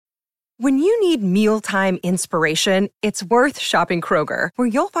When you need mealtime inspiration, it's worth shopping Kroger, where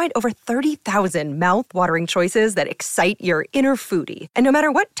you'll find over 30,000 mouth-watering choices that excite your inner foodie. And no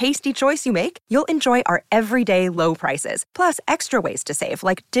matter what tasty choice you make, you'll enjoy our everyday low prices, plus extra ways to save,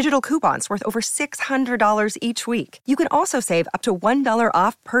 like digital coupons worth over $600 each week. You can also save up to $1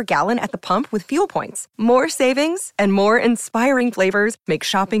 off per gallon at the pump with fuel points. More savings and more inspiring flavors make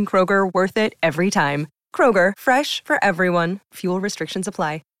shopping Kroger worth it every time. Kroger, fresh for everyone. Fuel restrictions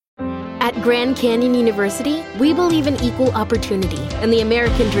apply. At Grand Canyon University, we believe in equal opportunity, and the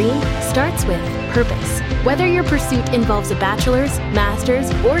American dream starts with purpose. Whether your pursuit involves a bachelor's,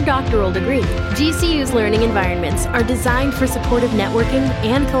 master's, or doctoral degree, GCU's learning environments are designed for supportive networking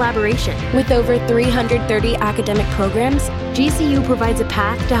and collaboration. With over 330 academic programs, GCU provides a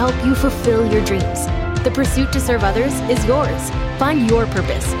path to help you fulfill your dreams. The pursuit to serve others is yours. Find your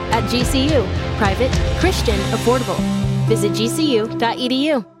purpose at GCU. Private, Christian, affordable. Visit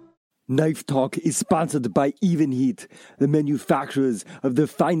gcu.edu. Knife Talk is sponsored by Even Heat, the manufacturers of the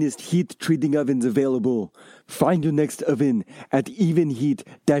finest heat treating ovens available. Find your next oven at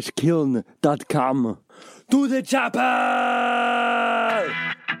evenheat-kiln.com. To the chopper!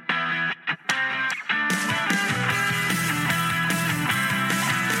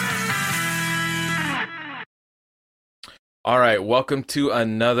 All right, welcome to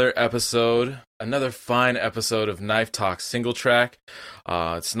another fine episode of Knife Talk single track.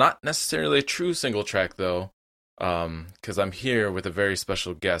 It's not necessarily a true single track though, because I'm here with a very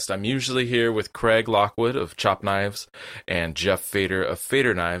special guest. I'm usually here with Craig Lockwood of Chop Knives and Jeff Fader of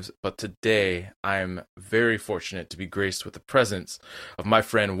Fader Knives, but today I'm very fortunate to be graced with the presence of my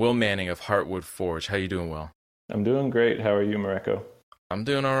friend Will Manning of Heartwood Forge. How you doing, Will? I'm doing great. How are you, Mareko? I'm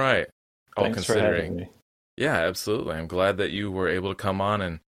doing all right. Thanks for having me. Yeah, absolutely. I'm glad that you were able to come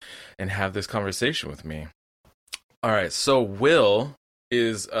on and have this conversation with me. All right, so Will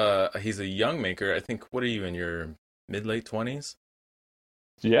is he's a young maker. I think, what are you, in your mid-late 20s?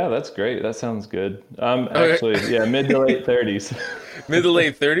 Yeah, that's great. That sounds good. Actually, yeah, mid to late 30s. Mid to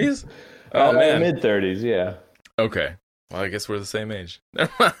late 30s? Oh, man. Mid-30s, yeah. Okay. Well, I guess we're the same age.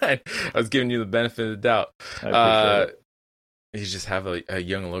 Never mind. I was giving you the benefit of the doubt. I appreciate it. You just have a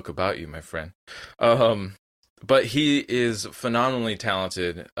young look about you, my friend. But he is phenomenally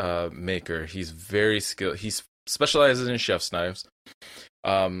talented maker. He's very skilled. He specializes in chef's knives.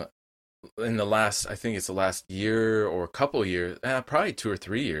 In the last, I think it's the last year or a couple years, probably 2 or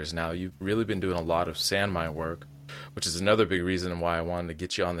 3 years now, you've really been doing a lot of sand mine work, which is another big reason why I wanted to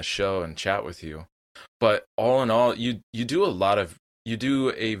get you on the show and chat with you. But all in all, you do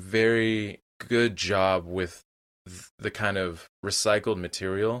a very good job with the kind of recycled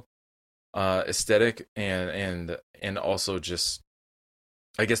material aesthetic and also just,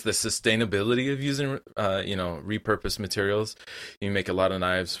 I guess, the sustainability of using repurposed materials. You make a lot of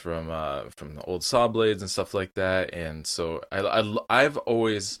knives from the old saw blades and stuff like that, and so I've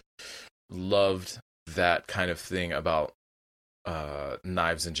always loved that kind of thing about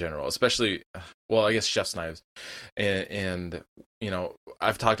knives in general, especially, well, I guess chef's knives, and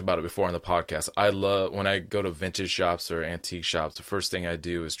I've talked about it before on the podcast. I love when I go to vintage shops or antique shops, the first thing I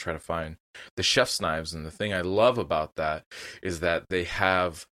do is try to find the chef's knives, and the thing I love about that is that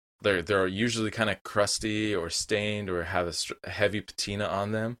they're usually kind of crusty or stained or have a heavy patina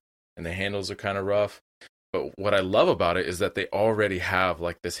on them, and the handles are kind of rough. But what I love about it is that they already have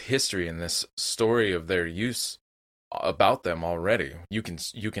like this history and this story of their use about them already. You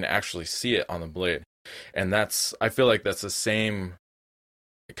can actually see it on the blade, and I feel like that's the same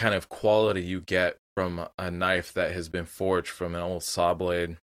kind of quality you get from a knife that has been forged from an old saw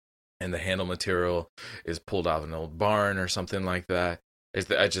blade, and the handle material is pulled out of an old barn or something like that.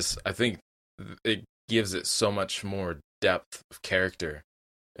 I think it gives it so much more depth of character,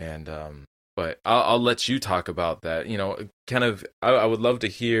 and but I'll let you talk about that. Kind of, I would love to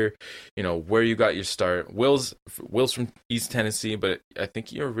hear, where you got your start. Will's from East Tennessee, but I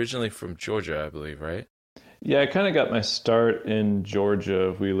think you're originally from Georgia, I believe, right? Yeah, I kind of got my start in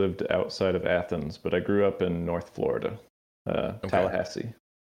Georgia. We lived outside of Athens, but I grew up in North Florida, Okay. Tallahassee.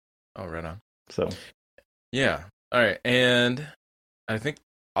 Oh, right on. So, yeah. All right. And I think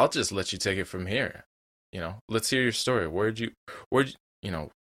I'll just let you take it from here. Let's hear your story.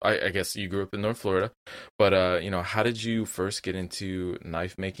 I guess you grew up in North Florida, but how did you first get into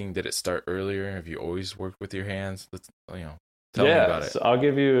knife making? Did it start earlier? Have you always worked with your hands? Tell me about it. So I'll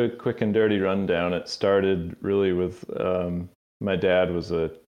give you a quick and dirty rundown. It started really with my dad was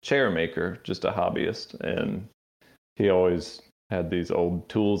a chair maker, just a hobbyist, and he always had these old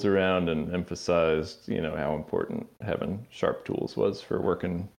tools around and emphasized, how important having sharp tools was for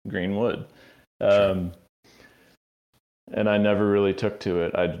working green wood. Sure. And I never really took to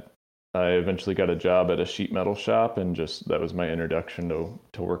it. I eventually got a job at a sheet metal shop, and just that was my introduction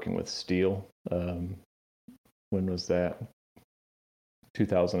to working with steel. When was that?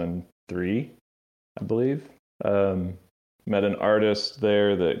 2003, I believe. Met an artist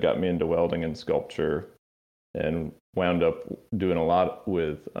there that got me into welding and sculpture, and wound up doing a lot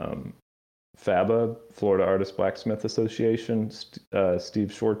with FABA, Florida Artist Blacksmith Association. Steve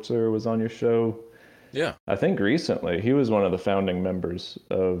Schwartzer was on your show. Yeah. I think recently. He was one of the founding members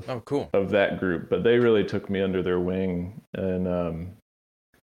of cool. of that group, but they really took me under their wing and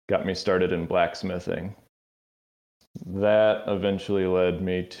got me started in blacksmithing. That eventually led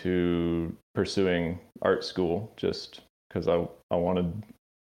me to pursuing art school, just because I wanted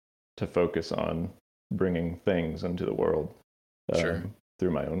to focus on bringing things into the world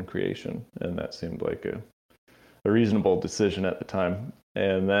through my own creation, and that seemed like a reasonable decision at the time.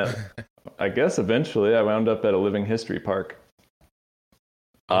 And that, I guess, eventually I wound up at a living history park.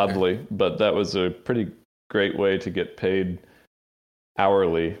 Oddly, but that was a pretty great way to get paid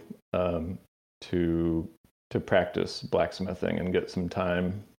hourly to practice blacksmithing and get some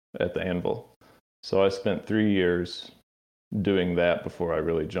time at the anvil. So I spent 3 years doing that before I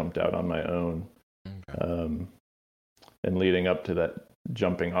really jumped out on my own. And leading up to that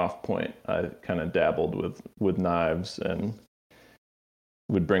jumping off point, I kind of dabbled with knives and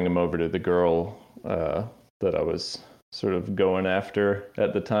would bring them over to the girl that I was sort of going after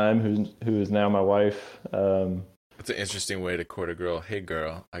at the time, who is now my wife. It's an interesting way to court a girl. Hey,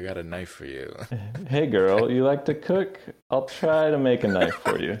 girl, I got a knife for you. Hey, girl, you like to cook? I'll try to make a knife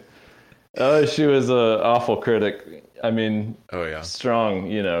for you. She was an awful critic. I mean, strong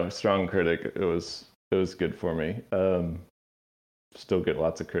critic. It was good for me. Still get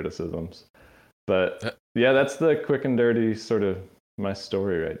lots of criticisms. But yeah, that's the quick and dirty sort of my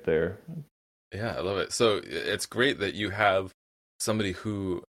story right there. Yeah, I love it. So it's great that you have somebody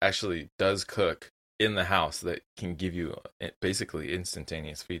who actually does cook in the house that can give you basically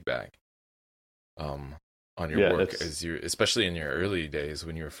instantaneous feedback on your work, especially in your early days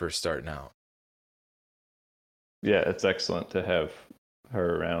when you were first starting out. Yeah, it's excellent to have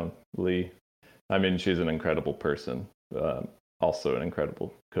her around, Lee. I mean, she's an incredible person, also an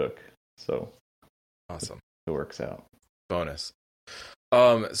incredible cook. So awesome. It works out. Bonus.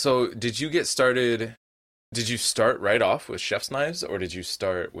 So did you start right off with chef's knives, or did you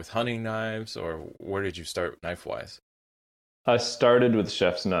start with hunting knives, or where did you start knife-wise? I started with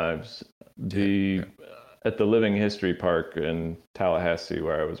chef's knives. At the Living History Park in Tallahassee,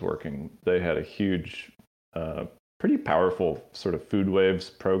 where I was working, they had a huge, pretty powerful sort of foodways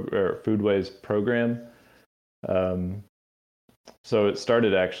program. So it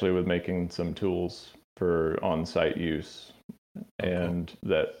started actually with making some tools for on-site use, and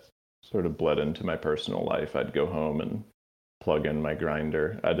that sort of bled into my personal life. I'd go home and plug in my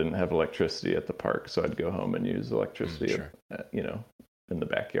grinder. I didn't have electricity at the park, so I'd go home and use electricity, in the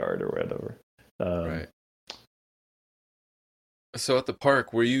backyard or whatever. Right. So at the park,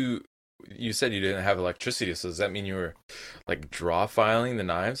 you said you didn't have electricity, so does that mean you were like draw filing the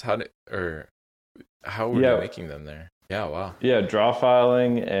knives? How were you making them there? Yeah, wow. Yeah, draw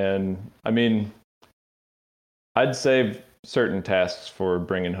filing, and I mean, I'd save certain tasks for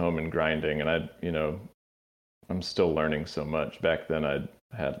bringing home and grinding, and I'm still learning so much. Back then I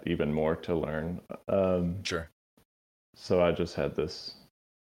had even more to learn. Sure. So I just had this,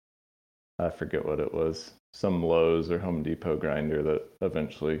 I forget what it was, some Lowe's or Home Depot grinder that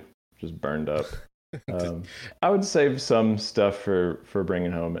eventually just burned up. I would save some stuff for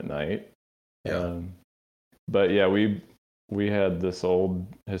bringing home at night. Yeah. But yeah, we had this old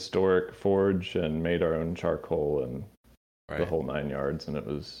historic forge and made our own charcoal and the whole 9 yards. And it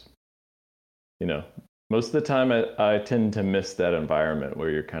was, most of the time I tend to miss that environment where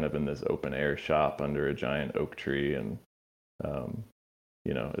you're kind of in this open air shop under a giant oak tree, and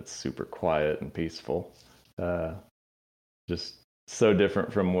it's super quiet and peaceful. Just so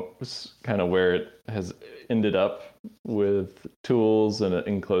different from kind of where it has ended up with tools and an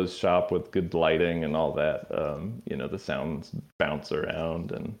enclosed shop with good lighting and all that. The sounds bounce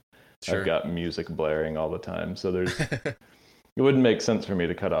around, and I've got music blaring all the time. So it wouldn't make sense for me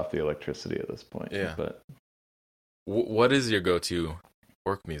to cut off the electricity at this point. Yeah. But what is your go-to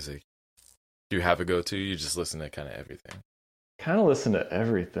work music? Do you have a go-to? You just listen to kind of everything? Kind of listen to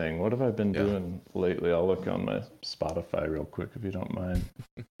everything. What have I been doing lately? I'll look on my Spotify real quick if you don't mind.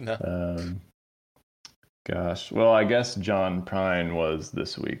 No. Gosh. Well, I guess John Prine was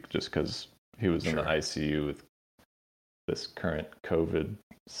this week just because he was in the ICU with this current COVID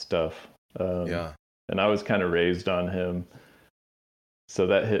stuff. And I was kind of raised on him. So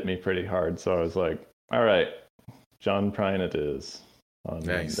that hit me pretty hard. So I was like, all right, John Prine it is. on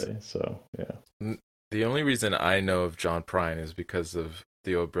Nice. Monday. So yeah. The only reason I know of John Prine is because of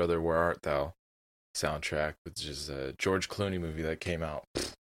the Oh Brother, Where Art Thou soundtrack, which is a George Clooney movie that came out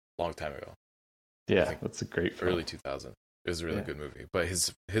long time ago. Yeah, that's a great film. Early 2000. It was a really good movie, but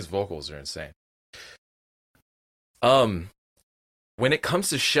his vocals are insane. When it comes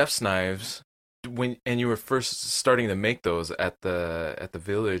to chef's knives, and you were first starting to make those at the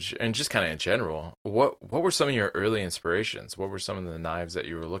village, and just kind of in general, what were some of your early inspirations? What were some of the knives that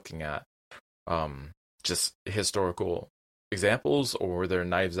you were looking at? Just historical examples, or were there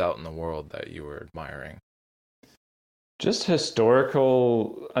knives out in the world that you were admiring? Just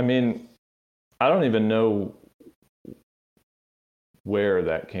historical. I mean, I don't even know where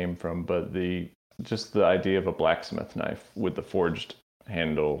that came from, but just the idea of a blacksmith knife with the forged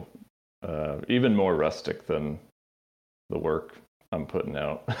handle, even more rustic than the work I'm putting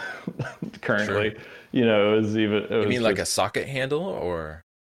out currently. Sure. You know, it was You mean like a socket handle, or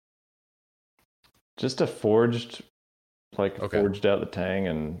just a forged, forged out the tang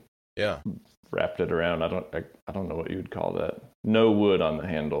and wrapped it around. I don't know what you would call that. No wood on the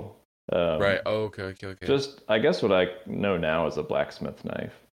handle. Right. Oh, okay. Just, I guess what I know now is a blacksmith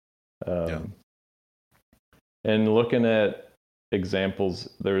knife. And looking at examples,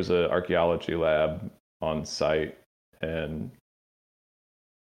 there's an archaeology lab on site, and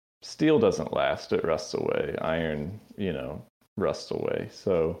steel doesn't last. It rusts away. Iron, rusts away.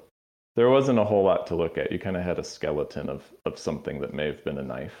 So there wasn't a whole lot to look at. You kind of had a skeleton of something that may have been a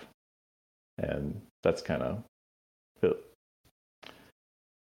knife. And that's kind of it.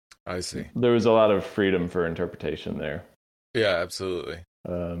 I see. There was a lot of freedom for interpretation there. Yeah, absolutely.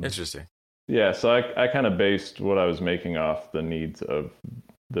 Interesting. Yeah, so I kind of based what I was making off the needs of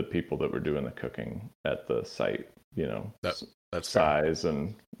the people that were doing the cooking at the site, that's size fair.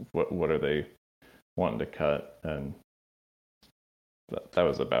 And what are they wanting to cut, and that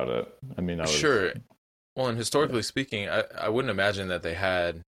was about it. I mean, sure. Well, and historically speaking, I wouldn't imagine that they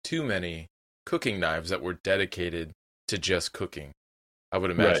had too many cooking knives that were dedicated to just cooking. I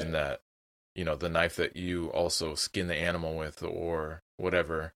would imagine that, the knife that you also skin the animal with or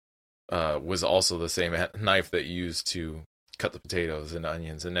whatever was also the same knife that you used to cut the potatoes and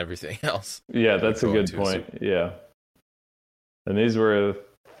onions and everything else. Yeah, that's a good point. So, yeah. And these were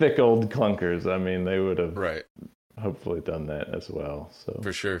thick old clunkers. I mean, they would have hopefully done that as well. So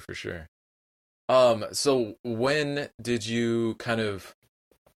For sure. So when did you kind of,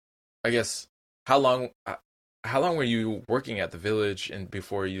 I guess, how long were you working at the village and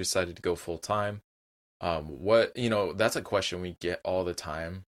before you decided to go full time? That's a question we get all the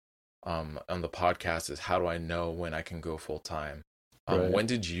time on the podcast, is how do I know when I can go full time? When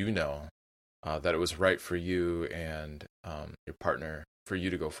did you know that it was right for you and your partner for you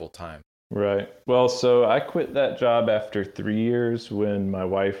to go full time? Right. Well, so I quit that job after 3 years when my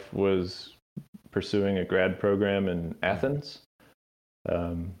wife was pursuing a grad program in Athens.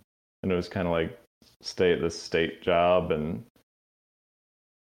 And it was kind of like stay at this state job and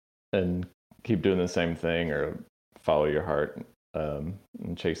keep doing the same thing or follow your heart and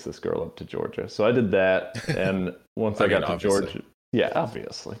chase this girl up to Georgia. So I did that, and once I got to Georgia,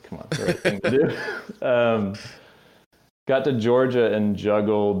 obviously, come on, the right thing to do. Got to Georgia and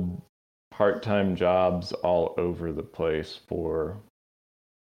juggled part-time jobs all over the place for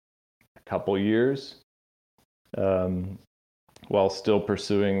a couple years, while still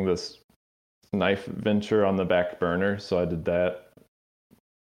pursuing this knife venture on the back burner. So I did that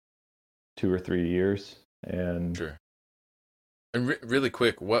 2 or 3 years, and sure. And really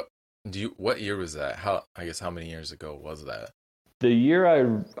quick, what year was that? How many years ago was that? The year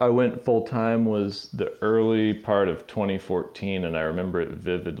I went full time was the early part of 2014, and I remember it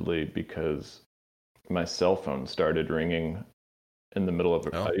vividly because my cell phone started ringing in the middle of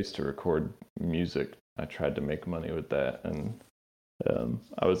it. I used to record music. I tried to make money with that, and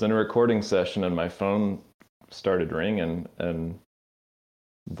I was in a recording session, and my phone started ringing and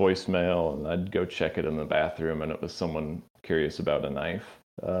voicemail, and I'd go check it in the bathroom, and it was someone curious about a knife.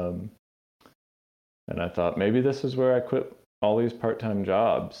 And I thought, maybe this is where I quit all these part-time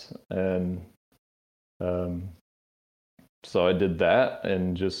jobs. And so I did that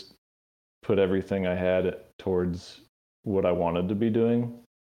and just put everything I had towards what I wanted to be doing.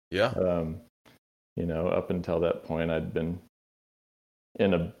 Yeah. Up until that point, I'd been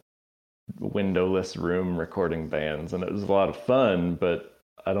in a windowless room recording bands, and it was a lot of fun, but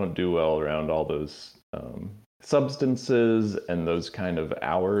I don't do well around all those substances and those kind of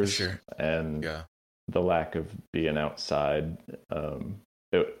hours. Sure. And the lack of being outside.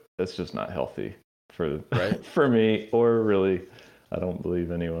 It's just not healthy for for me or really I don't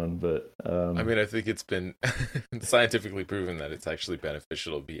believe anyone, but I mean, I think it's been scientifically proven that it's actually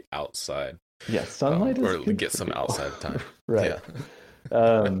beneficial to be outside. Yeah, sunlight is or good get for some people. outside time. Right.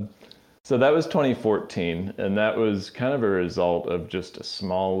 Yeah. So that was 2014, and that was kind of a result of just a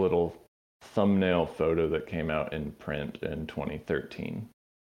small little thumbnail photo that came out in print in 2013.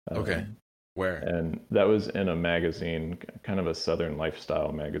 Okay. Where? And that was in a magazine, kind of a Southern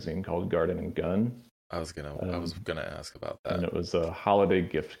lifestyle magazine called Garden and Gun. I was gonna ask about that. And it was a holiday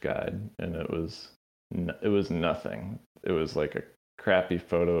gift guide, and it was nothing. It was like a crappy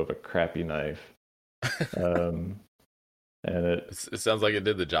photo of a crappy knife. And It sounds like it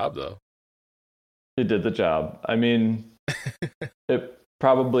did the job, though. it did the job. I mean, it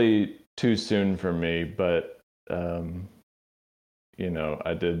probably too soon for me, but you know,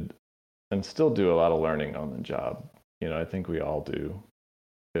 I did and still do a lot of learning on the job. You know, I think we all do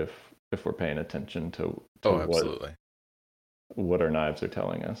if we're paying attention to absolutely. what our knives are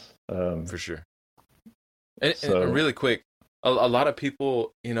telling us. For sure. And really quick, a lot of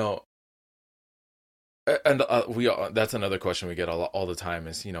people, you know, and that's another question we get all the time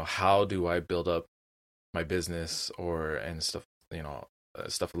is, you know, how do I build up my business and stuff, you know,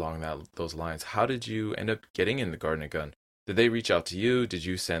 stuff along those lines. How did you end up getting in the Garden and Gun? Did they reach out to you? Did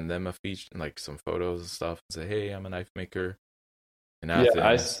you send them a feature, like some photos and stuff, and say, "Hey, I'm a knife maker in Athens"?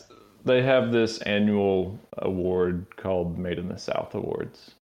 Yeah, they have this annual award called Made in the South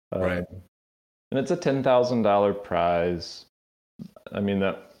Awards, right? And it's a $10,000 prize. I mean,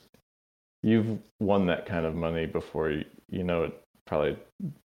 that you've won that kind of money before. You know, it probably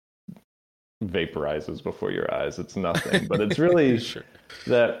vaporizes before your eyes. It's nothing, but it's really sure.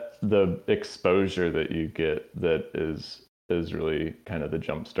 that the exposure that you get that is really kind of the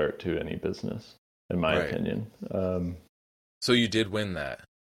jumpstart to any business, in my opinion. So you did win that?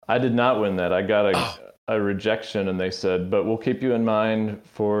 I did not win that. I got a rejection, and they said, "But we'll keep you in mind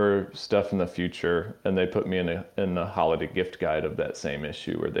for stuff in the future." And they put me in the holiday gift guide of that same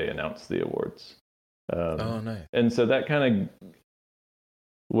issue where they announced the awards. Nice. And so that kind of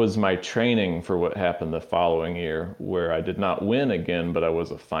was my training for what happened the following year, where I did not win again, but I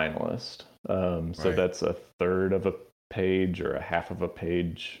was a finalist. So that's a third of a page or a half of a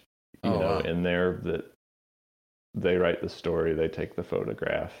page, you know, in there that they write the story, they take the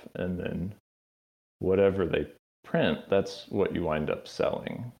photograph, and then whatever they print, that's what you wind up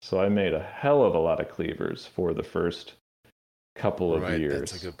selling. So I made a hell of a lot of cleavers for the first couple of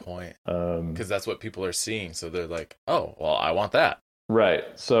years. That's a good point. Because that's what people are seeing. So they're like, "Oh, well, I want that." Right.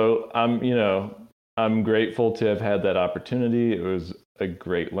 So I'm grateful to have had that opportunity. It was a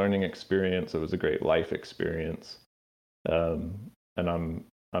great learning experience. It was a great life experience. And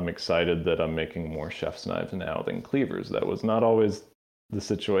I'm excited that I'm making more chef's knives now than cleavers. That was not always the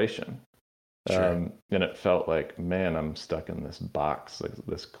situation. Sure. And it felt like, man, I'm stuck in this box,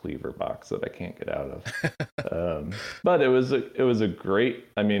 this cleaver box that I can't get out of. But it was a great,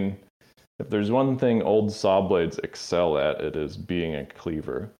 I mean, if there's one thing old saw blades excel at, it is being a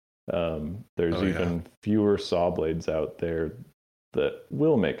cleaver. There's even fewer saw blades out there that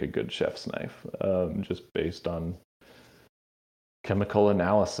will make a good chef's knife, just based on chemical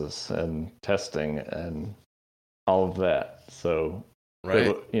analysis and testing and all of that. So,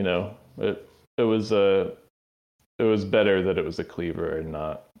 it was better that it was a cleaver and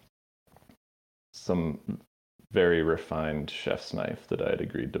not some very refined chef's knife that I had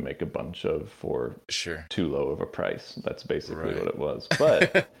agreed to make a bunch of for too low of a price. That's basically what it was.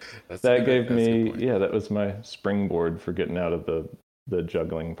 But that gave me, that was my springboard for getting out of the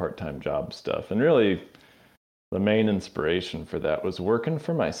juggling part-time job stuff. And really, the main inspiration for that was working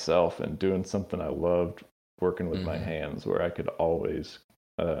for myself and doing something I loved, working with my hands, where I could always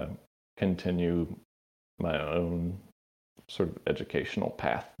continue my own sort of educational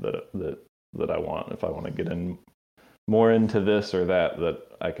path that I want. If I want to get in more into this or that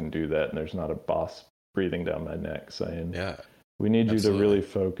I can do that, and there's not a boss breathing down my neck saying, we need you to really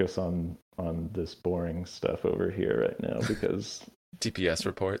focus on this boring stuff over here right now, because TPS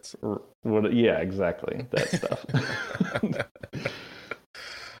reports. Exactly, that stuff.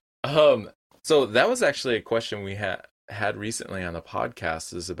 So that was actually a question we had recently on the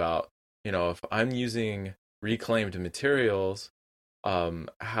podcast, is about, you know, if I'm using reclaimed materials,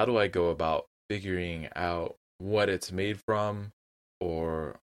 how do I go about figuring out what it's made from,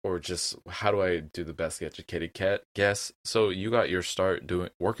 or just how do I do the best educated guess? So you got your start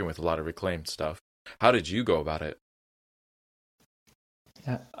working with a lot of reclaimed stuff. How did you go about it?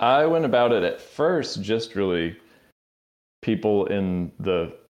 I went about it at first just really people in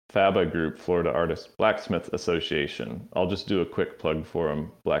the FABA group, Florida Artist Blacksmith Association. I'll just do a quick plug for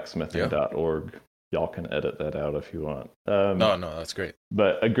them, blacksmithing.org. y'all can edit that out if you want. No, that's great.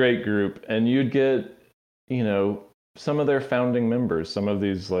 But a great group, and you'd get, some of their founding members, some of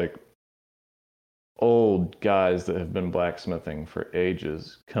these like old guys that have been blacksmithing for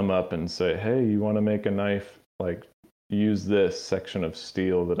ages come up and say, hey, you want to make a knife? Like, use this section of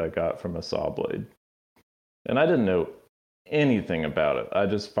steel that I got from a saw blade. And I didn't know anything about it. I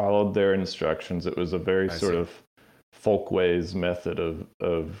just followed their instructions. It was a very sort of folkways method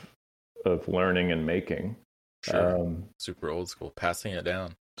of learning and making. Sure. Super old school, passing it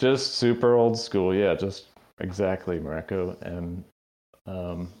down. Just super old school. Yeah, just exactly, Mareko. And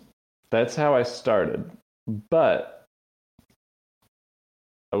that's how I started. But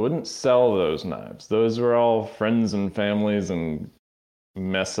I wouldn't sell those knives. Those were all friends and families and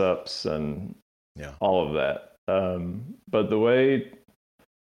mess ups and all of that. But the way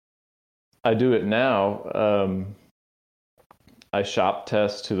I do it now, I shop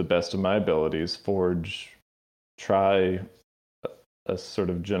test to the best of my abilities, forge, try a sort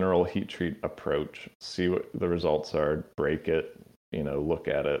of general heat treat approach, see what the results are, break it, look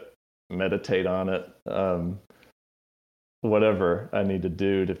at it, meditate on it, whatever I need to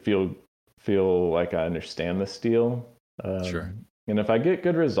do to feel like I understand the steel. Sure. And if I get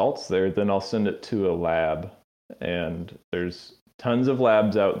good results there, then I'll send it to a lab. And there's tons of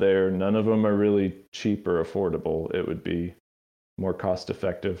labs out there. None of them are really cheap or affordable. It would be more cost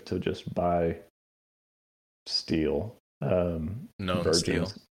effective to just buy steel. Known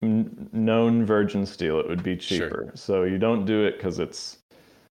virgin steel. It would be cheaper. Sure. So you don't do it because it's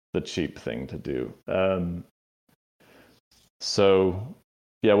the cheap thing to do.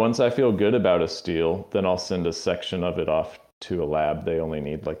 Once I feel good about a steel, then I'll send a section of it off to a lab. They only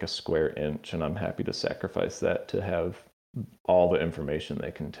need like a square inch, and I'm happy to sacrifice that to have all the information they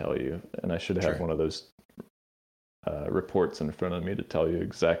can tell you. And I should have one of those reports in front of me to tell you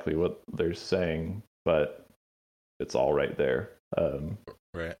exactly what they're saying, but it's all right there.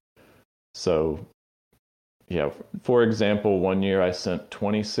 Right. So, for example, one year I sent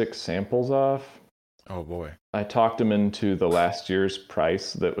 26 samples off. Oh boy. I talked them into the last year's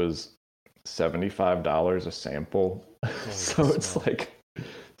price that was $75 a sample. So it's like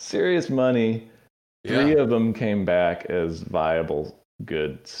serious money. 3 of them came back as viable,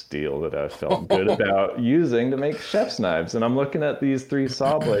 good steel that I felt good about using to make chef's knives. And I'm looking at these 3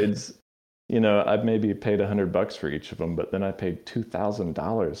 saw blades. I've maybe paid $100 for each of them, but then I paid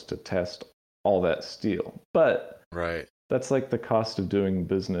 $2,000 to test all that steel. But that's like the cost of doing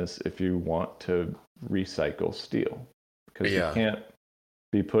business if you want to recycle steel, because you can't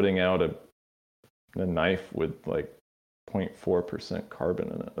be putting out a knife with like 0.4% carbon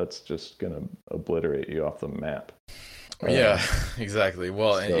in it. That's just going to obliterate you off the map. Yeah, exactly.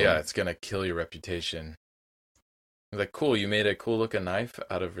 Well, it's going to kill your reputation. Like, cool, you made a cool looking knife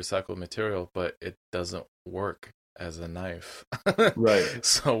out of recycled material, but it doesn't work as a knife. Right.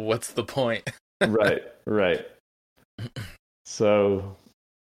 So what's the point? Right. So,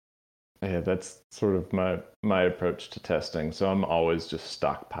 that's sort of my approach to testing. So I'm always just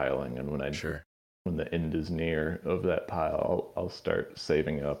stockpiling, and when the end is near of that pile, I'll start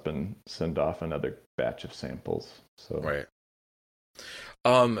saving up and send off another batch of samples. So right.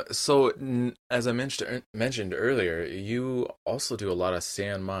 As I mentioned earlier, you also do a lot of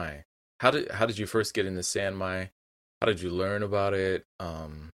sanmai. How did you first get into sanmai? How did you learn about it?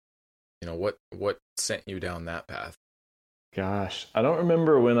 What sent you down that path? Gosh, I don't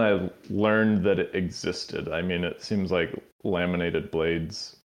remember when I learned that it existed. I mean, it seems like laminated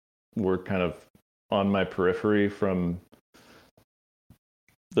blades were kind of on my periphery from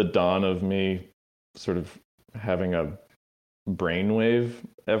the dawn of me sort of having a brainwave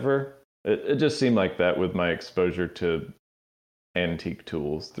ever. It just seemed like that with my exposure to antique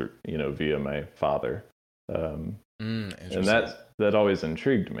tools through, via my father. And that always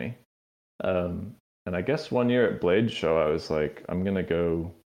intrigued me. And I guess one year at Blade Show, I was like, I'm going to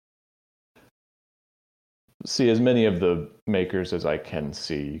go see as many of the makers as I can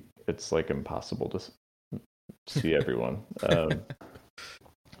see. It's like impossible to see everyone.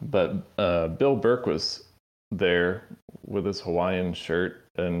 But Bill Burke was there with his Hawaiian shirt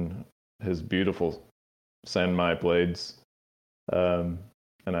and his beautiful Sanmai blades. And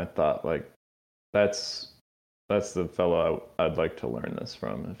I thought, like, that's the fellow I'd like to learn this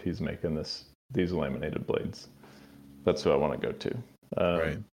from if he's making these laminated blades. That's who I want to go to.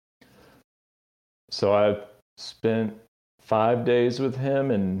 Right. So I spent 5 days with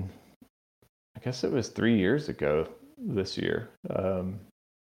him, and I guess it was 3 years ago this year.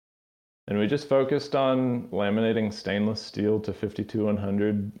 And we just focused on laminating stainless steel to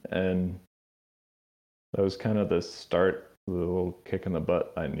 52100, and that was kind of the start, little kick in the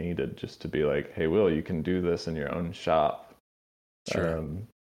butt I needed, just to be like, hey, Will, you can do this in your own shop. Sure.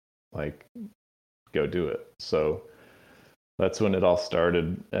 Like, go do it. So that's when it all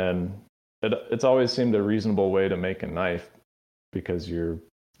started. And it's always seemed a reasonable way to make a knife, because you're,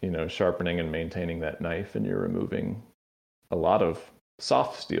 sharpening and maintaining that knife, and you're removing a lot of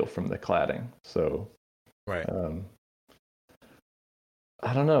soft steel from the cladding. So, Right.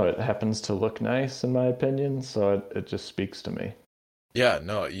 I don't know. It happens to look nice, in my opinion, so it just speaks to me. Yeah,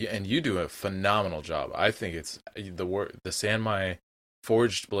 no, and you do a phenomenal job. I think it's the Sanmai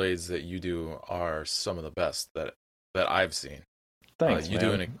forged blades that you do are some of the best that I've seen. Thanks, you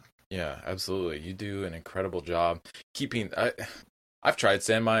man. Yeah, absolutely. You do an incredible job keeping. I've tried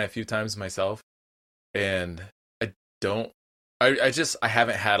Sanmai a few times myself, and I don't. I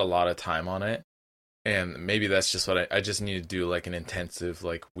haven't had a lot of time on it, and maybe that's just what I just need to do, like an intensive,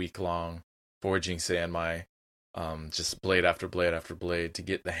 like week-long forging Sanmai, just blade after blade after blade to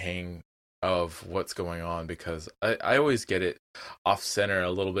get the hang of what's going on, because I always get it off center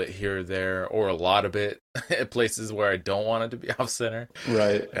a little bit here or there, or a lot of it at places where I don't want it to be off center.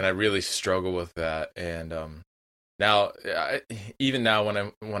 Right. And I really struggle with that. And now, even now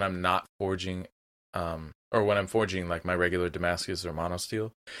when I'm not forging, or when I'm forging like my regular Damascus or monosteel,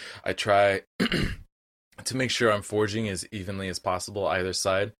 I try to make sure I'm forging as evenly as possible either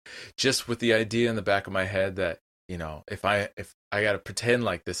side, just with the idea in the back of my head that, if I got to pretend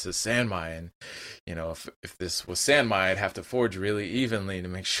like this is Sanmai, and if this was Sanmai, I'd have to forge really evenly to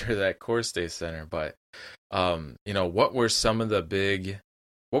make sure that core stays center. But what were some of the big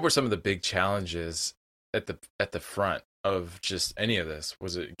challenges at the front of just any of this?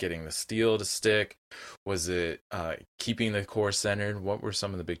 Was it getting the steel to stick? Was it keeping the core centered? What were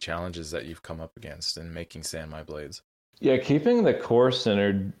some of the big challenges that you've come up against in making Sanmai blades? Yeah, keeping the core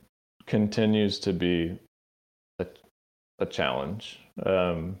centered continues to be a challenge.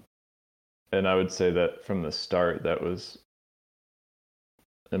 And I would say that from the start, that was,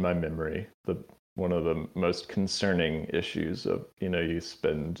 in my memory, one of the most concerning issues of, you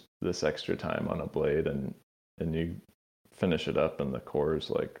spend this extra time on a blade and you finish it up and the core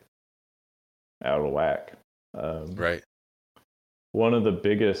is like out of whack. Right. One of the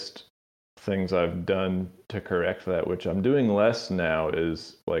biggest things I've done to correct that, which I'm doing less now,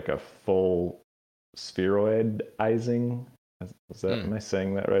 is like a full spheroidizing. Is that, am I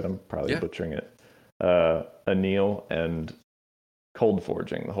saying that right? I'm probably butchering it. Anneal and cold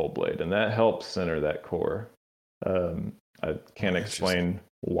forging the whole blade, and that helps center that core. I can't explain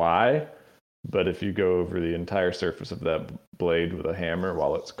why, but if you go over the entire surface of that blade with a hammer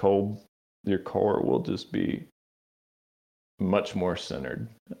while it's cold, your core will just be much more centered.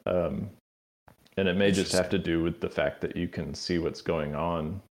 And it may just have to do with the fact that you can see what's going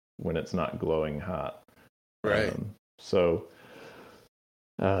on when it's not glowing hot. Right. So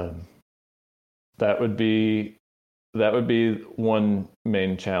that would be one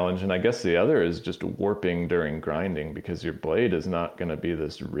main challenge. And I guess the other is just warping during grinding, because your blade is not going to be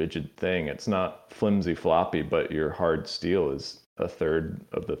this rigid thing. It's not flimsy floppy, but your hard steel is a third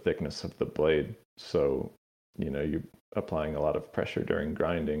of the thickness of the blade. So, you're applying a lot of pressure during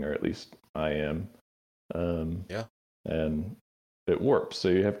grinding, or at least I am. And it warps. So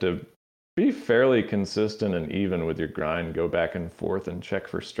you have to be fairly consistent and even with your grind, go back and forth and check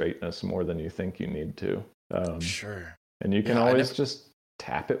for straightness more than you think you need to. Sure. And you can always just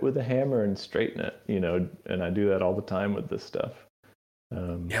tap it with a hammer and straighten it, and I do that all the time with this stuff.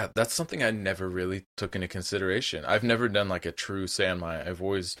 Yeah, that's something I never really took into consideration. I've never done like a true Sanmai. I've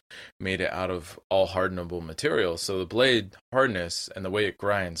always made it out of all hardenable material. So the blade hardness and the way it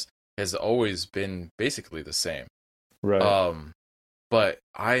grinds has always been basically the same. Right. But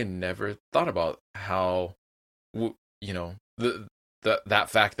I never thought about how, that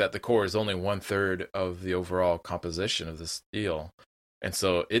fact that the core is only 1/3 of the overall composition of the steel, and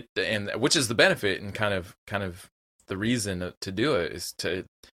so which is the benefit and kind of the reason to do it is to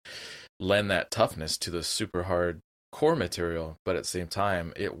lend that toughness to the super hard core material, but at the same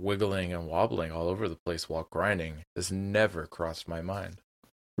time, it wiggling and wobbling all over the place while grinding has never crossed my mind.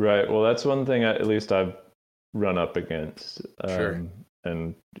 Right. Well, that's one thing at least I've run up against. Sure.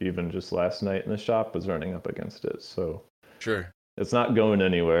 And even just last night in the shop was running up against it. So sure, it's not going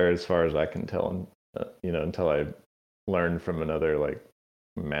anywhere as far as I can tell. Until I learn from another like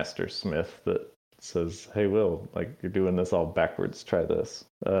master smith that says, "Hey, Will, like you're doing this all backwards. Try this."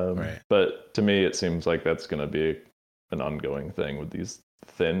 Right. But to me, it seems like that's going to be an ongoing thing with these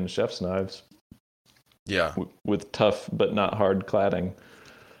thin chef's knives. Yeah. With tough but not hard cladding.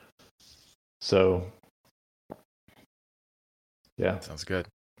 So. Yeah. Sounds good.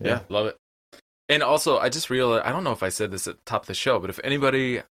 Yeah, love it. And also, I just realized, I don't know if I said this at the top of the show, but if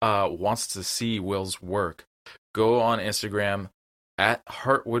anybody wants to see Will's work, go on Instagram at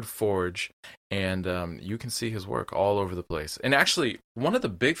Heartwood Forge, and you can see his work all over the place. And actually, one of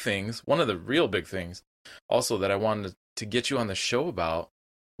the real big things, also that I wanted to get you on the show about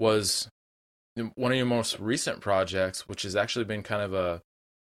was one of your most recent projects, which has actually been kind of a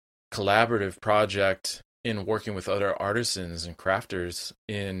collaborative project in working with other artisans and crafters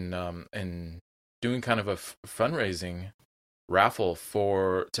in doing kind of a fundraising raffle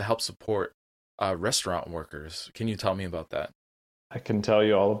to help support restaurant workers. Can you tell me about that? I can tell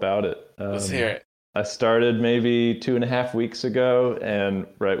you all about it. Let's hear it. I started maybe 2.5 weeks ago, and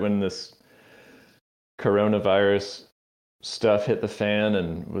right when this coronavirus stuff hit the fan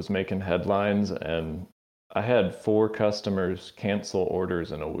and was making headlines, and I had 4 customers cancel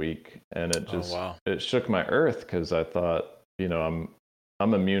orders in a week, and it just it shook my earth, because I thought, I'm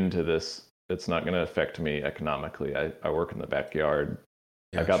immune to this. It's not going to affect me economically. I work in the backyard.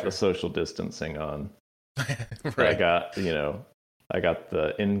 I got the social distancing on. Right. I got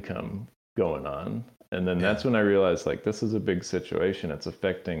the income going on. And then that's when I realized, like, this is a big situation. It's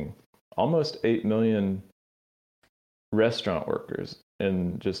affecting almost 8 million restaurant workers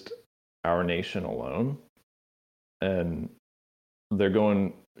in just our nation alone. And they're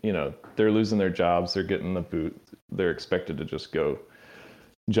going, they're losing their jobs. They're getting the boot. They're expected to just go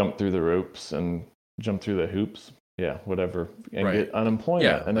jump through the ropes and jump through the hoops. Yeah, whatever. And get unemployment.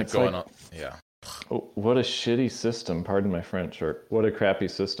 Yeah, and it's going like, on. Yeah. Oh, what a shitty system. Pardon my French, or what a crappy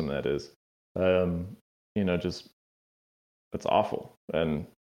system that is. Just, it's awful. And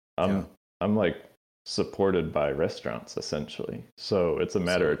I'm like supported by restaurants, essentially. So it's a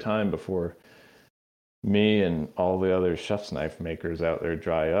matter of time before me and all the other chef's knife makers out there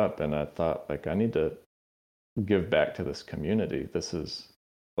dry up. And I thought, like, I need to give back to this community. This is,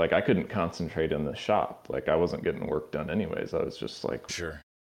 like, I couldn't concentrate in the shop. Like, I wasn't getting work done anyways. I was just like,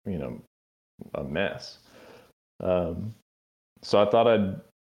 a mess. So I thought I'd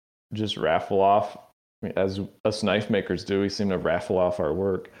just raffle off, as us knife makers do. We seem to raffle off our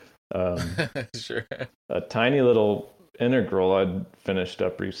work. Sure. A tiny little integral I'd finished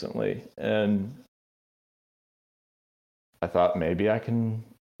up recently, and I thought maybe I can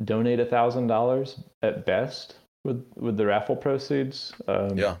donate $1,000 at best with the raffle proceeds.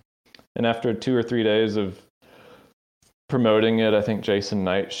 And after 2 or 3 days of promoting it, I think Jason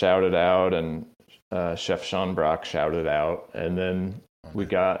Knight shouted out, and Chef Sean Brock shouted out, and then we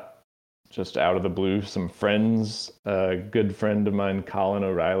got, just out of the blue, some friends. A good friend of mine, Colin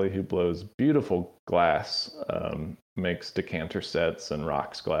O'Reilly, who blows beautiful glass, makes decanter sets and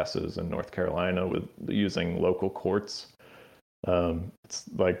rocks glasses in North Carolina using local quartz. It's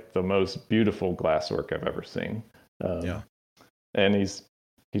like the most beautiful glasswork I've ever seen. And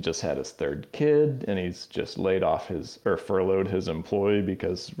he just had his 3rd kid, and he's just furloughed his employee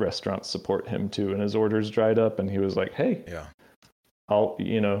because restaurants support him too, and his orders dried up. And he was like, "Hey,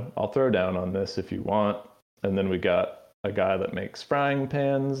 I'll throw down on this if you want." And then we got a guy that makes frying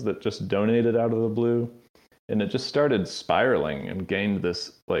pans that just donated out of the blue, and it just started spiraling and gained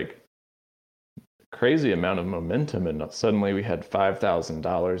this like crazy amount of momentum. And suddenly we had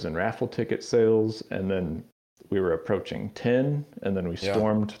 $5,000 in raffle ticket sales, and then we were approaching 10, and then we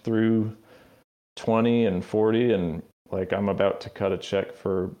stormed through 20 and 40, and like, I'm about to cut a check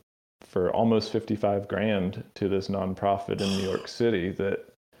for almost $55,000 to this nonprofit in New York City that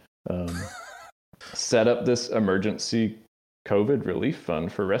set up this emergency COVID relief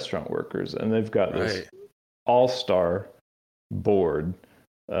fund for restaurant workers. And they've got this all-star board,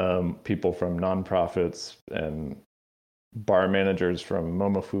 people from nonprofits and bar managers from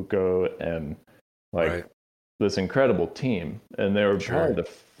Momofuku, and this incredible team. And they were probably the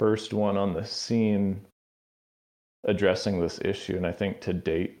first one on the scene addressing this issue. And I think to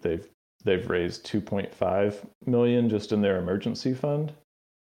date they've raised $2.5 million just in their emergency fund,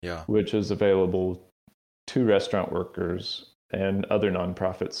 which is available to restaurant workers and other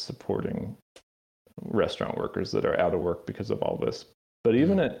nonprofits supporting restaurant workers that are out of work because of all this. But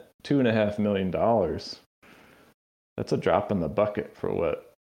even at $2.5 million, that's a drop in the bucket for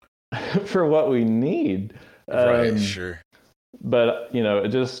what we need. But, it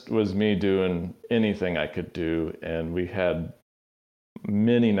just was me doing anything I could do. And we had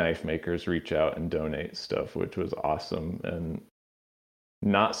many knife makers reach out and donate stuff, which was awesome and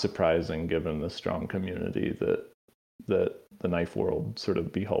not surprising given the strong community that the knife world sort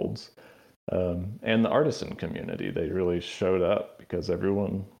of beholds. And the artisan community, they really showed up because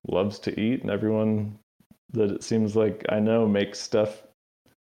everyone loves to eat, and everyone that it seems like I know makes stuff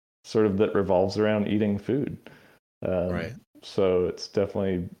sort of that revolves around eating food. So it's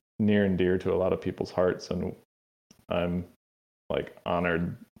definitely near and dear to a lot of people's hearts, and I'm like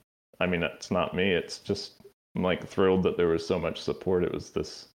honored. I mean, it's not me. It's just I'm like thrilled that there was so much support. It was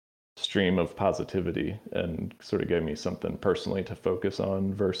this stream of positivity and sort of gave me something personally to focus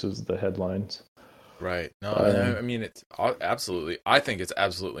on versus the headlines. Right. No, I mean, it's absolutely, I think it's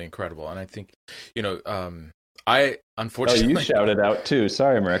absolutely incredible. And I think, I unfortunately. Oh, you shouted out too.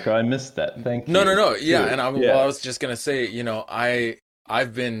 Sorry, Mareko, I missed that. Thank you. No. Yeah. And well, I was just going to say,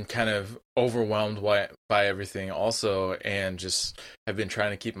 I've been kind of overwhelmed by everything also, and just have been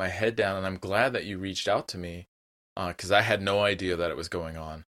trying to keep my head down. And I'm glad that you reached out to me, because I had no idea that it was going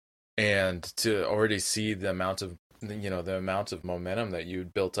on. And to already see the amount of momentum that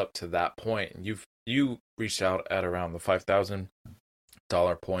you'd built up to that point, and you reached out at around the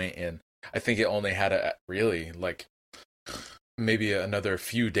 $5,000 point, and I think it only had really like maybe another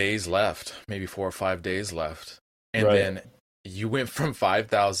few days left, maybe 4 or 5 days left, and then you went from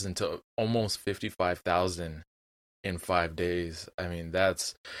 5,000 to almost 55,000 in 5 days. I mean,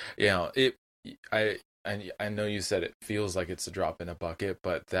 that's I know you said it feels like it's a drop in a bucket,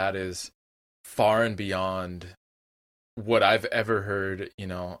 but that is far and beyond what I've ever heard,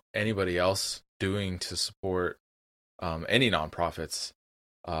 anybody else doing to support any nonprofits.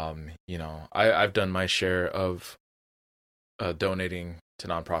 I've done my share of donating to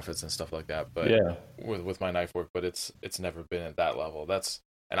nonprofits and stuff like that, but with my knife work, but it's never been at that level.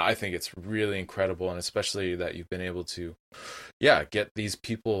 And I think it's really incredible, and especially that you've been able to, get these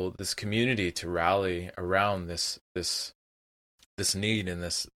people, this community to rally around this need and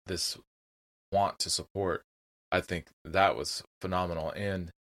this want to support. I think that was phenomenal.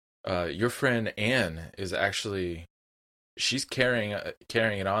 And your friend Anne is actually, she's carrying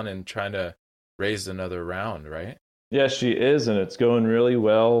it on and trying to raise another round, right? Yeah, she is, and it's going really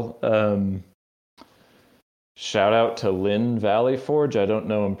well. Shout out to Lynn Valley Forge. I don't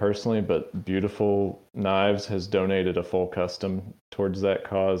know him personally, but Beautiful Knives has donated a full custom towards that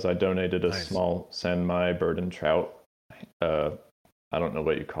cause. I donated a small Sanmai bird and trout. I don't know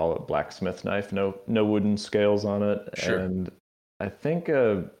what you call it, blacksmith knife. No wooden scales on it. Sure. And I think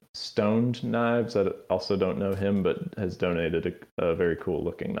Stoned Knives, I also don't know him, but has donated a very cool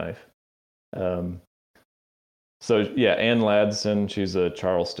looking knife. So yeah, Ann Ladson, she's a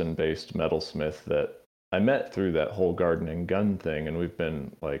Charleston-based metalsmith that I met through that whole garden and gun thing, and we've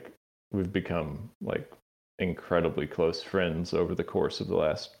become like incredibly close friends over the course of the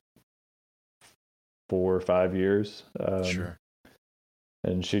last 4 or 5 years. Sure.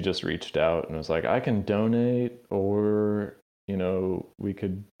 And she just reached out and was like, I can donate, or we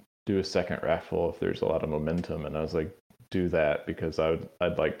could do a second raffle if there's a lot of momentum. And I was like, do that, because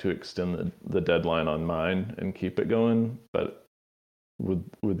I'd like to extend the deadline on mine and keep it going. But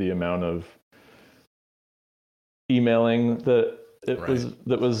with the amount of emailing that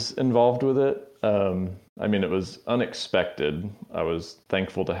was involved with it, I mean, it was unexpected. I was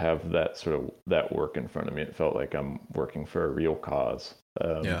thankful to have that work in front of me. It felt like I'm working for a real cause.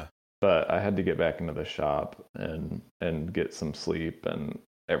 But I had to get back into the shop and get some sleep, and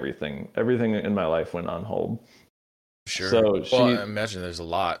everything in my life went on hold. Sure. So I imagine there's a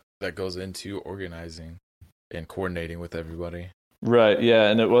lot that goes into organizing and coordinating with everybody. Right. Yeah.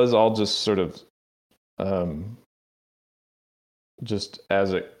 And it was all just sort of, just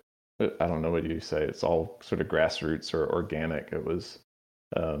as I don't know what you say. It's all sort of grassroots or organic. It was,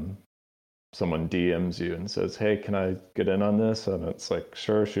 someone DMs you and says, hey, can I get in on this? And it's like,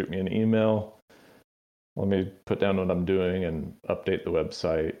 sure, shoot me an email. Let me put down what I'm doing and update the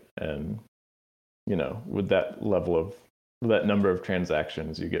website. And, with that number of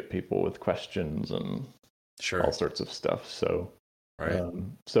transactions, you get people with questions and all sorts of stuff. So,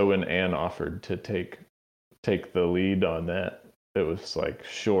 so when Anne offered to take the lead on that, it was like,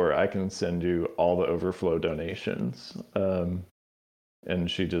 sure, I can send you all the overflow donations. And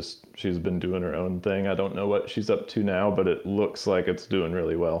she's been doing her own thing. I don't know what she's up to now, but it looks like it's doing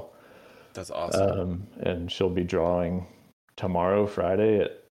really well. That's awesome. And she'll be drawing tomorrow, Friday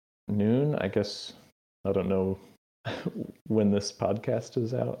at noon. I guess, I don't know when this podcast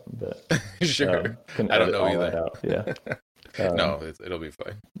is out, but sure. I don't know either. Yeah. No, it'll be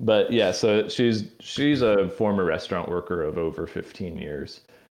fine. But yeah, so she's a former restaurant worker of over 15 years.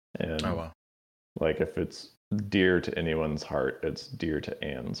 And like, if it's dear to anyone's heart, it's dear to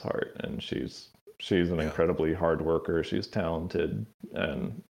Anne's heart. And she's an incredibly hard worker. She's talented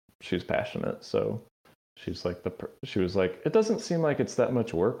and she's passionate. So she's like she was like, it doesn't seem like it's that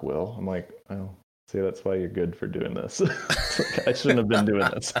much work, Will. I'm like, oh, see, that's why you're good for doing this. Like, I shouldn't have been doing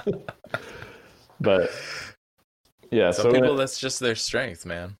this. But yeah, some people, that's just their strength,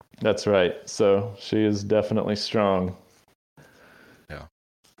 man. That's right. So she is definitely strong. Yeah.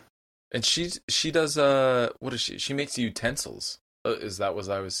 And she does what is she? She makes utensils. Is that what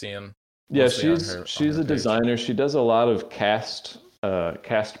I was seeing? Yeah, Mostly on she's her a page. designer. She does a lot of cast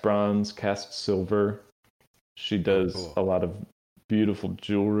bronze, cast silver. She does cool. a lot of beautiful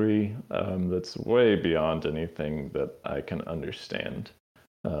jewelry that's way beyond anything that I can understand.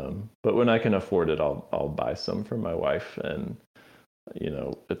 But when I can afford it, I'll buy some for my wife, and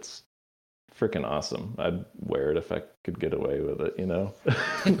it's freaking awesome. I'd wear it if I could get away with it,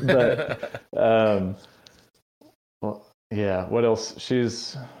 But well, yeah. What else? She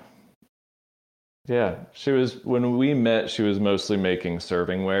was, when we met, she was mostly making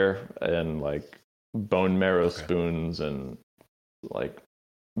servingware and like bone marrow Okay. spoons and like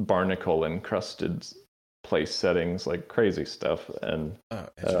barnacle encrusted place settings, like crazy stuff, and Oh,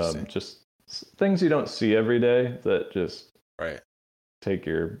 interesting. just things you don't see every day that just Right. take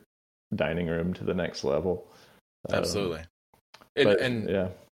your dining room to the next level. Absolutely. But And yeah.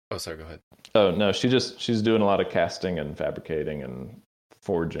 oh, sorry. Go ahead. Oh no, she's doing a lot of casting and fabricating and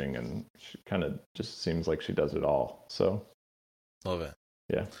forging, and she kind of just seems like she does it all. So Love it.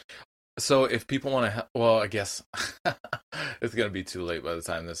 yeah. So if people want to, well, I guess it's gonna be too late by the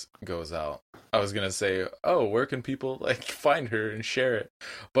time this goes out. I was gonna say, oh, where can people like find her and share it?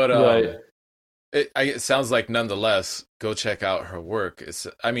 But Right. it sounds like nonetheless, go check out her work.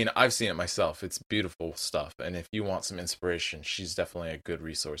 I mean, I've seen it myself. It's beautiful stuff, and if you want some inspiration, she's definitely a good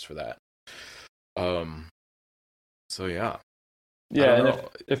resource for that. So yeah, Yeah, and know.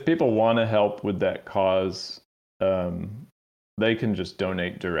 if people want to help with that cause, they can just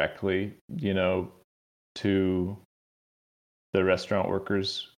donate directly, to the Restaurant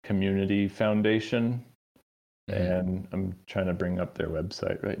Workers Community Foundation. Mhm. And I'm trying to bring up their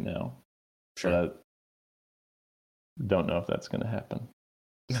website right now. Sure. But I don't know if that's going to happen.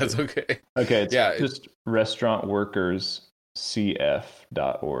 That's okay. Okay, it's Yeah, just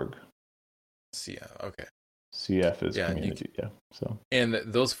restaurantworkerscf.org. Yeah, okay. CF is Yeah, community, yeah. So And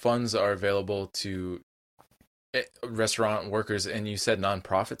those funds are available to restaurant workers, and you said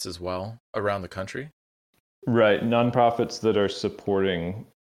nonprofits as well around the country? right, nonprofits that are supporting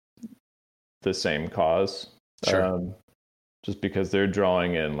the same cause. Sure. Just because they're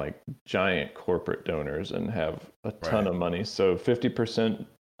drawing in like giant corporate donors and have a ton of money. So 50%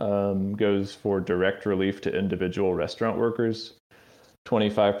 goes for direct relief to individual restaurant workers,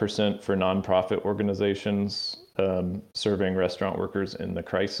 25% for nonprofit organizations serving restaurant workers in the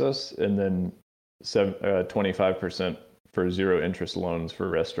crisis, and then 25% for zero interest loans for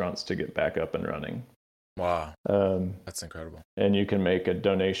restaurants to get back up and running. Wow. That's incredible. And you can make a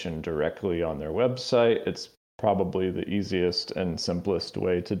donation directly on their website. It's probably the easiest and simplest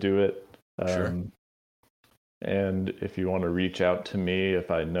way to do it. Sure. And if you want to reach out to me,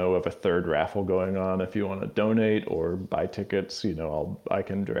 if I know of a third raffle going on, if you want to donate or buy tickets, I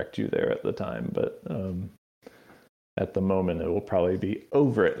can direct you there at the time. But at the moment, it will probably be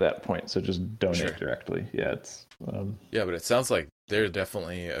over at that point. So just donate directly. Yeah, it's yeah, but it sounds like they're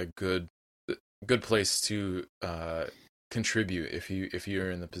definitely a good place to contribute if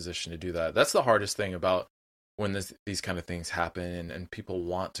you're in the position to do that. That's the hardest thing about when these kind of things happen and people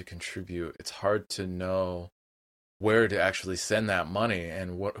want to contribute. It's hard to know where to actually send that money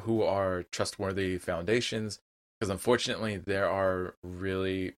and who are trustworthy foundations, because unfortunately there are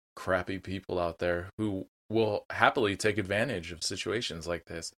really crappy people out there who will happily take advantage of situations like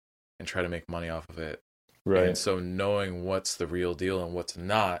this and try to make money off of it. right. And so knowing what's the real deal and what's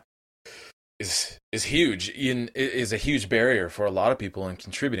not is huge. Is a huge barrier for a lot of people in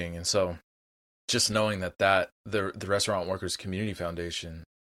contributing. And so just knowing that the Restaurant Workers Community Foundation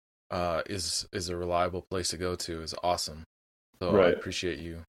is a reliable place to go to is awesome. So Right. I appreciate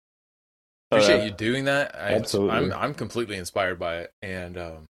you doing that. Absolutely. I'm completely inspired by it, and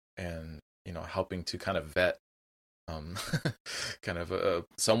helping to kind of vet kind of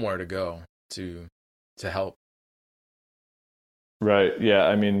somewhere to go to help. Right. Yeah.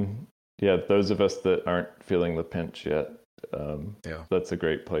 I mean, yeah, those of us that aren't feeling the pinch yet, that's a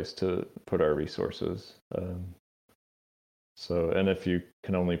great place to put our resources. And if you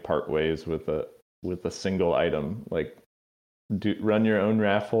can only part ways with a single item, like run your own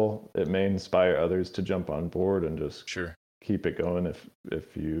raffle, it may inspire others to jump on board and just keep it going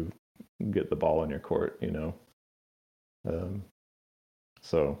if you get the ball in your court,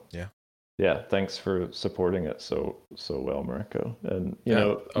 So yeah, thanks for supporting it so well, Mariko. And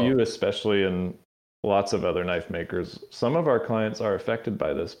you especially, and lots of other knife makers. Some of our clients are affected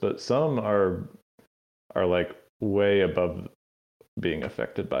by this, but some are like way above being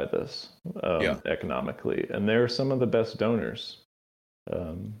affected by this economically, and they're some of the best donors.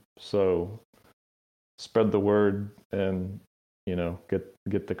 So spread the word and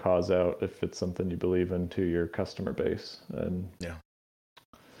get the cause out if it's something you believe in to your customer base, and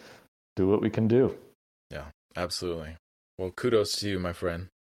do what we can do. Yeah, absolutely. Well, kudos to you, my friend.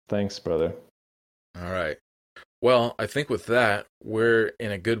 Thanks, brother. All right. Well, I think with that, we're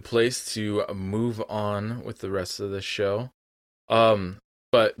in a good place to move on with the rest of the show.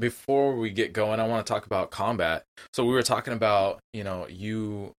 But before we get going, I want to talk about combat. So we were talking about,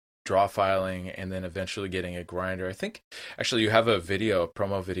 you draw filing and then eventually getting a grinder. I think actually you have a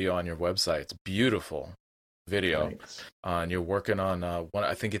promo video on your website. It's beautiful video. Thanks. And you're working on one,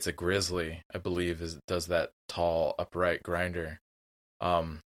 I think it's a Grizzly, I believe, does that tall upright grinder.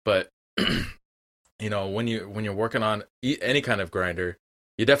 But when you're working on any kind of grinder,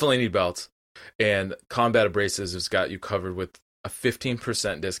 you definitely need belts. And Combat Abrasives has got you covered with a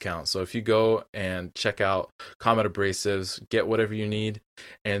 15% discount. So if you go and check out Combat Abrasives, get whatever you need,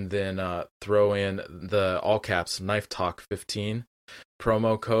 and then throw in the all caps Knife Talk 15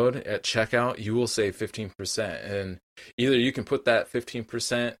 promo code at checkout, you will save 15%. And either you can put that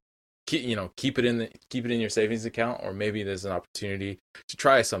 15%, keep it in your savings account, or maybe there's an opportunity to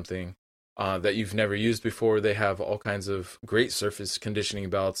try something that you've never used before. They have all kinds of great surface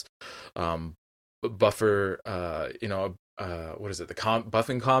conditioning belts, buffer, what is it? The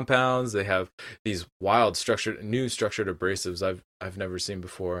buffing compounds. They have these wild new structured abrasives I've never seen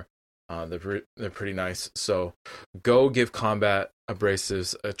before. They're pretty nice. So go give Combat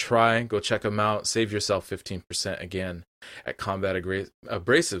Abrasives a try. Go check them out. Save yourself 15% again at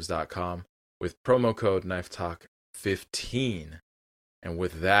combatabrasives.com with promo code KnifeTalk15. And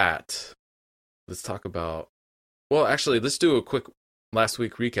with that, let's talk about. Well, actually, let's do a quick last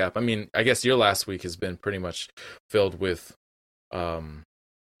week recap. I mean, I guess your last week has been pretty much filled with, the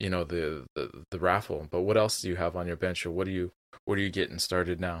raffle. But what else do you have on your bench, or what are you getting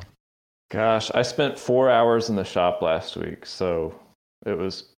started now? Gosh, I spent 4 hours in the shop last week, so it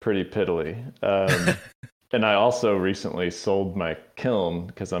was pretty piddly. And I also recently sold my kiln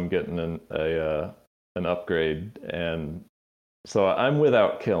because I'm getting an upgrade, and so I'm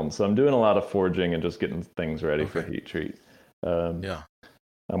without kiln. So I'm doing a lot of forging and just getting things ready for heat treat. I'm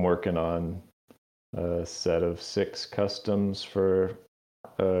working on a set of 6 customs for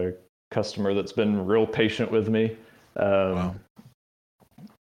a customer that's been real patient with me. Wow.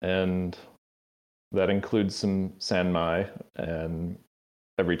 And that includes some sanmai, and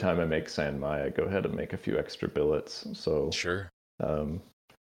every time I make sanmai, I go ahead and make a few extra billets. So sure.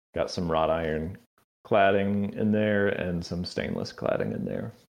 Got some wrought iron cladding in there and some stainless cladding in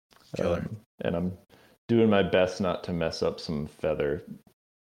there. And I'm doing my best not to mess up some feather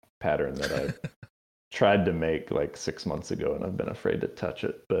pattern that I tried to make like 6 months ago, and I've been afraid to touch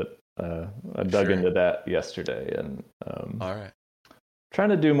it. But I dug into that yesterday, and all right. Trying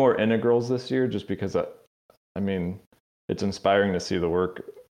to do more integrals this year, just because I mean, it's inspiring to see the work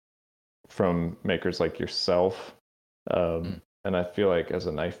from makers like yourself. And I feel like as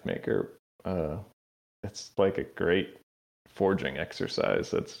a knife maker, it's like a great forging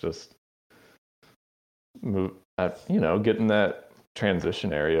exercise. It's just getting that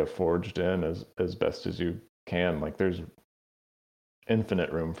transition area forged in as best as you can. Like, there's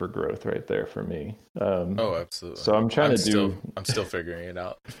infinite room for growth right there for me. Absolutely. So I'm still figuring it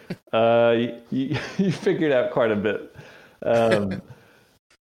out. You figured out quite a bit.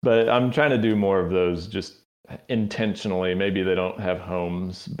 But I'm trying to do more of those just intentionally. Maybe they don't have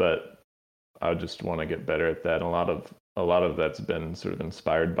homes, but I just want to get better at that. And a lot of that's been sort of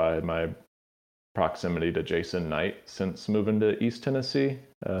inspired by my proximity to Jason Knight since moving to East Tennessee.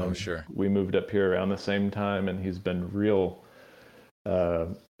 Sure. We moved up here around the same time, and he's been real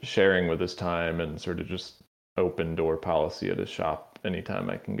sharing with his time and sort of just open door policy at his shop anytime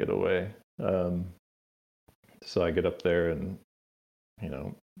I can get away. So I get up there, and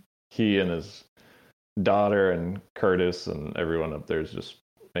he and his daughter and Curtis and everyone up there is just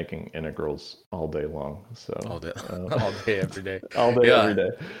making integrals all day long. So all day every day. All day every day.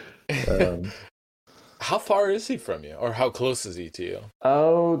 How far is he from you, or how close is he to you?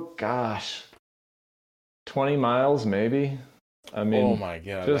 Oh gosh, 20 miles maybe. I mean, oh my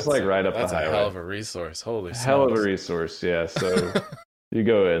god, just like right up the highway. That's a hell of a resource. Holy smokes. Hell of a resource, yeah. So you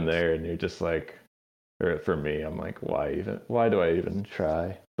go in there and you're just like, or for me, I'm like, why do I even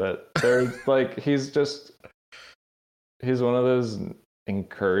try? But there's like, he's one of those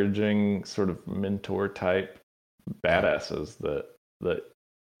encouraging sort of mentor type badasses that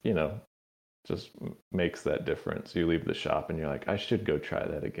just makes that difference. You leave the shop and you're like, I should go try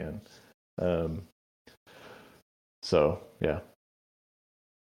that again. So yeah.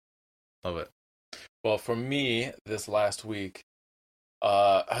 Love it. Well, for me, this last week,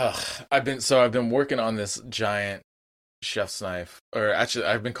 I've been working on this giant chef's knife, or actually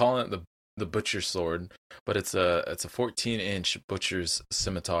I've been calling it the butcher sword, but it's a 14-inch butcher's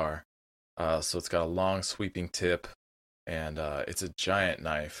scimitar. So it's got a long sweeping tip, and it's a giant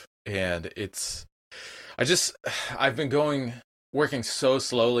knife. And I've been working so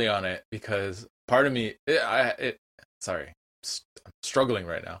slowly on it because part of me, sorry, I'm struggling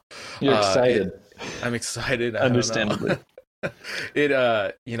right now. You're excited. I'm excited. Understandably. It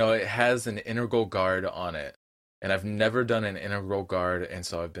it has an integral guard on it, and I've never done an integral guard, and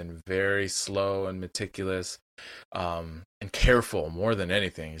so I've been very slow and meticulous, and careful more than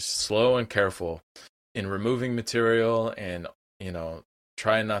anything. Slow and careful in removing material, and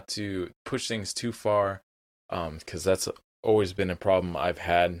trying not to push things too far, because that's always been a problem I've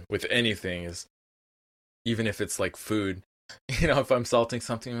had with anything. Is even if it's like food. If I'm salting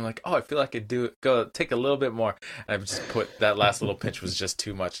something, I'm like, oh, I feel like I could go take a little bit more. And I've just put that last little pinch was just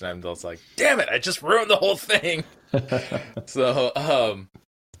too much. And I'm just like, damn it, I just ruined the whole thing. So,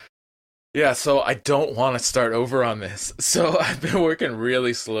 so I don't want to start over on this. So I've been working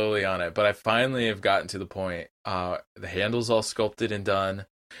really slowly on it, but I finally have gotten to the point. The handle's all sculpted and done.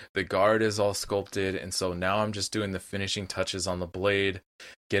 The guard is all sculpted. And so now I'm just doing the finishing touches on the blade,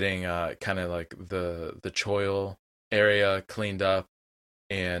 getting kind of like the choil area cleaned up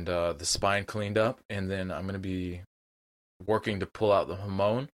and the spine cleaned up, and then I'm going to be working to pull out the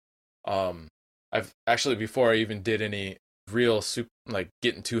hamon. I've actually, before I even did any real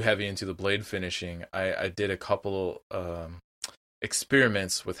getting too heavy into the blade finishing, I did a couple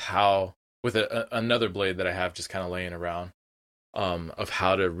experiments with another blade that I have just kind of laying around, of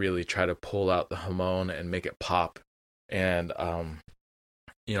how to really try to pull out the hamon and make it pop. And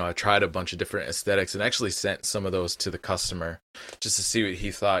I tried a bunch of different aesthetics and actually sent some of those to the customer just to see what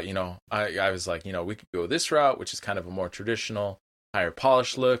he thought. I was like, we could go this route, which is kind of a more traditional, higher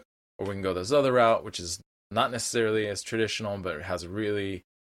polish look, or we can go this other route, which is not necessarily as traditional, but it has a really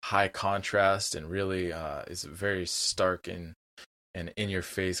high contrast and really is very stark and in your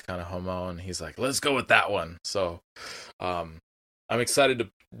face kind of hamon. He's like, let's go with that one. So I'm excited to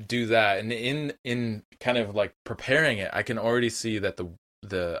do that. And in kind of like preparing it, I can already see that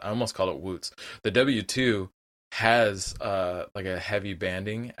I almost call it Woots. The W2 has like a heavy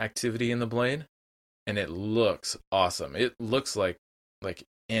banding activity in the blade, and it looks awesome. It looks like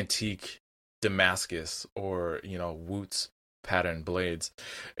antique Damascus or Woots pattern blades,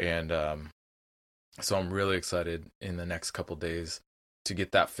 and so I'm really excited in the next couple days to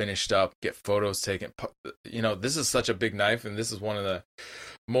get that finished up, get photos taken. This is such a big knife, and this is one of the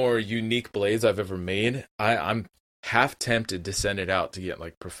more unique blades I've ever made. I'm half tempted to send it out to get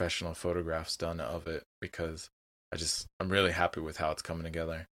like professional photographs done of it, because I'm really happy with how it's coming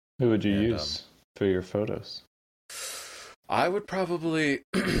together. Who would you use for your photos? I would probably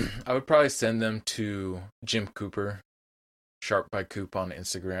send them to Jim Cooper, Sharp by Coop on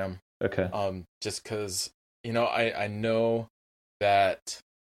Instagram. Okay. Just because I know that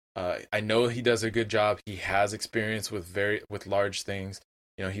I know he does a good job. He has experience with large things.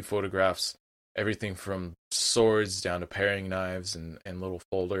 He photographs everything from swords down to paring knives and little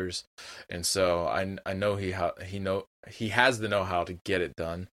folders, and so I know he has the know-how to get it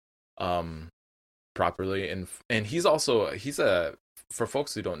done properly, and he's for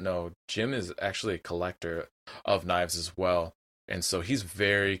folks who don't know, Jim is actually a collector of knives as well, and so he's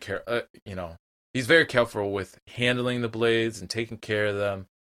very he's very careful with handling the blades and taking care of them,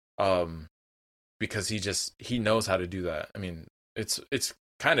 because he knows how to do that. I mean, it's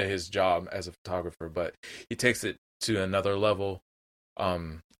kind of his job as a photographer, but he takes it to another level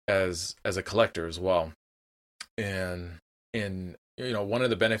as a collector as well. And one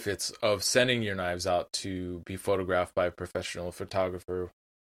of the benefits of sending your knives out to be photographed by a professional photographer,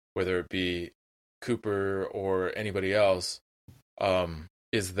 whether it be Cooper or anybody else,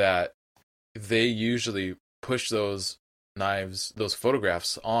 is that they usually push those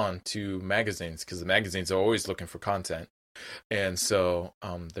photographs on to magazines, because the magazines are always looking for content. And so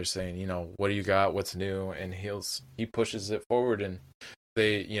they're saying, what do you got? What's new? And he pushes it forward, and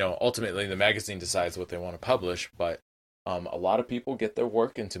they, ultimately the magazine decides what they want to publish. But a lot of people get their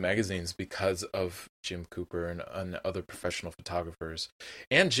work into magazines because of Jim Cooper and other professional photographers.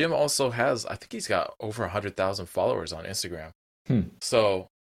 And Jim also has, I think he's got over 100,000 followers on Instagram. So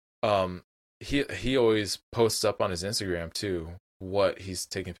he always posts up on his Instagram too what he's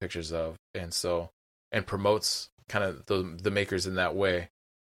taking pictures of, and promotes kind of the makers in that way.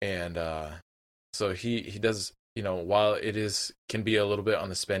 And so he does, while it can be a little bit on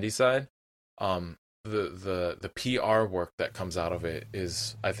the spendy side, the PR work that comes out of it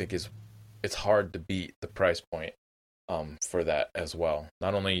is it's hard to beat the price point for that as well.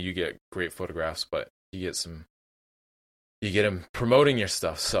 Not only you get great photographs, but you get some you get them promoting your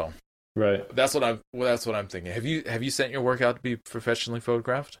stuff. So Right. that's what I'm thinking. Have you sent your work out to be professionally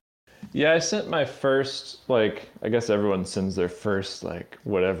photographed? Yeah, I sent my first, like, I guess everyone sends their first, like,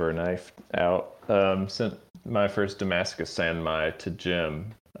 whatever knife out. Sent my first Damascus Sanmai to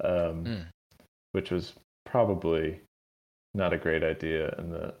Jim, which was probably not a great idea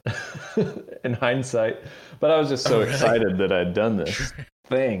in the in hindsight. But I was just so excited that I'd done this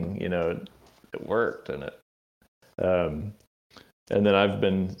thing, you know, it worked, and and then I've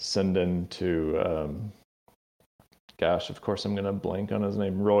been sending to gosh, of course I'm gonna blank on his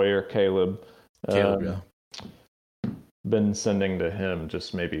name, Roy or Caleb. Yeah. Been sending to him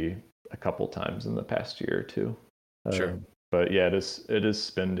just maybe a couple times in the past year or two. Sure. But yeah, it is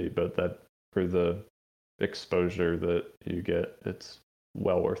spendy, but that for the exposure that you get, it's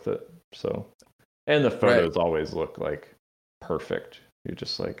well worth it. So, and the photos always look like perfect. You're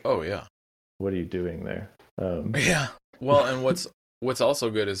just like, oh yeah, what are you doing there? Yeah. Well, and what's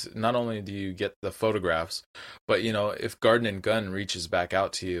also good is not only do you get the photographs, but you know, if Garden and Gun reaches back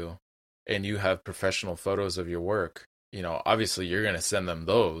out to you and you have professional photos of your work, you know, obviously you're going to send them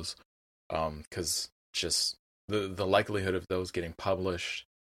those, because just the likelihood of those getting published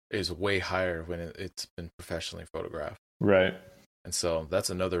is way higher when it's been professionally photographed. Right. And so that's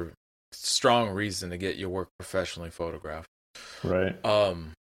another strong reason to get your work professionally photographed. Right.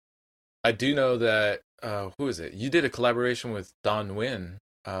 I do know that who is it? You did a collaboration with Don Nguyen.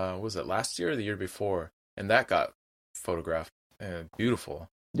 Was it last year or the year before? And that got photographed. Beautiful.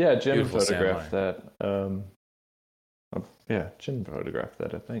 Yeah, Jim Beautiful photographed that. Yeah, Jim photographed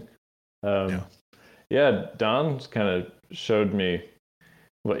that, I think. Yeah, Don's kind of showed me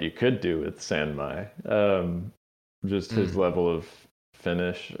what you could do with Sanmai. Just his level of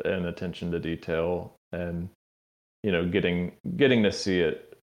finish and attention to detail, and you know, getting to see it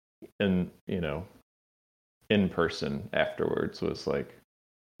in, you know, in person afterwards was like,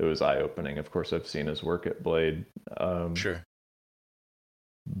 it was eye-opening. Of course, I've seen his work at Blade. Sure.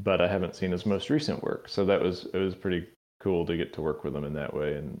 But I haven't seen his most recent work, so it was pretty cool to get to work with him in that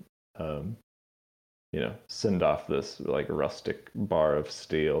way, and you know, send off this like rustic bar of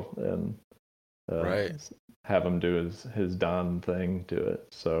steel and have him do his Don thing to it.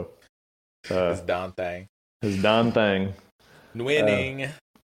 So his Don thing. His Don thing. Winning.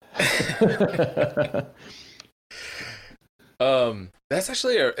 That's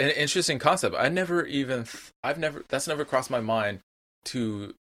actually an interesting concept. That's never crossed my mind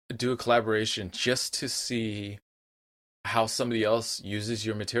to do a collaboration just to see how somebody else uses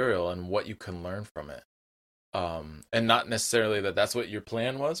your material and what you can learn from it. And not necessarily that's what your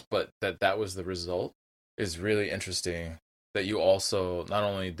plan was, but that was the result is really interesting. That you also, not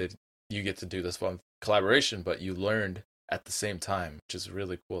only did you get to do this fun collaboration, but you learned at the same time, which is a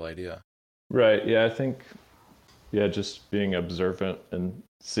really cool idea. Right. Yeah, I think, just being observant and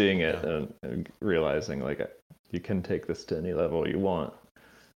seeing it and realizing like you can take this to any level you want.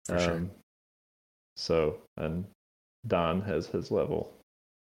 For sure. So, and Don has his level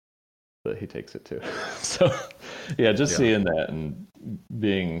that he takes it to. So, seeing that and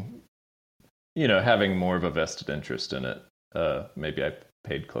being, you know, having more of a vested interest in it. Maybe I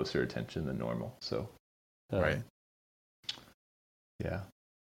paid closer attention than normal. So, right. Yeah.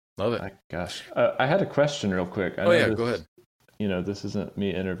 Love it. Gosh. I had a question real quick. Go ahead. You know, this isn't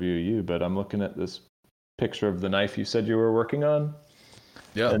me interviewing you, but I'm looking at this picture of the knife you said you were working on.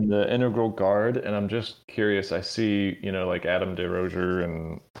 Yeah. And the integral guard, and I'm just curious. I see, you know, like Adam DeRozier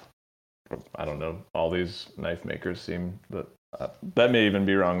and I don't know, all these knife makers seem that may even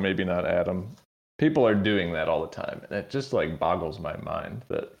be wrong. Maybe not Adam. People are doing that all the time, and it just like boggles my mind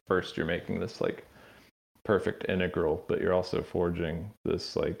that first you're making this like perfect integral, but you're also forging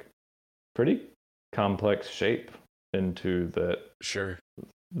this like pretty complex shape into that. Sure.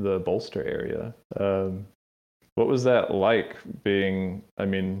 The bolster area. What was that like being? I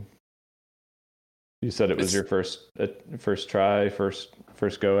mean, you said it was your first try, first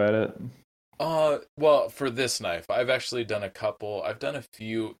go at it. Well, for this knife, I've actually done a couple. I've done a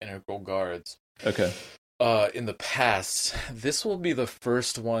few integral guards. Okay. In the past, this will be the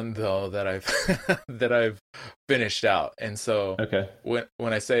first one though that I've finished out. And so, okay.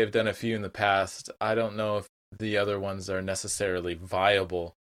 When I say I've done a few in the past, I don't know if the other ones are necessarily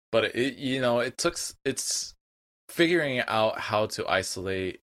viable. But it's figuring out how to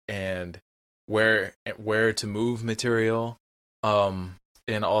isolate and where to move material, and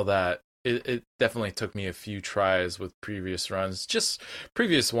all that. It definitely took me a few tries with previous runs, just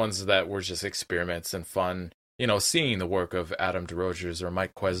previous ones that were just experiments and fun. You know, seeing the work of Adam DeRozier or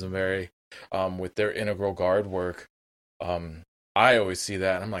Mike Quesenberry, with their integral guard work. I always see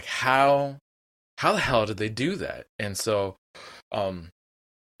that and I'm like, how how the hell did they do that? And so,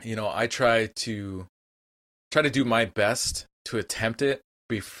 I try to do my best to attempt it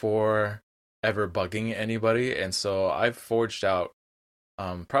before ever bugging anybody. And so I've forged out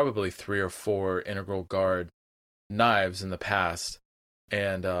probably 3 or 4 integral guard knives in the past,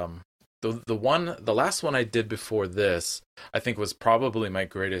 and the last one I did before this, I think, was probably my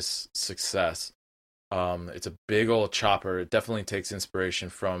greatest success. It's a big old chopper. It definitely takes inspiration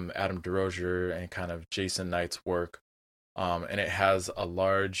from Adam DeRozier and kind of Jason Knight's work, and it has a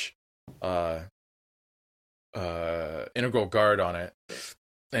large integral guard on it,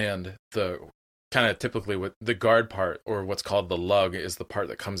 and the kind of typically with the guard part, or what's called the lug, is the part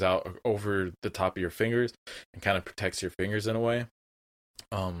that comes out over the top of your fingers and kind of protects your fingers in a way.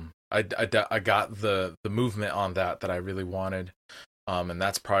 I got the movement on that I really wanted, and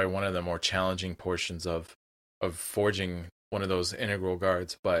that's probably one of the more challenging portions of forging one of those integral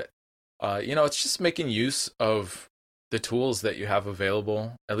guards. But it's just making use of the tools that you have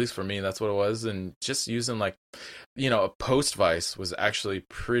available. At least for me, that's what it was, and just using a post vise was actually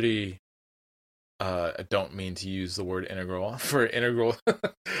pretty. I don't mean to use the word integral for integral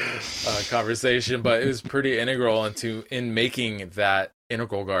conversation, but it was pretty integral in making that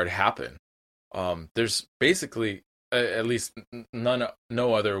integral guard happen. There's basically at least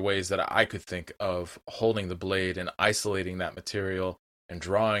no other ways that I could think of holding the blade and isolating that material and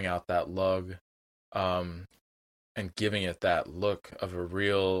drawing out that lug, and giving it that look of a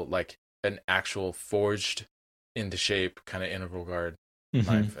real, an actual forged into shape kind of integral guard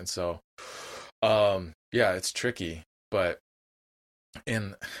knife. And so it's tricky, but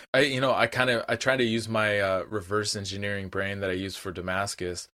I try to use my reverse engineering brain that I use for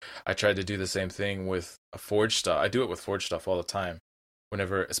Damascus. I tried to do the same thing with a forged stuff. I do it with forged stuff all the time.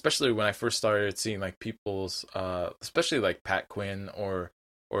 Especially when I first started seeing people's, especially Pat Quinn or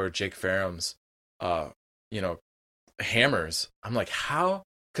Jake Ferrum's, hammers. I'm like, how?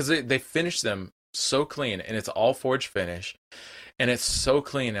 Because they finish them so clean, and it's all forged finish. And it's so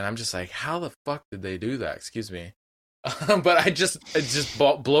clean, and I'm just like, how the fuck did they do that? Excuse me. But it just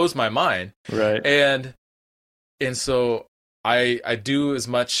blows my mind. Right. And so I do as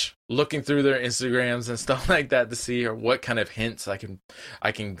much looking through their Instagrams and stuff like that to see what kind of hints I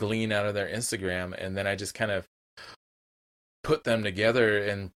can glean out of their Instagram, and then I just kind of put them together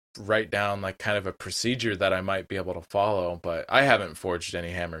and write down kind of a procedure that I might be able to follow. But I haven't forged any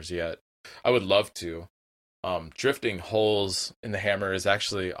hammers yet. I would love to. Drifting holes in the hammer is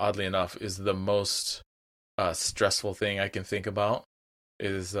actually, oddly enough, is the most stressful thing I can think about.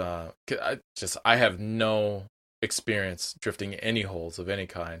 I have no experience drifting any holes of any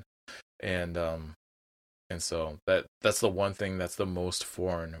kind, and so that's the one thing that's the most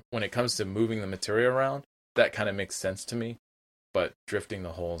foreign when it comes to moving the material around. That kind of makes sense to me, but drifting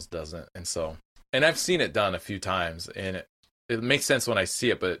the holes doesn't. And I've seen it done a few times, and it makes sense when I see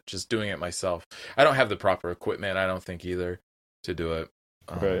it, but just doing it myself, I don't have the proper equipment, I don't think, either, to do it.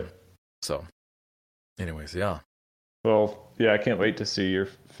 Right. So, anyways, yeah. Well, yeah, I can't wait to see your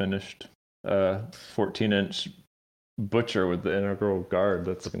finished 14-inch butcher with the integral guard.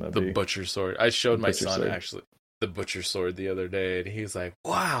 That's going to be the butcher sword. I showed my son sword. Actually the butcher sword the other day, and he's like,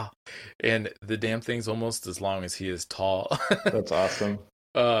 "Wow!" And the damn thing's almost as long as he is tall. That's awesome.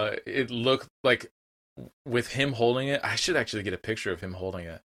 It looked like, with him holding it, I should actually get a picture of him holding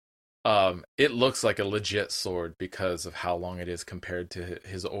it. It looks like a legit sword because of how long it is compared to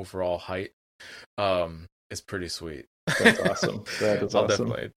his overall height. It's pretty sweet. That's awesome. That is awesome.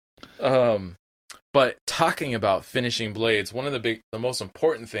 Definitely. But talking about finishing blades, one of the most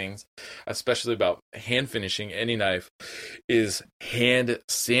important things, especially about hand finishing any knife, is hand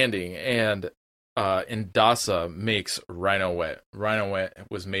sanding. And Indasa makes Rhino Wet. Rhino Wet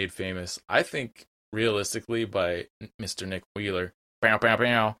was made famous, I think, realistically, by Mr. Nick Wheeler. Bow, bow,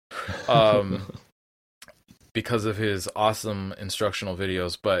 bow. Because of his awesome instructional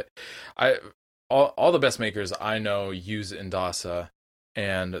videos. But all the best makers I know use Indasa,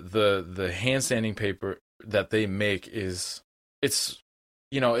 and the hand sanding paper that they make it's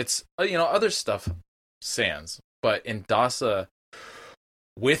other stuff sands, but Indasa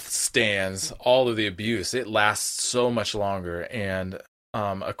withstands all of the abuse. It lasts so much longer. And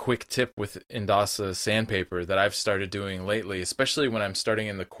a quick tip with Indasa sandpaper that I've started doing lately, especially when I'm starting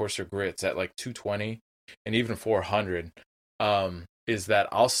in the coarser grits at 220 and even 400, is that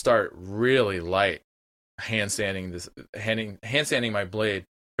I'll start really light hand sanding my blade,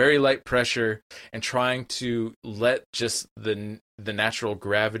 very light pressure, and trying to let just the the natural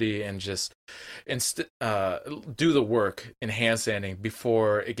gravity and just do the work in hand sanding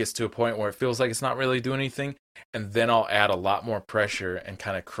before it gets to a point where it feels like it's not really doing anything, and then I'll add a lot more pressure and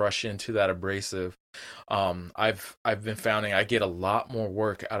kind of crush into that abrasive. I've been finding I get a lot more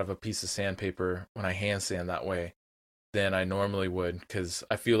work out of a piece of sandpaper when I hand sand that way than I normally would, because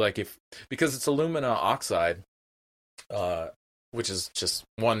I feel like because it's alumina oxide, which is just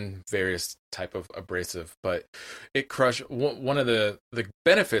one various type of abrasive, but it one of the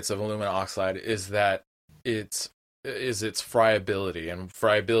benefits of aluminum oxide is that its friability, and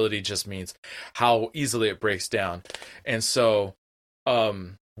friability just means how easily it breaks down. And so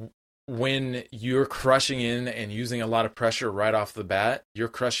when you're crushing in and using a lot of pressure right off the bat, you're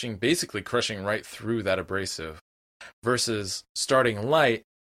basically crushing right through that abrasive, versus starting light,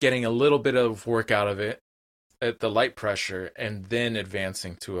 getting a little bit of work out of it at the light pressure, and then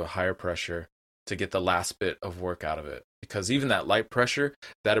advancing to a higher pressure to get the last bit of work out of it. Because even that light pressure,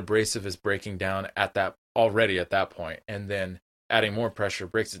 that abrasive is breaking down already at that point, and then adding more pressure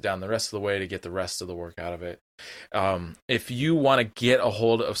breaks it down the rest of the way to get the rest of the work out of it. If you want to get a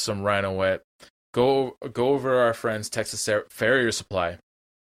hold of some Rhino Wet, go over to our friends Texas Farrier Supply.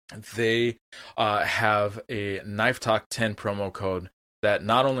 They have a Knife Talk 10 promo code that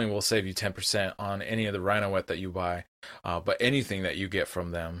not only will save you 10% on any of the Rhino Wet that you buy, but anything that you get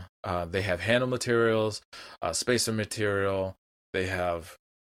from them. They have handle materials, spacer material, they have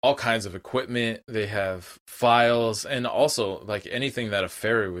all kinds of equipment, they have files, and also like anything that a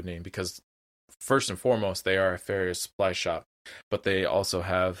farrier would need, because first and foremost, they are a farrier supply shop, but they also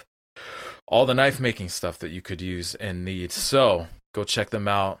have all the knife making stuff that you could use and need. So go check them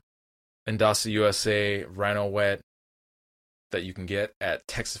out. Indasa USA Rhino Wet that you can get at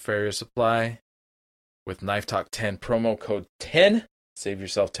Texas Farrier Supply with Knife Talk 10 promo code 10. Save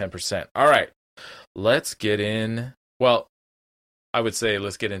yourself 10%. All right, let's get in. Well, I would say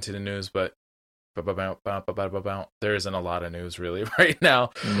let's get into the news, but there isn't a lot of news really right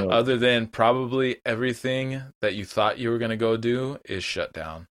now, other than probably everything that you thought you were going to go do is shut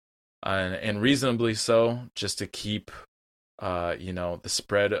down, and reasonably so, just to keep the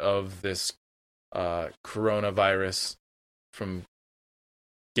spread of this coronavirus from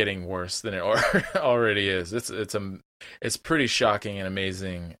getting worse than it already is. It's pretty shocking and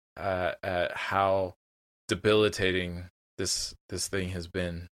amazing at how debilitating this thing has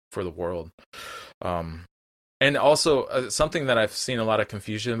been for the world. And also something that I've seen a lot of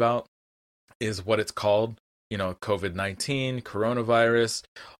confusion about is what it's called. COVID-19, coronavirus,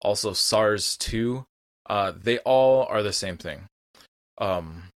 also SARS-2. They all are the same thing.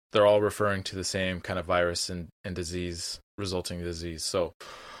 They're all referring to the same kind of virus and resulting disease. So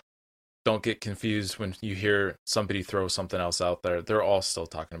don't get confused when you hear somebody throw something else out there. They're all still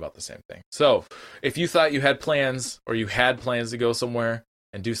talking about the same thing. So if you thought you had plans, or you had plans to go somewhere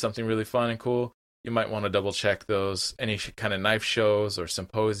and do something really fun and cool, you might want to double check those. Any kind of knife shows or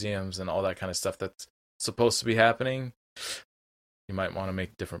symposiums and all that kind of stuff that's supposed to be happening, you might want to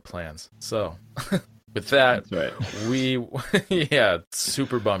make different plans. So with that, that's right.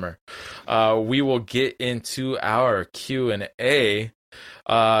 Super bummer. We will get into our Q&A.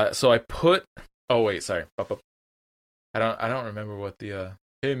 So I put. Oh wait, sorry. I don't remember what the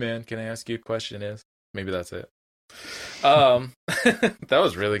hey man, can I ask you a question is. Maybe that's it. That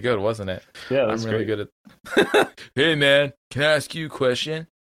was really good, wasn't it? Yeah, that's I'm really great. good at. Hey man, can I ask you a question?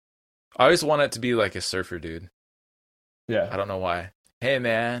 I always want it to be like a surfer dude. Yeah. I don't know why. Hey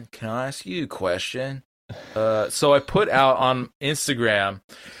man, can I ask you a question? So I put out on Instagram,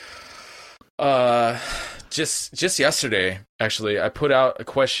 just yesterday, actually, I put out a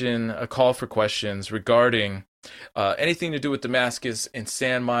call for questions regarding anything to do with Damascus and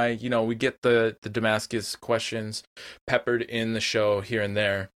Sanmai. We get the Damascus questions peppered in the show here and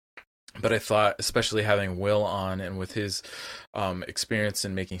there, but I thought, especially having Will on and with his experience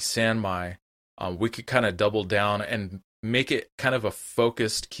in making Sanmai, we could kind of double down and make it kind of a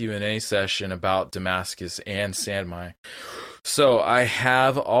focused Q&A session about Damascus and Sanmai. So I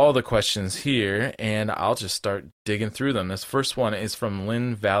have all the questions here, and I'll just start digging through them. This first one is from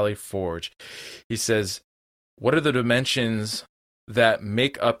Lynn Valley Forge. He says, what are the dimensions that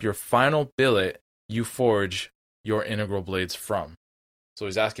make up your final billet you forge your integral blades from? So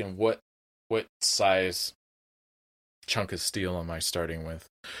he's asking what size chunk of steel am I starting with?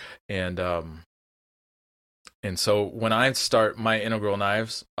 And so when I start my integral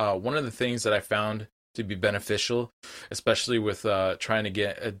knives, one of the things that I found to be beneficial, especially with trying to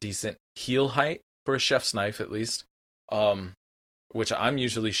get a decent heel height for a chef's knife, at least, which I'm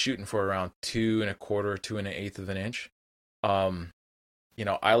usually shooting for around 2 1/4, 2 1/8 of an inch.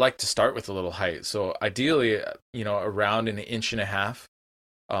 I like to start with a little height. So ideally, around an inch and a half,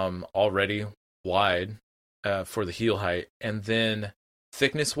 already wide, for the heel height. And then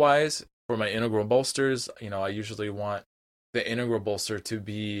thickness wise, for my integral bolsters, I usually want the integral bolster to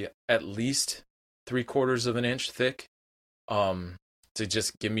be at least 3/4 of an inch thick, to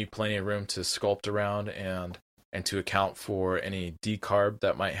just give me plenty of room to sculpt around and to account for any decarb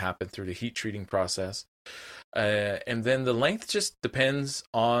that might happen through the heat treating process. And then the length just depends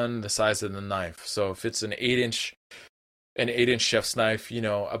on the size of the knife. So if it's an 8-inch chef's knife,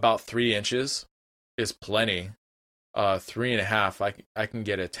 about 3 inches is plenty. 3.5, I can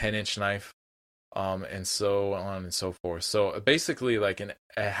get a 10-inch knife, and so on and so forth. So basically, like a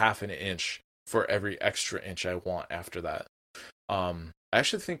half an inch for every extra inch I want after that. I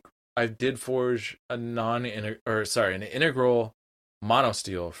actually think I did forge an integral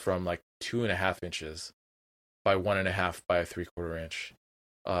monosteel from like 2.5 inches by 1.5 by a 3/4 inch,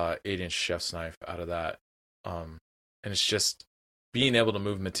 8-inch chef's knife out of that. And it's just being able to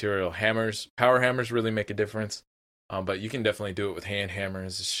move material. Power hammers really make a difference. But you can definitely do it with hand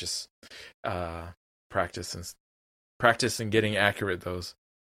hammers. It's just practice and getting accurate those.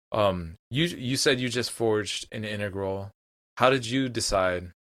 You said you just forged an integral. How did you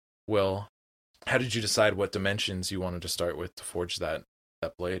decide, Will? How did you decide what dimensions you wanted to start with to forge that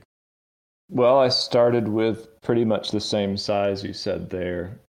blade? Well, I started with pretty much the same size you said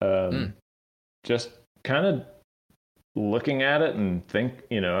there. Just kind of looking at it and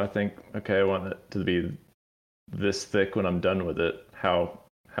I think, okay, I want it to be this thick when I'm done with it. How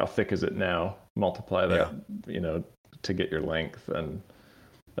thick is it now? Multiply that, to get your length. And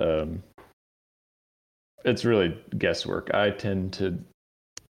it's really guesswork. I tend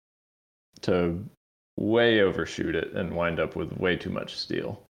to way overshoot it and wind up with way too much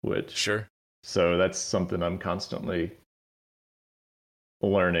steel, which sure. So that's something I'm constantly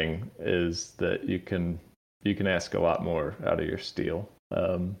learning, is that you can ask a lot more out of your steel.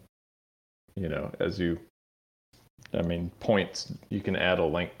 Points, you can add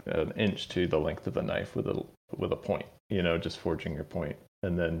an inch to the length of a knife with a point, just forging your point.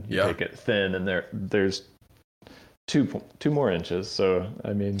 And then you take it thin, and there's two more inches. So,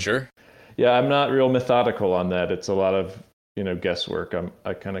 sure. Yeah, I'm not real methodical on that. It's a lot of, guesswork.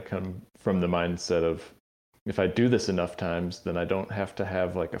 I kind of come from the mindset of, if I do this enough times, then I don't have to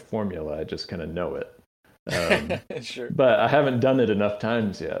have like a formula. I just kind of know it. Sure. But I haven't done it enough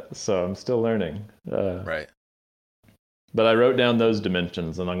times yet, so I'm still learning. Right. But I wrote down those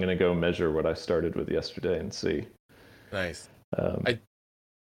dimensions, and I'm going to go measure what I started with yesterday and see. Nice.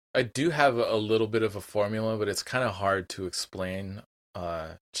 I do have a little bit of a formula, but it's kind of hard to explain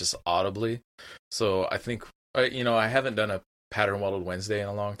just audibly. So I think, I haven't done a Pattern Welded Wednesday in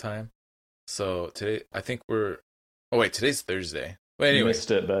a long time. So today, I think today's Thursday. But anyway, you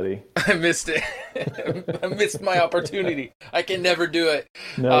missed it, buddy. I missed it. I missed my opportunity. I can never do it.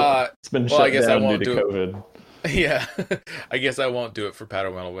 No, it's been shut down due to COVID. Yeah, I guess I won't do it for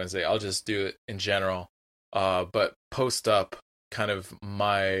Pattern Welded Wednesday. I'll just do it in general. But post up kind of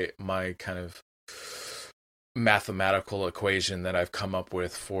my kind of mathematical equation that I've come up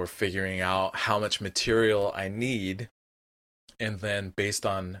with for figuring out how much material I need, and then based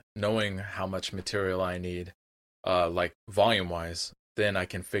on knowing how much material I need, like volume wise, then I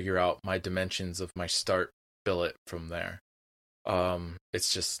can figure out my dimensions of my start billet from there.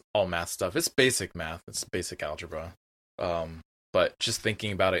 It's just all math stuff. It's basic math. It's basic algebra. But just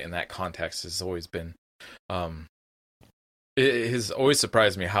thinking about it in that context has always been, it has always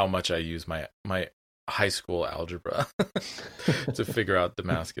surprised me how much I use my high school algebra to figure out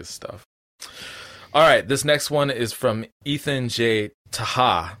Damascus stuff. All right, this next one is from Ethan J.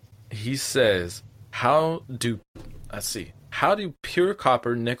 Taha. He says, how do pure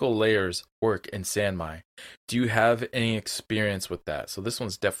copper nickel layers work in Sanmai? Do you have any experience with that? So this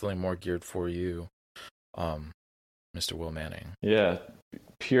one's definitely more geared for you, Mr. Will Manning. Yeah,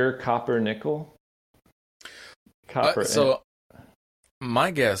 pure copper nickel.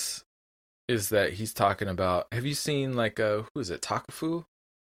 My guess is that he's talking about, have you seen like who is it, Takafu?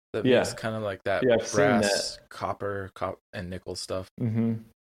 That makes kind of like that brass, copper, and nickel stuff. Mm-hmm.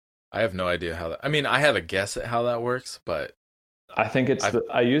 I have no idea how that. I have a guess at how that works, but I think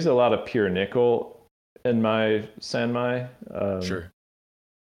I use a lot of pure nickel in my Sanmai. Sure.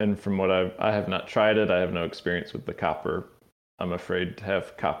 And from what I have not tried it, I have no experience with the copper. I'm afraid to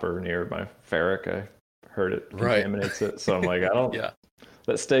have copper near my ferric. I heard it contaminates it, so I'm like, I don't. Yeah.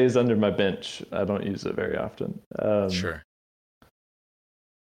 That stays under my bench. I don't use it very often. Sure.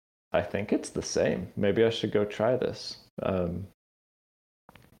 I think it's the same. Maybe I should go try this. I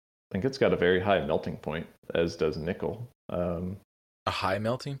think it's got a very high melting point, as does nickel. A high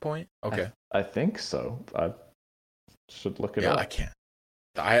melting point? Okay. I think so. I should look it up.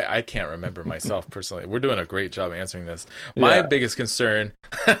 I can't remember myself personally. We're doing a great job answering this. My biggest concern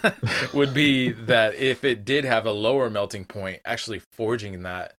would be that if it did have a lower melting point, actually forging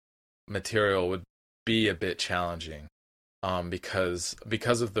that material would be a bit challenging, because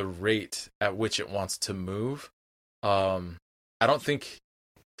of the rate at which it wants to move. I don't think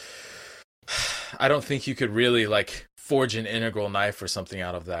you could really like forge an integral knife or something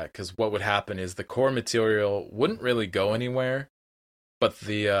out of that, because what would happen is the core material wouldn't really go anywhere, but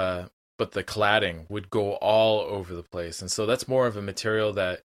the cladding would go all over the place. And so that's more of a material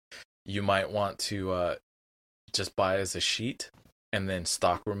that you might want to just buy as a sheet and then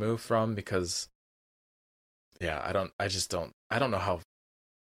stock remove from, because I don't know how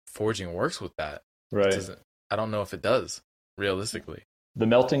forging works with that. Right. I don't know if it does realistically. The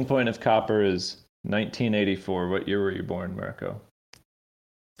melting point of copper is 1984. What year were you born, Marco?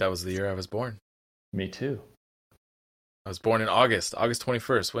 That was the year I was born. Me too. I was born in August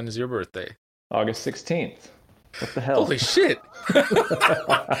 21st. When is your birthday? August 16th. What the hell? Holy shit.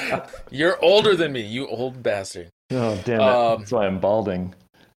 You're older than me, you old bastard. Oh, damn it. That's why I'm balding.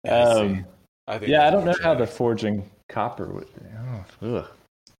 I don't know how the forging copper would. Ugh.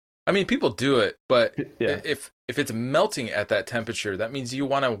 I mean, people do it, but if it's melting at that temperature, that means you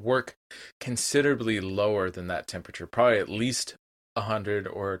want to work considerably lower than that temperature, probably at least 100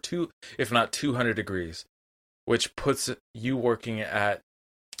 or 2, if not 200 degrees, which puts you working at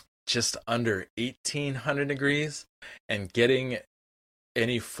just under 1800 degrees, and getting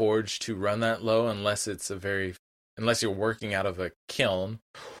any forge to run that low, unless you're working out of a kiln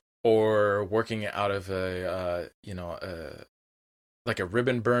or working out of like a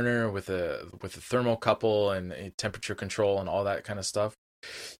ribbon burner with a thermocouple and a temperature control and all that kind of stuff,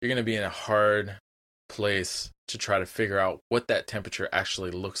 you're going to be in a hard place to try to figure out what that temperature actually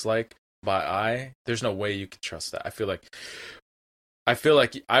looks like by eye. There's no way you can trust that. I feel like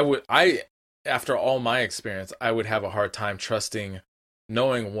after all my experience, I would have a hard time trusting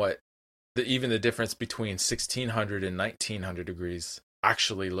knowing what even the difference between 1600 and 1900 degrees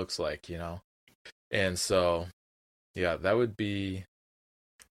actually looks like, And so, that would be,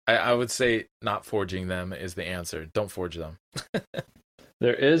 I would say not forging them is the answer. Don't forge them.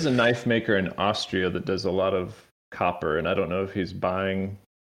 There is a knife maker in Austria that does a lot of copper, and I don't know if he's buying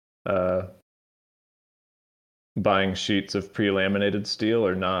sheets of pre-laminated steel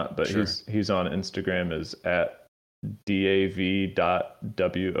or not, but sure. he's on Instagram as at DAV.WOLKE.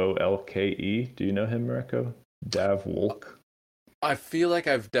 Do you know him, Marco? Dav Wolk. I feel like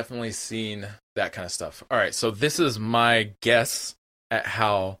I've definitely seen that kind of stuff. All right, so this is my guess at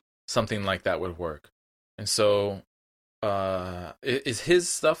how something like that would work. And so is his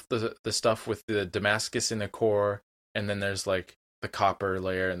stuff the stuff with the Damascus in the core, and then there's like the copper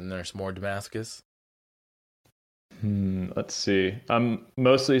layer, and then there's more Damascus? Let's see. I'm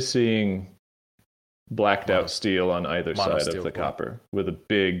mostly seeing blacked out steel on either side of the copper with a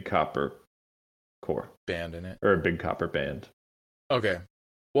big copper core band in it, or a big copper band. Okay.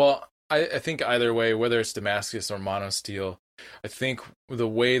 Well, I think either way, whether it's Damascus or monosteel, I think the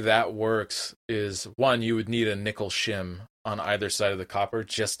way that works is, one, you would need a nickel shim on either side of the copper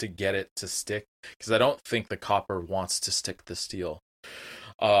just to get it to stick, because I don't think the copper wants to stick the steel.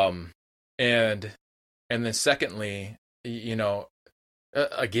 And then secondly,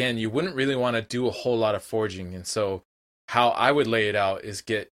 again, you wouldn't really want to do a whole lot of forging. And so how I would lay it out is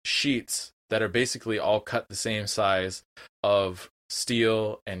get sheets that are basically all cut the same size of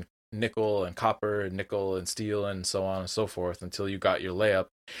steel and nickel and copper and nickel and steel and so on and so forth until you got your layup,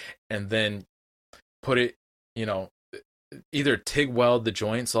 and then put it, either TIG weld the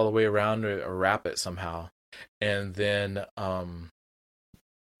joints all the way around or wrap it somehow, and then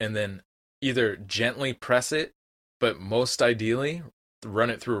either gently press it, but most ideally run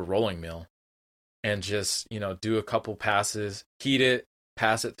it through a rolling mill and just, do a couple passes, heat it,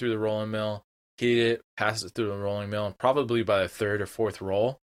 pass it through the rolling mill, heat it, pass it through the rolling mill, and probably by the third or fourth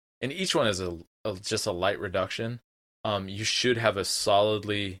roll, and each one is just a light reduction, you should have a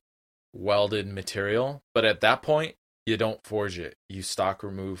solidly welded material. But at that point, you don't forge it. You stock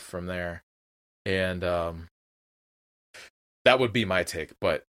remove from there. And that would be my take.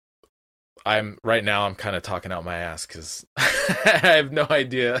 But I'm kind of talking out my ass because I have no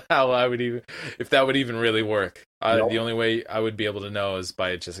idea how if that would even really work. The only way I would be able to know is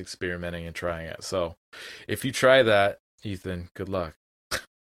by just experimenting and trying it. So if you try that, Ethan, good luck.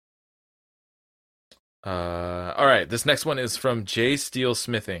 All right, this next one is from J Steel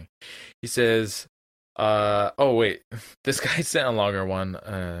Smithing. He says, this guy sent a longer one.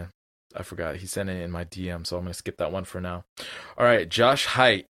 I forgot. He sent it in my DM, so I'm going to skip that one for now. All right, Josh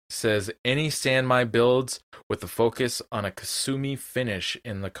Height says, any Sanmai builds with a focus on a Kasumi finish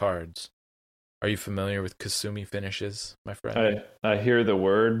in the cards. Are you familiar with Kasumi finishes, my friend? I hear the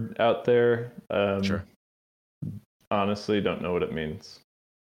word out there. Sure. Honestly, don't know what it means.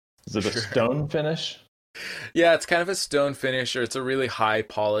 Is it a stone finish? Yeah, it's kind of a stone finish, or it's a really high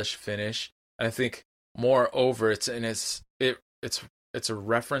polish finish. And I think moreover, it's a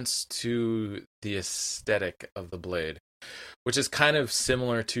reference to the aesthetic of the blade, which is kind of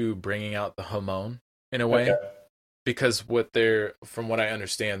similar to bringing out the Hamon in a way, because from what I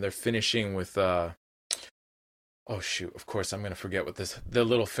understand, they're finishing with oh shoot, of course I'm gonna forget what the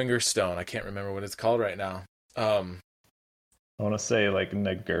little finger stone. I can't remember what it's called right now. I want to say like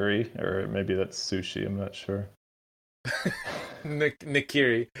naguri, or maybe that's sushi. I'm not sure.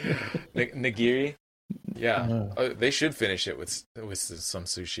 Nagiri. Yeah, they should finish it with some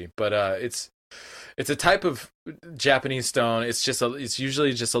sushi, but it's a type of Japanese stone. It's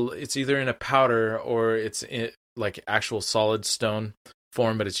usually it's either in a powder or it's in like actual solid stone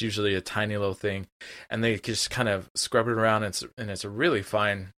form, but it's usually a tiny little thing, and they just kind of scrub it around, and it's a really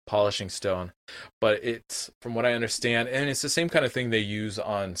fine polishing stone. But it's, from what I understand, and it's the same kind of thing they use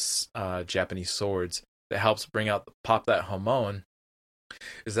on Japanese swords that helps pop that Hamon,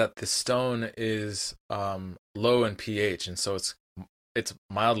 is that the stone is low in pH, and so it's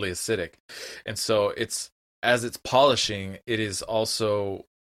mildly acidic, and so as it's polishing, it is also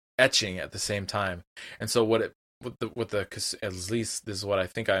etching at the same time. And so at least this is what I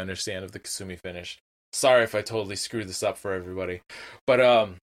think I understand of the Kasumi finish. Sorry if I totally screwed this up for everybody, but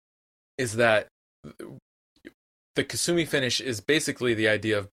is that the Kasumi finish is basically the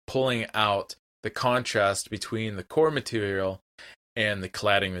idea of pulling out the contrast between the core material and the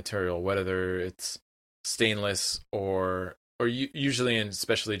cladding material, whether it's stainless or usually, in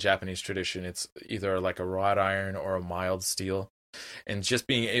especially Japanese tradition, it's either like a wrought iron or a mild steel. And just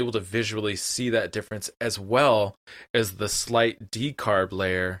being able to visually see that difference, as well as the slight decarb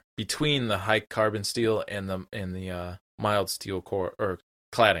layer between the high carbon steel and the mild steel core or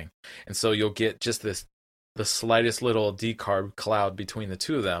cladding. And so you'll get just the slightest little decarb cloud between the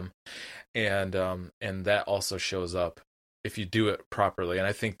two of them, and that also shows up if you do it properly. And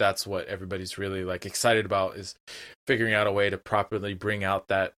I think that's what everybody's really like excited about, is figuring out a way to properly bring out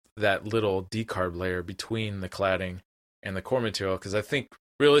that little decarb layer between the cladding and the core material, because I think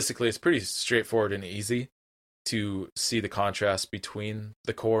realistically it's pretty straightforward and easy to see the contrast between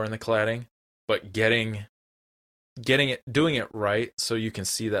the core and the cladding, but doing it right so you can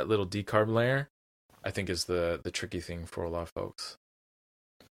see that little decarb layer, I think is the tricky thing for a lot of folks.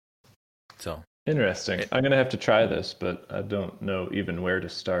 So interesting. I'm gonna have to try this, but I don't know even where to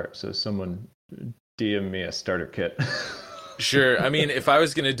start. So someone DM me a starter kit. Sure. I mean, if I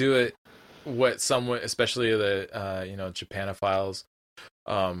was gonna do it, what someone, especially the Japanophiles,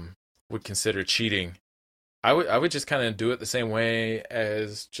 would consider cheating, I would just kind of do it the same way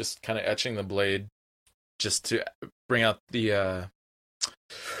as just kind of etching the blade, just to bring out the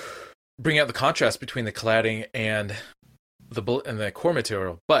contrast between the cladding and the core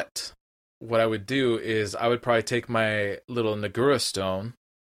material. But what I would do is I would probably take my little Nagura stone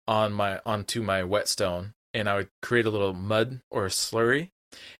onto my whetstone, and I would create a little mud or a slurry,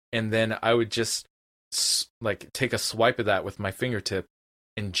 and then I would just like take a swipe of that with my fingertip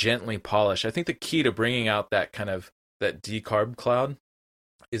and gently polish. I think the key to bringing out that kind of that decarb cloud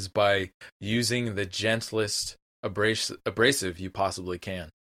is by using the gentlest abrasive you possibly can.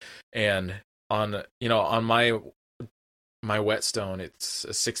 And on my whetstone, it's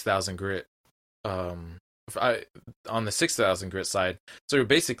a 6,000 grit. On the 6,000 grit side, so you're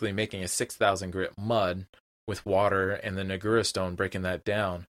basically making a 6,000 grit mud with water and the Nagura stone breaking that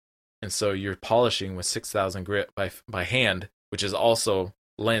down. And so you're polishing with 6,000 grit by hand, which is also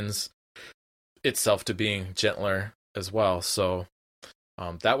lends itself to being gentler as well. So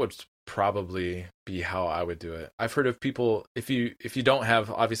that would probably be how I would do it. I've heard of people, if you don't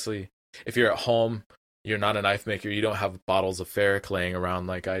have, obviously, if you're at home, you're not a knife maker, you don't have bottles of Ferric laying around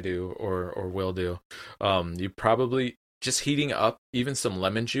like I do or will do, you probably just heating up even some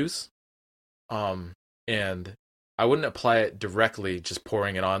lemon juice, and I wouldn't apply it directly, just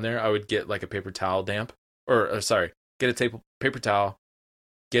pouring it on there. I would get like a paper towel get a paper towel,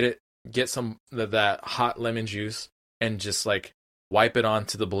 get some of that hot lemon juice, and just like wipe it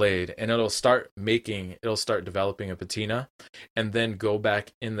onto the blade, and it'll start developing a patina, and then go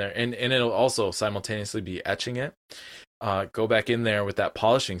back in there, and it'll also simultaneously be etching it. Go back in there with that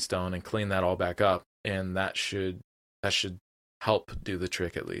polishing stone and clean that all back up, and that should help do the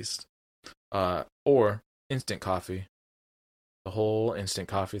trick at least. Or instant coffee. whole instant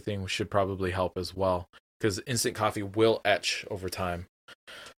coffee thing should probably help as well, because instant coffee will etch over time.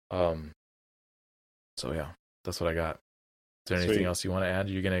 So yeah, that's what I got. Is there anything else you want to add?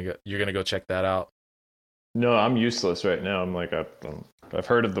 You're gonna go check that out? No, I'm useless right now. I'm like, I've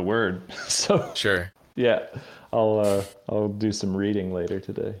heard of the word, so Sure. yeah, I'll do some reading later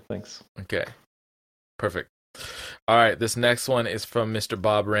today. Thanks. Okay. Perfect. All right, this next one is from Mr.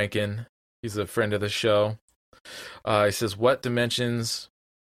 Bob Rankin. He's a friend of the show. He says, what dimensions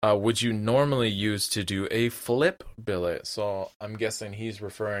would you normally use to do a flip billet? So I'm guessing he's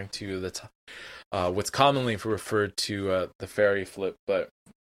referring to what's commonly referred to the ferry flip, but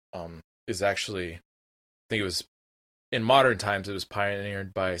is actually, I think it was, in modern times, it was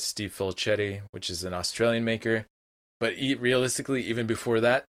pioneered by Steve Filichetti, which is an Australian maker. But realistically, even before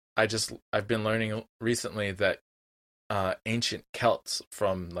that, I've been learning recently that ancient Celts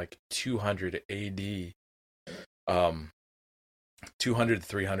from like 200 AD, 200 to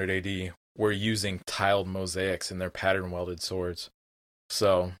 300 AD, were using tiled mosaics in their pattern welded swords.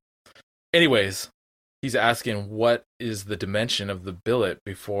 So, anyways, he's asking what is the dimension of the billet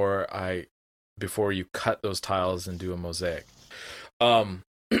before you cut those tiles and do a mosaic.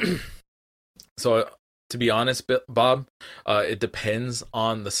 So to be honest, Bob, it depends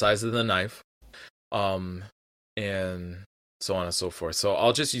on the size of the knife, and so on and so forth. So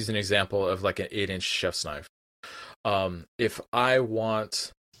I'll just use an example of like an 8-inch chef's knife. If I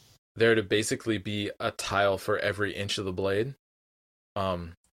want there to basically be a tile for every inch of the blade,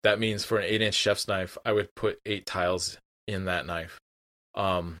 that means for an 8-inch chef's knife, I would put 8 tiles in that knife.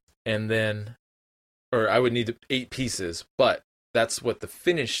 And then, or I would need 8 pieces, but that's what the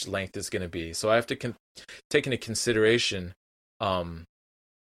finished length is going to be. So I have to take into consideration the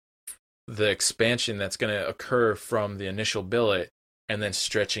expansion that's going to occur from the initial billet and then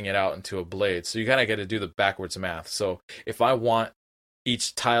stretching it out into a blade. So you kind of got to do the backwards math. So if I want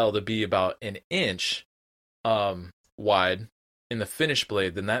each tile to be about an inch wide in the finished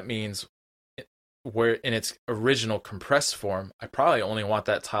blade, then that means where in its original compressed form, I probably only want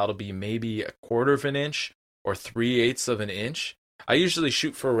that tile to be maybe 1/4 of an inch or 3/8 of an inch. I usually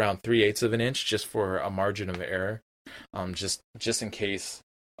shoot for around 3/8 of an inch just for a margin of error, just in case.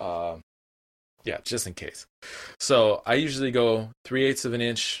 Just in case. So I usually go 3/8 of an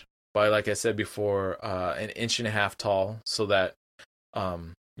inch by, like I said before, 1.5 inches tall, so that I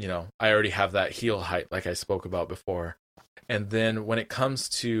already have that heel height, like I spoke about before. And then when it comes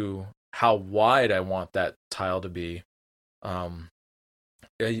to how wide I want that tile to be,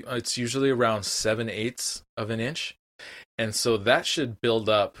 it's usually around 7/8 of an inch. And so that should build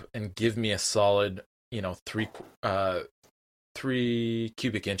up and give me a solid, 3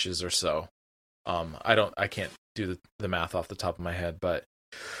 cubic inches or so. I can't do the math off the top of my head, but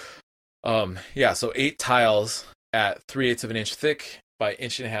so 8 tiles at 3/8 of an inch thick by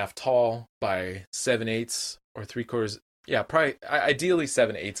 1.5 inches tall by 7/8 or 3/4. Yeah, probably ideally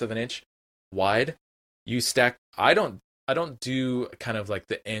 7/8 of an inch wide. You stack. I don't do kind of like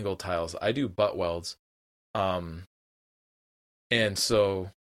the angle tiles. I do butt welds. And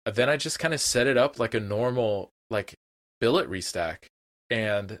so then I just kind of set it up like a normal like billet restack,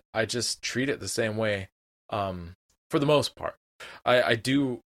 and I just treat it the same way. For the most part, I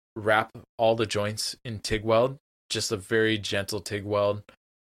do wrap all the joints in TIG weld, just a very gentle TIG weld.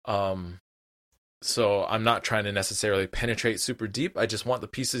 So I'm not trying to necessarily penetrate super deep. I just want the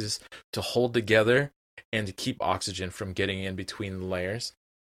pieces to hold together and to keep oxygen from getting in between the layers,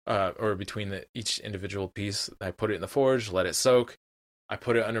 or between each individual piece. I put it in the forge, let it soak. I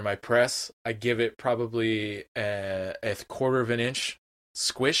put it under my press. I give it probably a 1/4 of an inch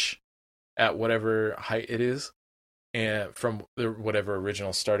squish at whatever height it is, and from whatever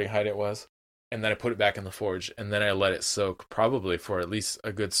original starting height it was. And then I put it back in the forge, and then I let it soak probably for at least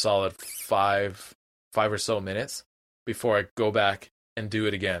a good solid 5 or so minutes before I go back and do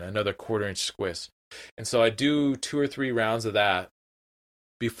it again, another 1/4 inch squish. And so I do 2 or 3 rounds of that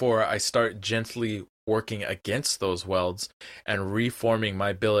before I start gently working against those welds and reforming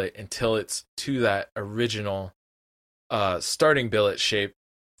my billet until it's to that original starting billet shape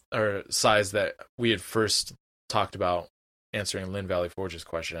or size that we had first talked about answering Lynn Valley Forge's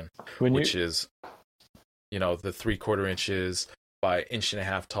question, which is, the 3/4 inches by 1.5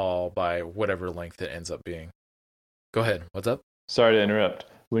 inches tall by whatever length it ends up being. Go ahead. What's up? Sorry to interrupt.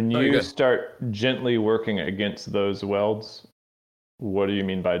 When you start gently working against those welds, what do you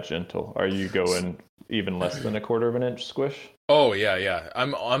mean by gentle? Are you going even less than 1/4 of an inch squish? Oh yeah.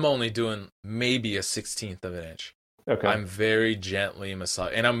 I'm only doing maybe a 1/16 of an inch. Okay. I'm very gently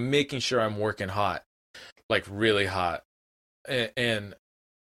massaging, and I'm making sure I'm working hot, like really hot. And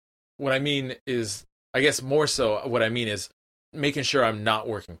what I mean is, I guess more so, what I mean is making sure I'm not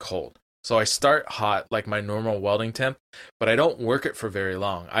working cold. So I start hot, like my normal welding temp, but I don't work it for very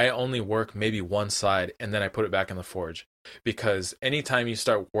long. I only work maybe one side, and then I put it back in the forge. Because anytime you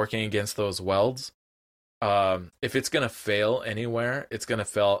start working against those welds, if it's going to fail anywhere, it's going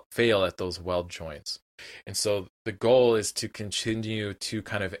to fail at those weld joints. And so the goal is to continue to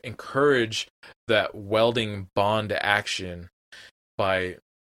kind of encourage that welding bond action by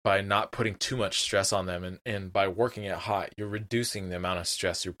not putting too much stress on them, and by working it hot, you're reducing the amount of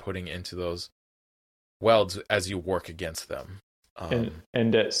stress you're putting into those welds as you work against them.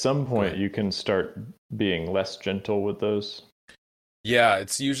 And at some point you can start being less gentle with those. Yeah,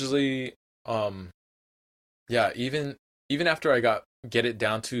 it's usually even after I get it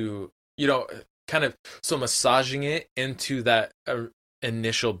down to, kind of, so massaging it into that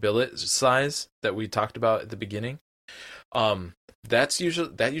initial billet size that we talked about at the beginning. That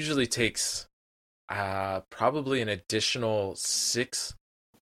usually takes probably an additional 6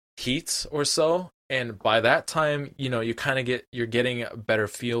 heats or so, and by that time, you kind of you're getting a better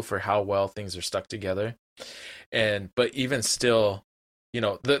feel for how well things are stuck together. But even still,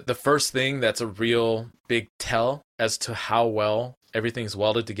 the first thing that's a real big tell as to how well everything's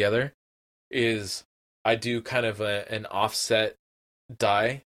welded together is I do kind of an offset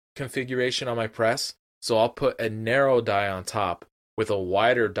die configuration on my press. So I'll put a narrow die on top with a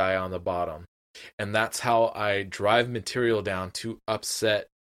wider die on the bottom. And that's how I drive material down to upset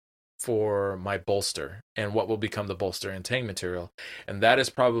for my bolster and what will become the bolster and tang material. And that is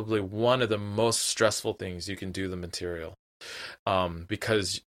probably one of the most stressful things you can do the material.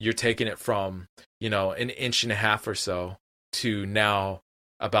 Because you're taking it from, an inch and a half or so to now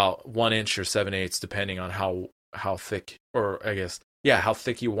about 1 inch or 7/8, depending on how thick, or I guess, how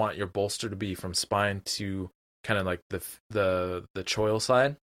thick you want your bolster to be from spine to kind of like the choil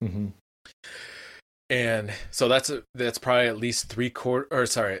side. Mm-hmm. And so that's probably at least 3/4, or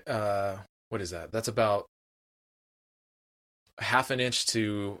sorry, what is that? That's about 1/2 inch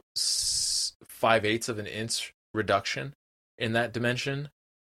to 5/8 of an inch reduction in that dimension.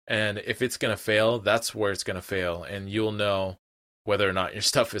 And if it's going to fail, that's where it's going to fail. And you'll know whether or not your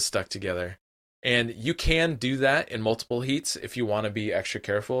stuff is stuck together. And you can do that in multiple heats if you want to be extra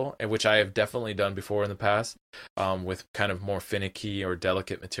careful, and which I have definitely done before in the past, with kind of more finicky or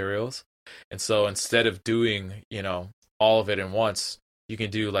delicate materials. And so instead of doing, all of it in once, you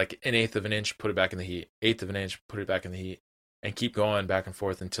can do like 1/8 of an inch, put it back in the heat, 1/8 of an inch, put it back in the heat, and keep going back and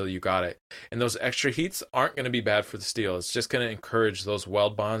forth until you got it. And those extra heats aren't going to be bad for the steel. It's just going to encourage those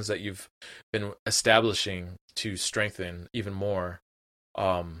weld bonds that you've been establishing to strengthen even more.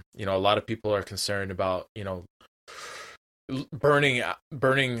 A lot of people are concerned about,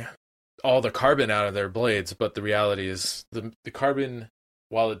 burning all the carbon out of their blades, but the reality is the carbon,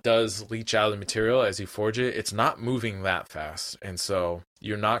 while it does leach out of the material as you forge it, it's not moving that fast. And so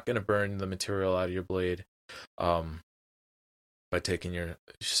you're not going to burn the material out of your blade by taking your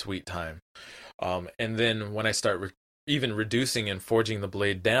sweet time. And then when I start even reducing and forging the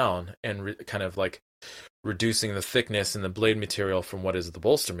blade down and kind of like reducing the thickness in the blade material from what is the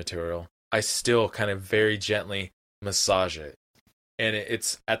bolster material, I still kind of very gently massage it. And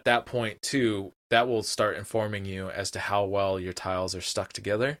it's at that point too, that will start informing you as to how well your tiles are stuck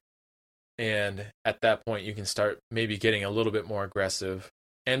together. And at that point, you can start maybe getting a little bit more aggressive.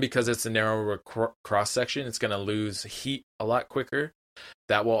 And because it's a narrower cross section, it's going to lose heat a lot quicker.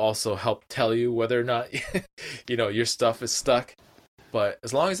 That will also help tell you whether or not your stuff is stuck. But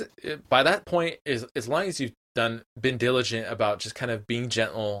as long as by that point, as long as you've been diligent about just kind of being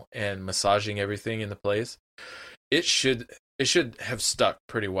gentle and massaging everything into place, it should have stuck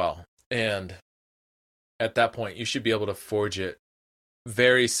pretty well. And at that point, you should be able to forge it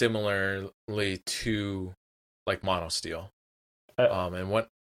very similarly to like monosteel. And what?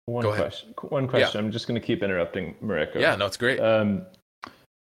 One go question. Ahead. One question. Yeah. I'm just going to keep interrupting Mareko. Yeah, no, it's great.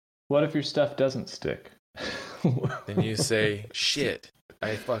 What if your stuff doesn't stick? Then you say, "Shit,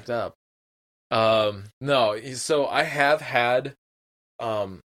 I fucked up." No, so I have had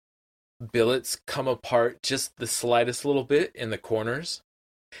billets come apart just the slightest little bit in the corners,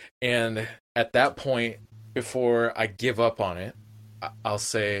 and at that point, before I give up on it, I'll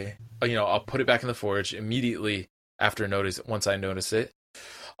say, I'll put it back in the forge immediately after once I notice it.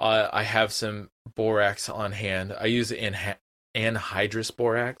 I have some borax on hand. I use anhydrous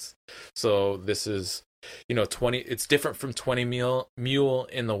borax. So this is, 20. It's different from 20 mule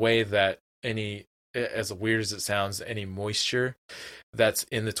in the way that as weird as it sounds, any moisture that's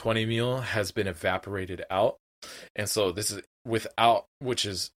in the 20 mule has been evaporated out. And so this is without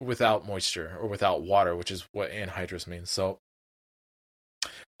moisture or without water, which is what anhydrous means. So,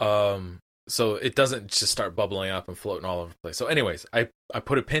 so it doesn't just start bubbling up and floating all over the place. So anyways, I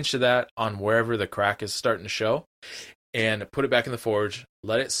put a pinch of that on wherever the crack is starting to show, and put it back in the forge,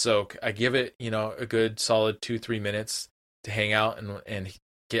 let it soak. I give it, a good solid 2-3 minutes to hang out and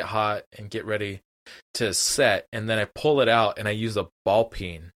get hot and get ready to set. And then I pull it out and I use a ball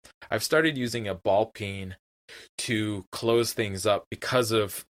peen. I've started using a ball peen to close things up because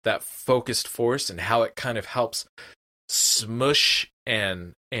of that focused force and how it kind of helps smush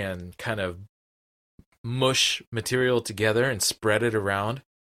and kind of mush material together and spread it around.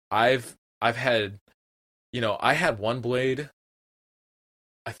 I've had, I had one blade,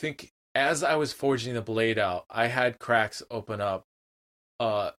 I think as I was forging the blade out, I had cracks open up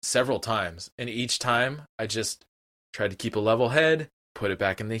several times, and each time I just tried to keep a level head, put it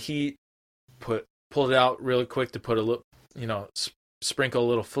back in the heat, pull it out really quick to put a little, sprinkle a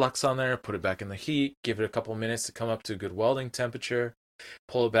little flux on there, put it back in the heat, give it a couple minutes to come up to a good welding temperature,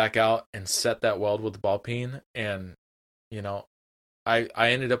 pull it back out and set that weld with the ball peen. And, I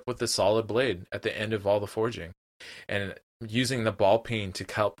ended up with a solid blade at the end of all the forging. And using the ball peen to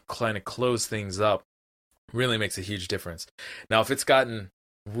help kind of close things up really makes a huge difference. Now, if it's gotten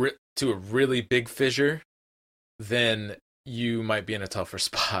to a really big fissure, then you might be in a tougher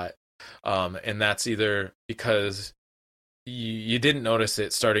spot. And that's either because you didn't notice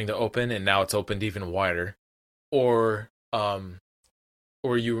it starting to open and now it's opened even wider, or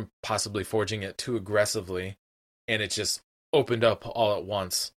you were possibly forging it too aggressively and it just opened up all at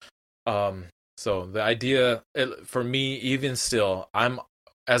once. So the idea for me, even still,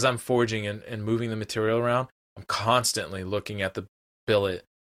 as I'm forging and moving the material around, I'm constantly looking at the billet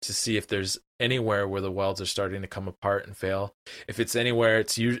to see if there's anywhere where the welds are starting to come apart and fail. If it's anywhere,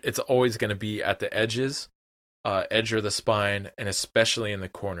 it's always going to be at the edges, edge of the spine, and especially in the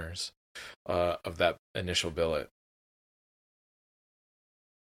corners of that initial billet.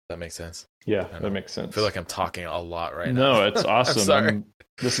 That makes sense? Yeah, that makes sense. I feel like I'm talking a lot right now. No, it's awesome. I'm sorry.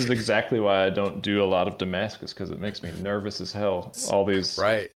 This is exactly why I don't do a lot of Damascus, because it makes me nervous as hell. All these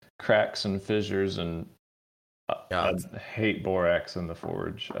cracks and fissures, and I hate borax in the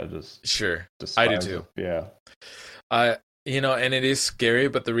forge. I just I do too. It. Yeah. And it is scary,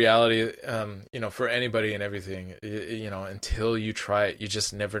 but the reality, for anybody and everything, until you try it, you're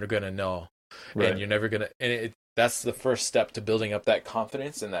just never going to know. Right. And you're never going to, that's the first step to building up that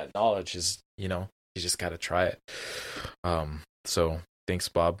confidence and that knowledge is, you just got to try it. So thanks,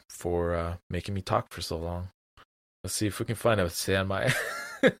 Bob, for making me talk for so long. Let's see if we can find a sand mine.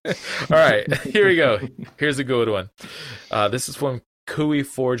 All right, here we go. Here's a good one. This is from Kui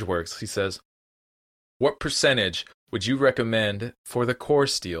Forge Works. He says, what percentage would you recommend for the core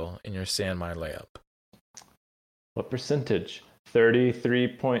steel in your sand mine layup? What percentage?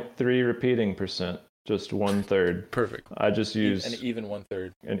 33.3 repeating percent. Just 1/3. Perfect. I just use an even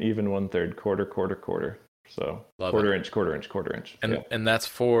 1/3. An even 1/3, quarter. So Love quarter it. inch, quarter inch, quarter inch. And that's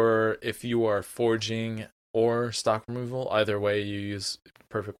for if you are forging or stock removal. Either way, you use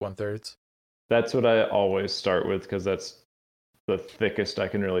perfect 1/3. That's what I always start with, because that's the thickest I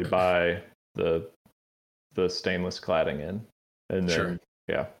can really buy the stainless cladding in. And then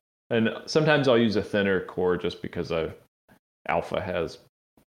and sometimes I'll use a thinner core just because Alpha has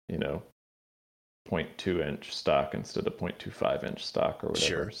 0.2 inch stock instead of 0.25 inch stock or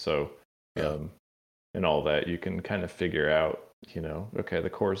whatever. So and all that, you can kind of figure out, okay, the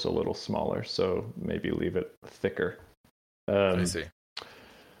core is a little smaller, so maybe leave it thicker. I see.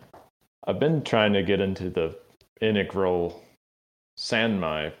 I've been trying to get into the integral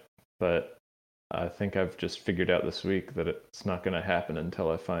Sanmai, but I think I've just figured out this week that it's not going to happen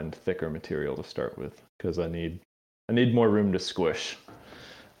until I find thicker material to start with, because I need more room to squish.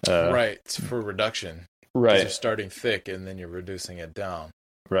 Right, for reduction. Right. You're starting thick and then you're reducing it down.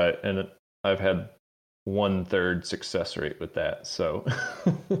 Right, and I've had 1/3 success rate with that, so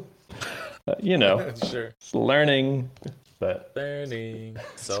Sure. It's learning, but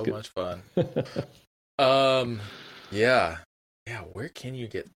so much fun. Yeah. Where can you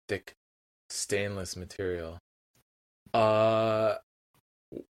get thick stainless material? What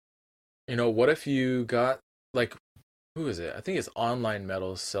if you got who is it? I think it's Online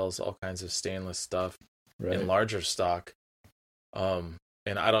Metals sells all kinds of stainless stuff in larger stock.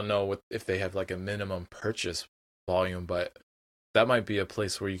 And I don't know if they have a minimum purchase volume, but that might be a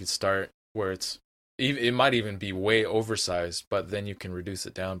place where you could start, where it might even be way oversized, but then you can reduce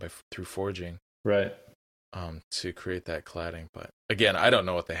it down through forging. Right. To create that cladding. But again, I don't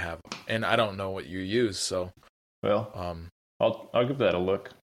know what they have, and I don't know what you use, so I'll give that a look.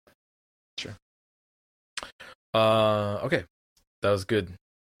 Sure. Okay. That was good.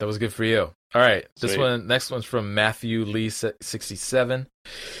 That was good for you. All right. Sweet. Next one's from Matthew Lee 67.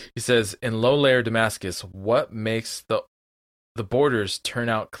 He says, in low layer Damascus, what makes the borders turn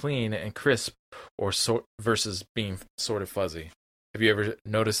out clean and crisp versus being sort of fuzzy? Have you ever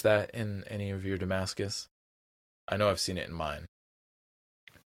noticed that in any of your Damascus? I know I've seen it in mine.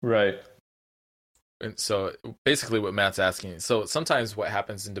 Right. And so basically what Matt's asking, so sometimes what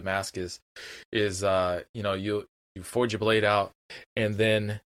happens in Damascus is, you forge your blade out and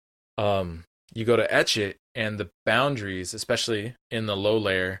then you go to etch it, and the boundaries, especially in the low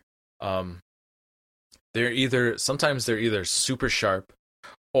layer, they're either super sharp,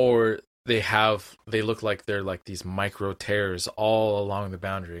 or they look like they're like these micro tears all along the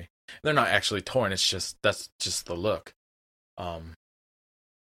boundary. They're not actually torn. That's just the look. And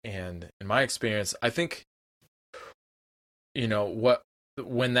in my experience, I think,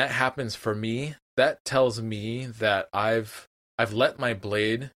 when that happens for me, that tells me that I've let my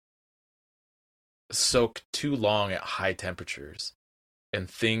blade soak too long at high temperatures, and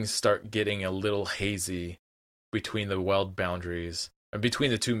things start getting a little hazy between the weld boundaries and between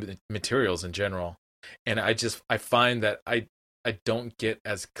the two materials in general. And I find that I don't get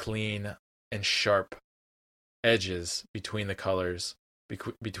as clean and sharp edges between the colors,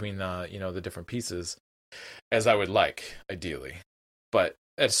 between the different pieces, as I would like, ideally. But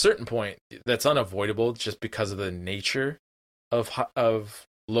at a certain point, that's unavoidable just because of the nature of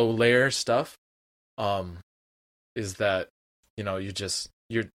low layer stuff. Is that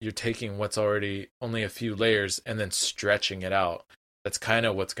you're taking what's already only a few layers and then stretching it out. That's kind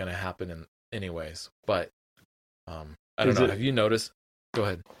of what's going to happen anyways. But I don't know. Have you noticed? Go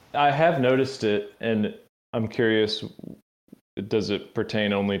ahead. I have noticed it, and I'm curious, does it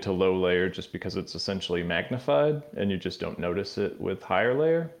pertain only to low layer just because it's essentially magnified and you just don't notice it with higher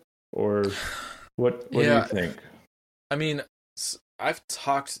layer? Or what do you think? I mean, I've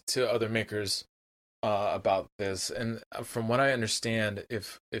talked to other makers about this, and from what I understand,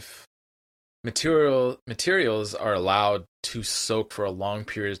 if materials are allowed to soak for a long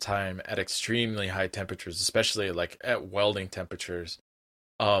period of time at extremely high temperatures, especially like at welding temperatures,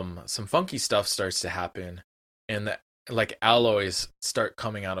 some funky stuff starts to happen, and like alloys start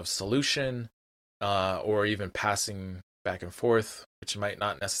coming out of solution, or even passing back and forth, which might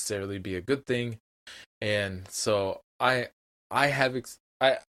not necessarily be a good thing. And so I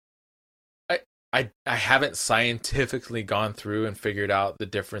haven't scientifically gone through and figured out the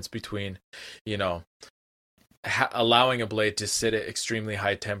difference between, allowing a blade to sit at extremely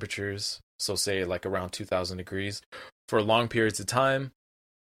high temperatures, so say like around 2000 degrees for long periods of time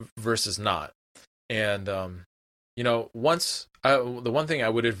versus not. And the one thing I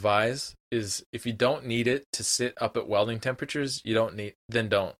would advise is, if you don't need it to sit up at welding temperatures, then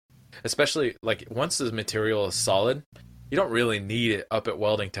don't. Especially like once the material is solid, you don't really need it up at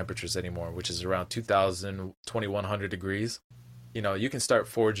welding temperatures anymore, which is around 2000, 2100 degrees. You can start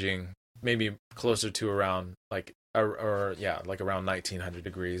forging maybe closer to around like around 1900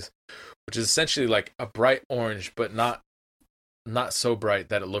 degrees, which is essentially like a bright orange, but not so bright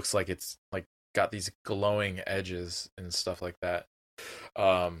that it looks like it's like got these glowing edges and stuff like that.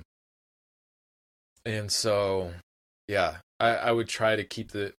 And so, yeah, I would try to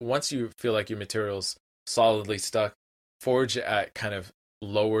keep once you feel like your material's solidly stuck, forge at kind of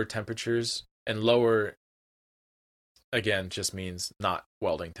lower temperatures, and lower again just means not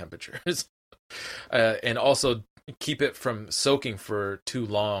welding temperatures. And also keep it from soaking for too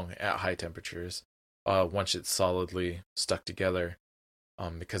long at high temperatures once it's solidly stuck together,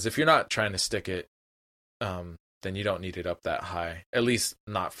 because if you're not trying to stick it, then you don't need it up that high, at least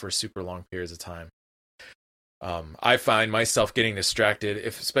not for super long periods of time. I find myself getting distracted,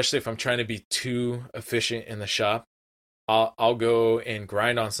 especially if I'm trying to be too efficient in the shop. I'll go and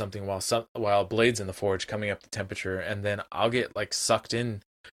grind on something while blade's in the forge coming up the temperature, and then I'll get like sucked in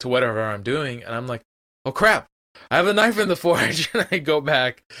to whatever I'm doing, and I'm like, oh crap, I have a knife in the forge. And I go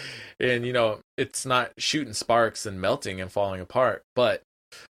back, and it's not shooting sparks and melting and falling apart, but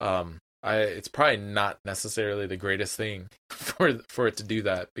it's probably not necessarily the greatest thing for it to do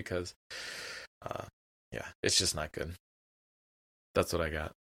that, because it's just not good. That's what I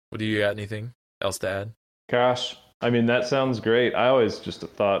got. What do you got? Anything else to add? Gosh, I mean, that sounds great. I always just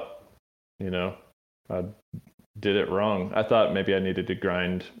thought, I did it wrong. I thought maybe I needed to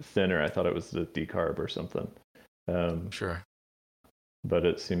grind thinner. I thought it was the decarb or something. Sure. But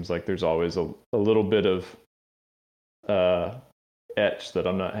it seems like there's always a little bit of etch that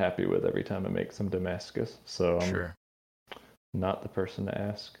I'm not happy with every time I make some Damascus. So I'm not the person to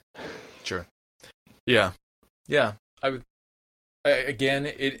ask. Sure. Yeah.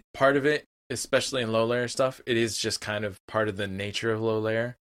 Again, part of it, especially in low layer stuff, it is just kind of part of the nature of low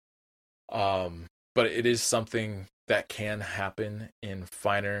layer. But it is something that can happen in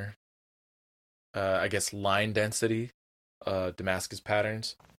finer, I guess, line density, Damascus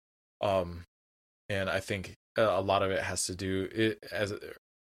patterns. And I think a lot of it has to do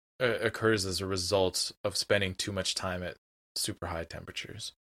occurs as a result of spending too much time at super high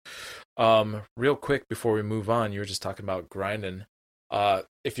temperatures. Real quick before we move on, you were just talking about grinding.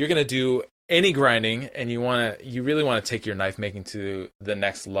 If you're gonna do any grinding and you really want to take your knife making to the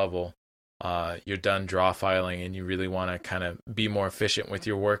next level, you're done draw filing and you really want to kind of be more efficient with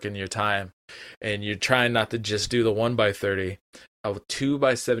your work and your time, and you're trying not to just do the 1x30, a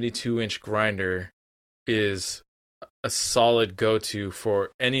 2x72 inch grinder is a solid go-to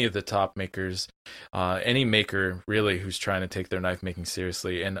for any of the top makers, any maker really who's trying to take their knife making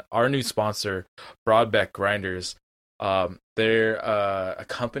seriously. And our new sponsor, Broadbeck Grinders, they're a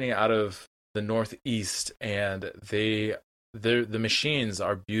company out of the Northeast, and the machines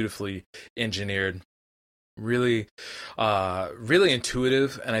are beautifully engineered, really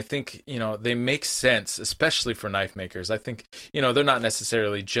intuitive, and I think they make sense, especially for knife makers. I think they're not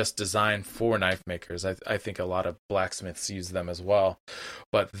necessarily just designed for knife makers. I think a lot of blacksmiths use them as well,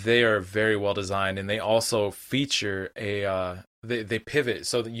 but they are very well designed, and they also feature they pivot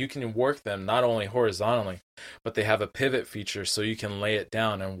so that you can work them not only horizontally, but they have a pivot feature so you can lay it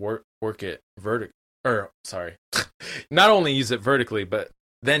down and work it vertically. Not only use it vertically, but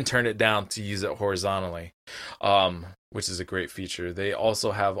then turn it down to use it horizontally, which is a great feature. They also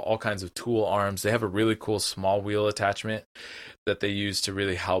have all kinds of tool arms. They have a really cool small wheel attachment that they use to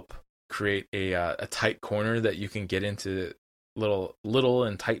really help create a tight corner that you can get into little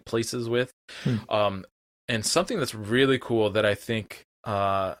and tight places with. And something that's really cool that I think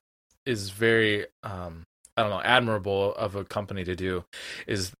is very admirable of a company to do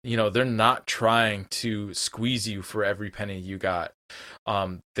is, they're not trying to squeeze you for every penny you got.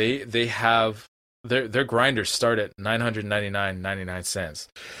 They have their grinders start at $999.99,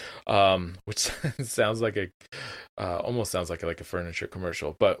 which sounds like almost sounds like a furniture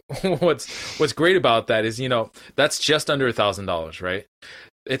commercial. But what's great about that is, that's just under $1,000, right?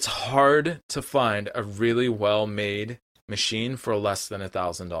 It's hard to find a really well made machine for less than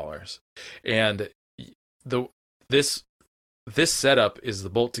 $1,000, and this setup is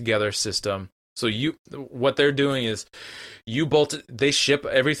the bolt together system. So what they're doing is they ship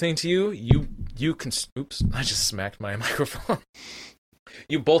everything to you. You can, oops, I just smacked my microphone.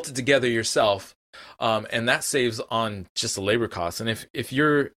 You bolt it together yourself, and that saves on just the labor costs. And if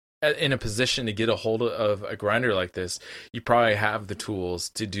you're in a position to get a hold of a grinder like this, you probably have the tools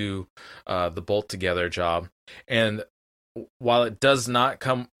to do the bolt together job. And while it does not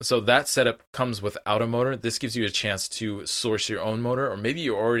come, so that setup comes without a motor, this gives you a chance to source your own motor, or maybe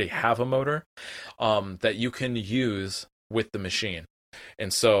you already have a motor that you can use with the machine.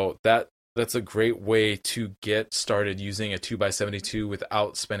 And so that's a great way to get started using a 2x72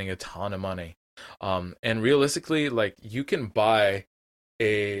 without spending a ton of money. And realistically, like, you can buy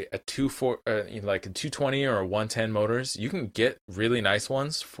a 220 or a 110 motors. You can get really nice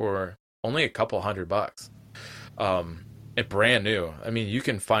ones for only a couple $100. Brand new. I mean, you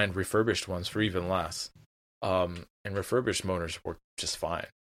can find refurbished ones for even less. And refurbished motors work just fine.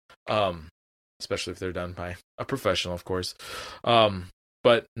 Especially if they're done by a professional, of course.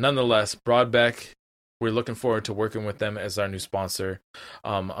 But nonetheless, Broadbeck, we're looking forward to working with them as our new sponsor.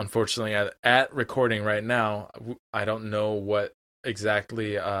 Unfortunately, at recording right now, I don't know what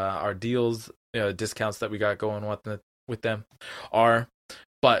exactly our deals, discounts that we got going with them are.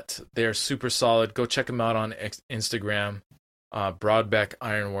 But they're super solid. Go check them out on Instagram, Broadbeck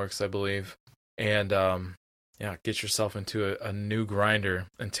Ironworks, I believe. And get yourself into a new grinder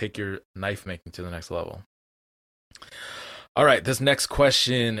and take your knife making to the next level. All right, this next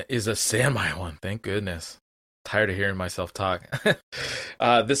question is a Sanmai one. Thank goodness. Tired of hearing myself talk.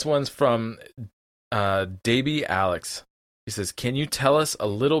 This one's from Davey Alex. He says, "Can you tell us a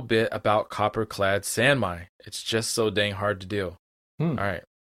little bit about copper-clad Sanmai? It's just so dang hard to do." All right.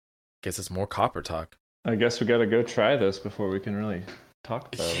 Guess it's more copper talk. I guess we got to go try this before we can really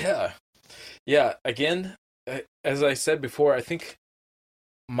talk about it. Yeah. Again, as I said before, I think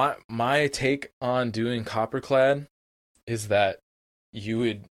my take on doing copper-clad is that you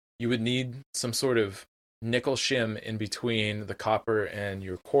would need some sort of nickel shim in between the copper and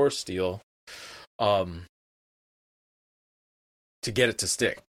your core steel, to get it to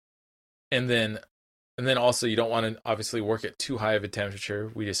stick, and then also you don't want to obviously work at too high of a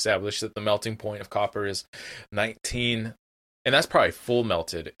temperature. We established that the melting point of copper is 19, and that's probably full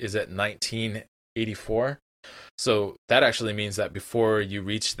melted, is at 1984. So that actually means that before you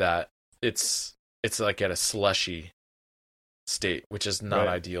reach that, it's like at a slushy state, which is not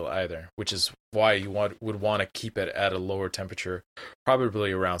Right. ideal either, which is why you would want to keep it at a lower temperature,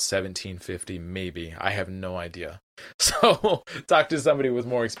 probably around 1750 maybe. I have no idea. So talk to somebody with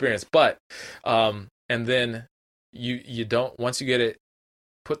more experience. But and then you don't, once you get it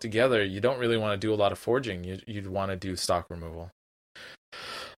put together, you don't really want to do a lot of forging. You'd want to do stock removal.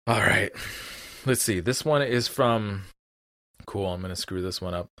 All right. Let's see. This one is from, cool, I'm going to screw this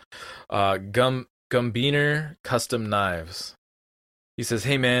one up. Gumbiner Custom Knives. He says,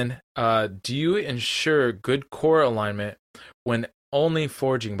 "Hey man, do you ensure good core alignment when only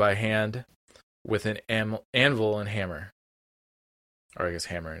forging by hand with an anvil and hammer?" Or I guess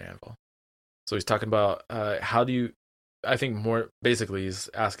hammer and anvil. So he's talking about how do you, I think more basically he's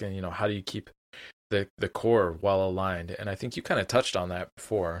asking, how do you keep the core well aligned? And I think you kind of touched on that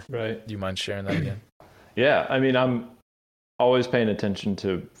before. Right. Do you mind sharing that again? Yeah, I mean, I'm always paying attention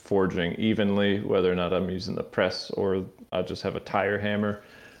to forging evenly, whether or not I'm using the press or I just have a tire hammer.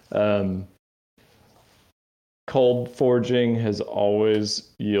 Cold forging has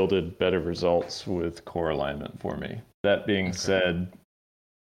always yielded better results with core alignment for me. That being said,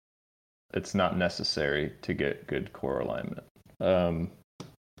 it's not necessary to get good core alignment.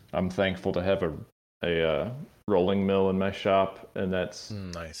 I'm thankful to have a rolling mill in my shop, and that's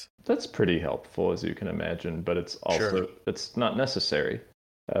nice. That's pretty helpful, as you can imagine, but it's also it's not necessary.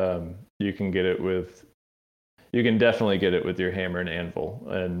 You can definitely get it with your hammer and anvil,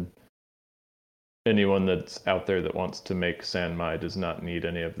 and anyone that's out there that wants to make sanmai does not need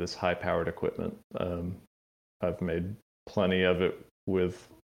any of this high-powered equipment. I've made plenty of it with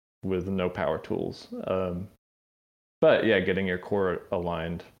no power tools. But yeah, getting your core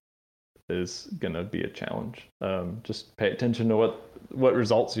aligned is going to be a challenge. Just pay attention to what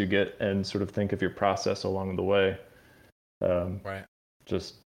results you get and sort of think of your process along the way. Right.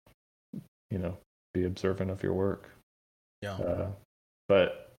 Just, be observant of your work. Yeah.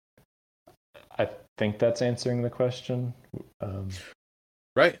 But I think that's answering the question.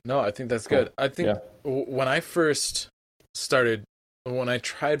 Right. No, I think that's good. I think Yeah. when I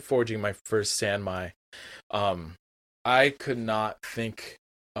tried forging my first sanmai, I could not think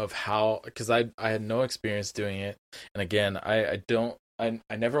of how, because I had no experience doing it, and again, I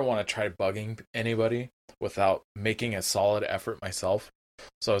never want to try bugging anybody without making a solid effort myself.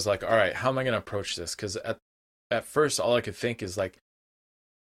 So I was like, all right, how am I going to approach this? Because at first, all I could think is like,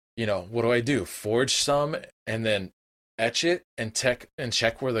 what do I do? Forge some and then etch it and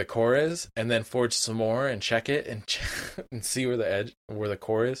check where the core is, and then forge some more and check it and see where the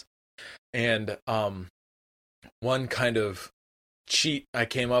core is. And one kind of cheat I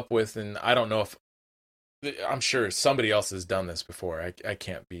came up with, and I don't know if, I'm sure somebody else has done this before, I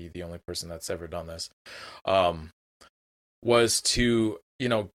can't be the only person that's ever done this, was to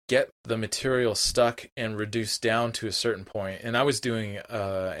get the material stuck and reduce down to a certain point. And I was doing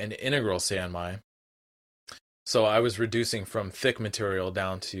an integral sanmai, so I was reducing from thick material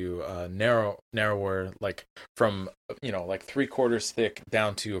down to narrower, like from like 3/4 thick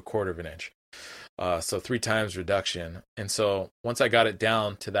down to 1/4 of an inch. So 3 times reduction. And so once I got it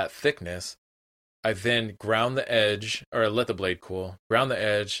down to that thickness, I then ground the edge, or let the blade cool, ground the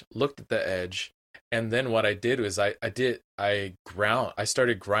edge, looked at the edge, and then what I did was I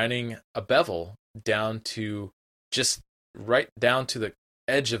started grinding a bevel down to just right down to the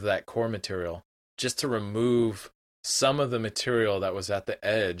edge of that core material, just to remove some of the material that was at the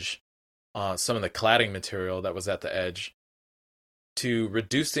edge, some of the cladding material that was at the edge, to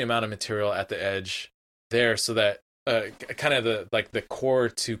reduce the amount of material at the edge there, so that kind of the core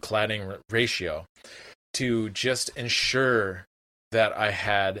to cladding ratio, to just ensure that I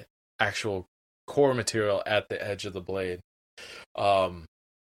had actual core material at the edge of the blade.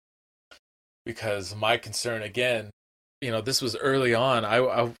 Because my concern, again, this was early on.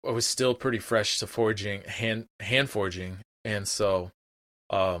 I was still pretty fresh to forging, hand forging, and so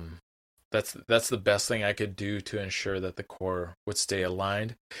that's the best thing I could do to ensure that the core would stay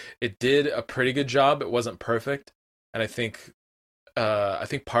aligned. It did a pretty good job. It wasn't perfect, and I think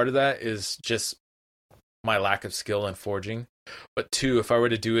part of that is just my lack of skill in forging. But 2, if I were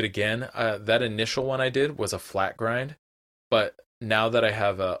to do it again, that initial one I did was a flat grind. But now that I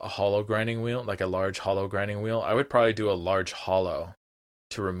have a hollow grinding wheel, like a large hollow grinding wheel, I would probably do a large hollow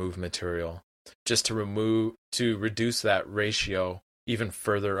to remove material, just to reduce that ratio even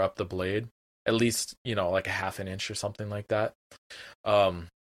further up the blade, at least, like a 1/2 inch or something like that.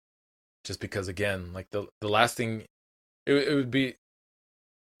 Just because, again, like the last thing, it would be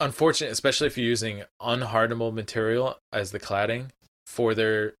unfortunate, especially if you're using unhardenable material as the cladding, for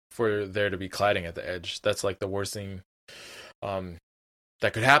there to be cladding at the edge. That's like the worst thing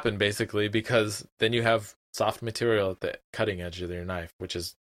that could happen, basically, because then you have soft material at the cutting edge of your knife, which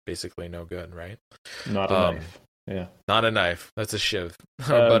is basically no good, right? Not a knife. Yeah. Not a knife. That's a shiv. A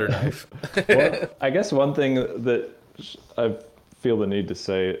butter knife. Well, I guess one thing that I feel the need to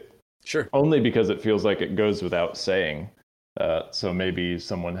say, sure, only because it feels like it goes without saying. So maybe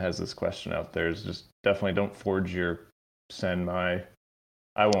someone has this question out there, is just definitely don't forge your Sanmai.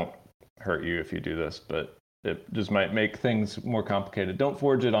 I won't hurt you if you do this, but it just might make things more complicated. Don't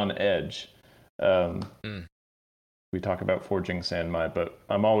forge it on edge. We talk about forging Sanmai, but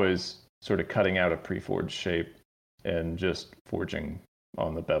I'm always sort of cutting out a pre-forged shape and just forging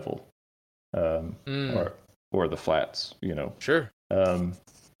on the bevel, or the flats, Sure. Because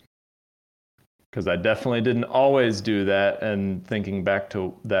I definitely didn't always do that, and thinking back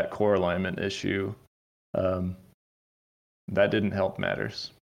to that core alignment issue, that didn't help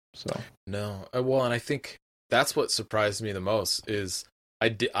matters. So no, well, and I think that's what surprised me the most is I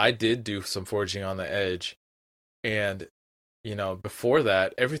did do some forging on the edge, and before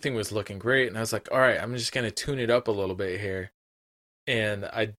that everything was looking great, and I was like, all right, I'm just gonna tune it up a little bit here, and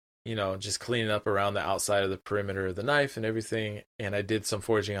I just cleaning up around the outside of the perimeter of the knife and everything, and I did some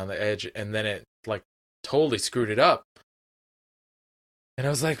forging on the edge, and then it like totally screwed it up, and I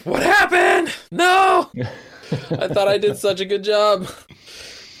was like, what happened? No. I thought I did such a good job.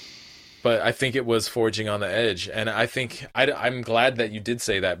 But I think it was forging on the edge. And I think I'm glad that you did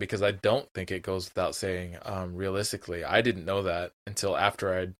say that, because I don't think it goes without saying. Realistically, I didn't know that until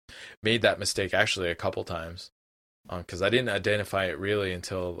after I'd made that mistake actually a couple times. Because I didn't identify it really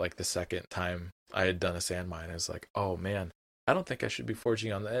until like the second time I had done a sand mine. I was like, oh man, I don't think I should be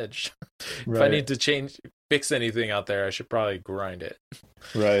forging on the edge. Right. If I need to fix anything out there, I should probably grind it.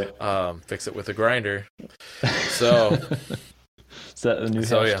 Right. Fix it with a grinder. So is that a new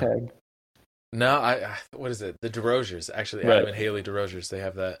hashtag? Yeah. No, what is it? The DeRozers, actually, Adam and Haley DeRozers, they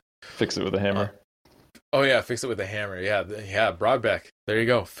have that. Fix it with a hammer. Oh yeah, fix it with a hammer. Yeah, Broadbeck. There you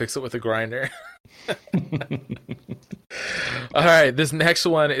go. Fix it with a grinder. All right, this next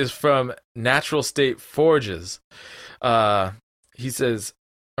one is from Natural State Forges. He says,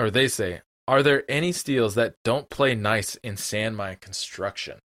 or they say, are there any steels that don't play nice in Sanmai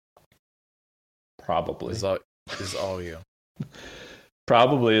construction? Probably. Is all you.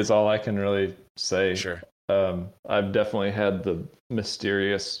 Probably is all I can really say. Sure. I've definitely had the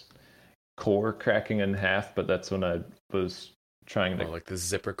mysterious core cracking in half, but that's when I was trying to... like the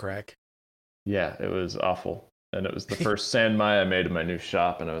zipper crack? Yeah, it was awful. And it was the first Sanmai I made in my new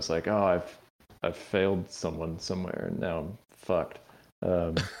shop, and I was like, oh, I've failed someone somewhere, and now I'm fucked.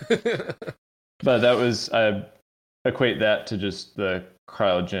 But that was... I equate that to just the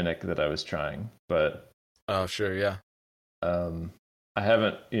cryogenic that I was trying, but... Oh, sure, yeah. I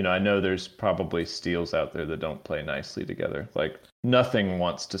haven't, I know there's probably steels out there that don't play nicely together. Like, nothing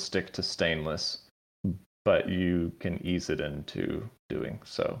wants to stick to stainless, but you can ease it into doing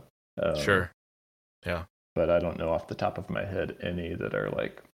so. Sure. Yeah. But I don't know off the top of my head any that are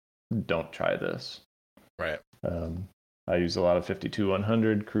like, don't try this. Right. I use a lot of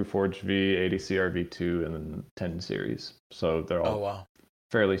 52100, Crew Forge V, ADCR V2, and then 10 series. So they're all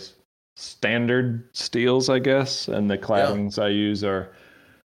fairly standard steels, I guess, and the claddings I use are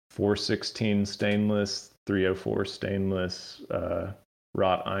 416 stainless, 304 stainless,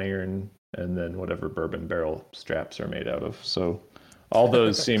 wrought iron, and then whatever bourbon barrel straps are made out of. So all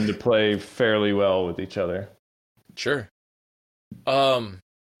those seem to play fairly well with each other. Sure. Well,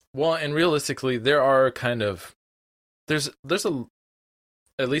 and realistically, there are there's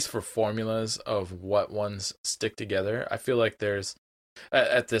at least for formulas of what ones stick together. I feel like there's,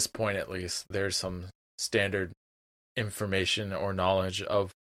 at this point at least, there's some standard information or knowledge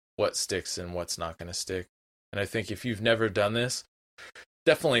of what sticks and what's not going to stick. And I think if you've never done this,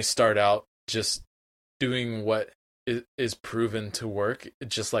 definitely start out just doing what is proven to work,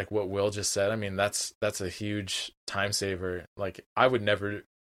 just like what Will just said. I mean, that's a huge time saver. Like, I would never,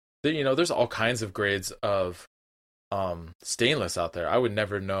 there's all kinds of grades of stainless out there. I would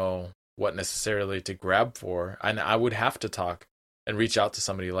never know what necessarily to grab for, and I would have to talk and reach out to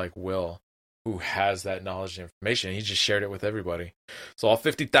somebody like Will, who has that knowledge and information. He just shared it with everybody. So all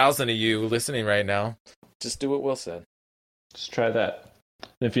 50,000 of you listening right now, just do what Will said. Just try that.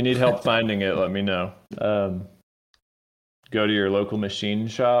 If you need help finding it, let me know. Go to your local machine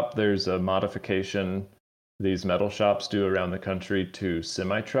shop. There's a modification these metal shops do around the country to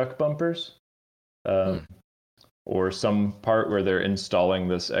semi-truck bumpers. Or some part where they're installing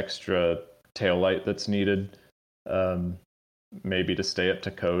this extra tail light that's needed, maybe to stay up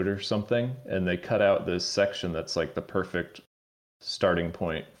to code or something. And they cut out this section that's like the perfect starting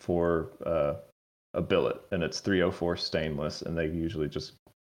point for a billet. And it's 304 stainless, and they usually just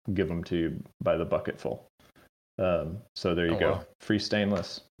give them to you by the bucketful. So there you go. Wow. Free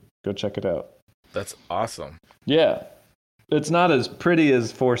stainless. Go check it out. That's awesome. Yeah. It's not as pretty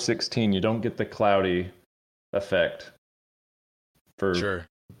as 416. You don't get the cloudy effect for Sure.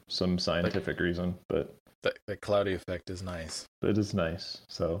 some scientific reason, but The cloudy effect is nice. it is nice.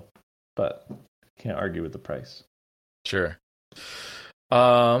 So, but can't argue with the price. Sure.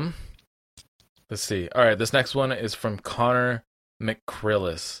 Let's see. All right, this next one is from Connor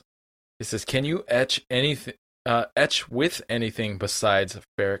McCrillis. He says, "Can you etch with anything besides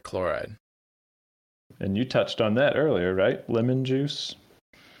ferric chloride?" And you touched on that earlier, right? Lemon juice,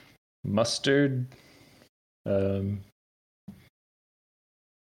 mustard,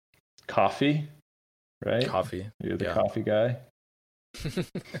 coffee, right? Coffee. You're the yeah. coffee guy.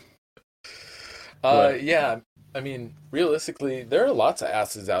 Yeah. I mean, realistically, there are lots of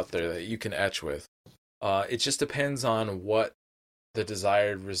acids out there that you can etch with. It just depends on what the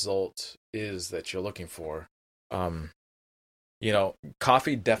desired result is that you're looking for.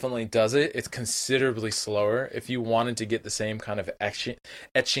 Coffee definitely does it. It's considerably slower. If you wanted to get the same kind of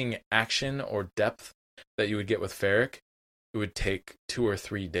etching action or depth that you would get with ferric, it would take 2 or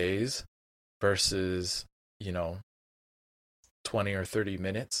 3 days versus, 20 or 30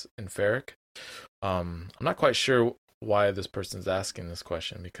 minutes in ferric. I'm not quite sure why this person's asking this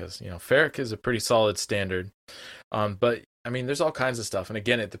question because, ferric is a pretty solid standard. But, I mean, there's all kinds of stuff. And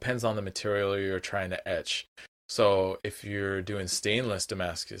again, it depends on the material you're trying to etch. So if you're doing stainless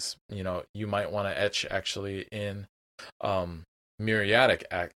Damascus, you might want to etch actually in muriatic,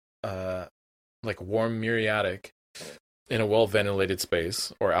 like warm muriatic in a well-ventilated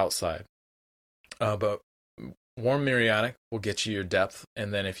space or outside. But warm muriatic will get you your depth.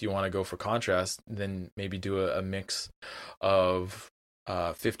 And then if you want to go for contrast, then maybe do a mix of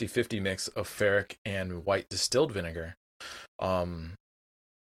 50-50 mix of ferric and white distilled vinegar.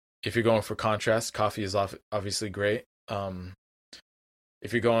 If you're going for contrast, coffee is obviously great.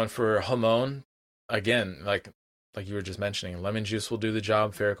 If you're going for Hamon, again, like you were just mentioning, lemon juice will do the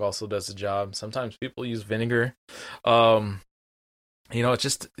job. Ferric also does the job. Sometimes people use vinegar. It's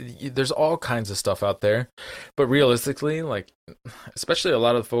just, there's all kinds of stuff out there. But realistically, like, especially a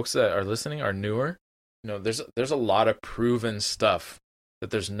lot of the folks that are listening are newer. There's a lot of proven stuff that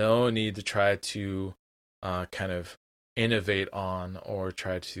there's no need to try to kind of innovate on or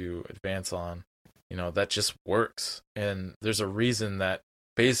try to advance on. That just works. And there's a reason that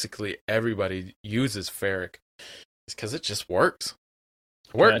basically everybody uses ferric. It's because it just works.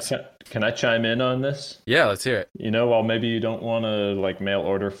 It works. Can I chime in on this? Yeah, let's hear it. While maybe you don't want to like mail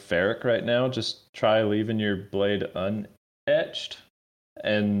order ferric right now, just try leaving your blade unetched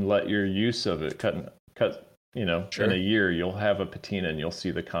and let your use of it cut. Sure. In a year you'll have a patina and you'll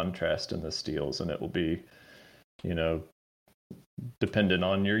see the contrast in the steels, and it will be, dependent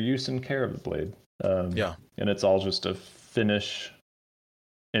on your use and care of the blade. Yeah. And it's all just a finish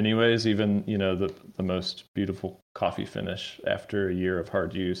anyways. Even, the most beautiful coffee finish after a year of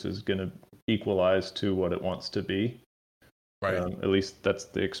hard use is going to equalize to what it wants to be. Right. At least that's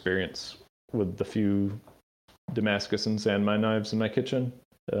the experience with the few Damascus and Sandmine knives in my kitchen.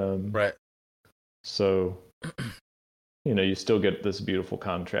 Right. So, you still get this beautiful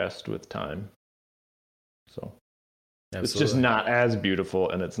contrast with time. So Absolutely. It's just not as beautiful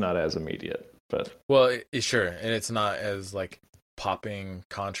and it's not as immediate. But sure, and it's not as like popping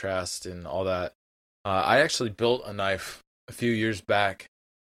contrast and all that. I actually built a knife a few years back,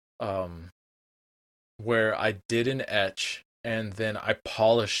 where I did an etch and then I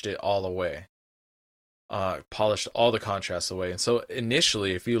polished it all away. Polished all the contrast away. And so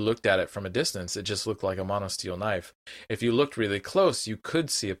initially, if you looked at it from a distance, it just looked like a monosteel knife. If you looked really close, you could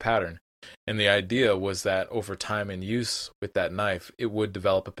see a pattern. And the idea was that over time and use with that knife, it would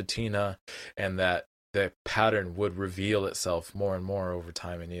develop a patina, and that the pattern would reveal itself more and more over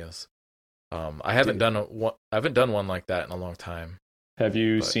time and use. I haven't done one like that in a long time. Have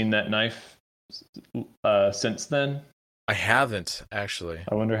you seen that knife since then? I haven't, actually.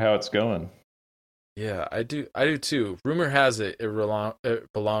 I wonder how it's going. Yeah, I do too. Rumor has it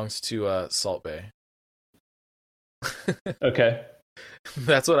belongs to Salt Bay. Okay.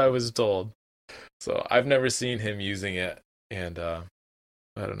 That's what I was told. So I've never seen him using it, and I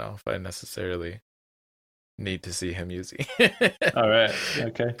don't know if I necessarily need to see him using it. All right.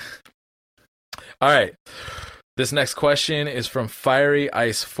 Okay. All right. This next question is from Fiery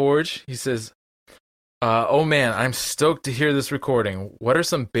Ice Forge. He says, oh man, I'm stoked to hear this recording. What are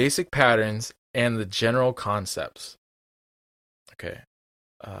some basic patterns and the general concepts? Okay.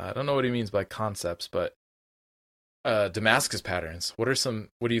 I don't know what he means by concepts, but Damascus patterns. What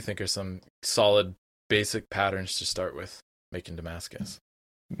do you think are some solid basic patterns to start with making Damascus?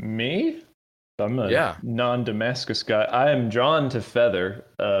 Me? I'm a non-Damascus guy. I am drawn to feather.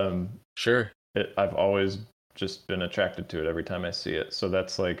 Sure. I've always just been attracted to it every time I see it. So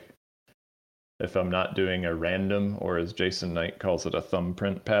that's like, if I'm not doing a random, or as Jason Knight calls it, a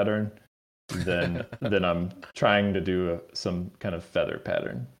thumbprint pattern, then I'm trying to do some kind of feather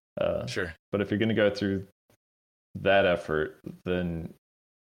pattern. Sure. But if you're going to go through that effort, then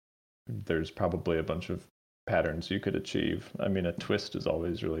there's probably a bunch of patterns you could achieve. I mean, a twist is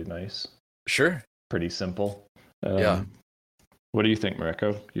always really nice. Sure. Pretty simple. Yeah. What do you think,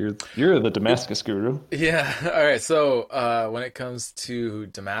 Mareko? You're the Damascus guru. Yeah. All right. So when it comes to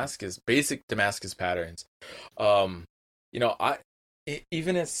Damascus, basic Damascus patterns, even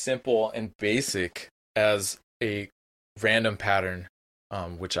as simple and basic as a random pattern,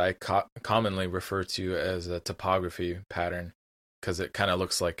 which I commonly refer to as a topography pattern, because it kind of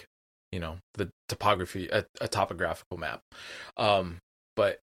looks like, the topography, a topographical map.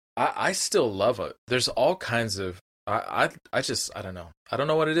 But I still love it. There's all kinds of, I don't know. I don't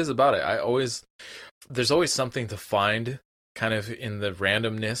know what it is about it. There's always something to find kind of in the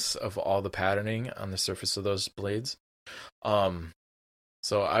randomness of all the patterning on the surface of those blades.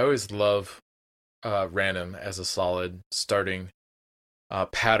 So I always love random as a solid starting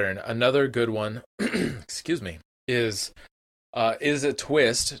pattern. Another good one, excuse me, is a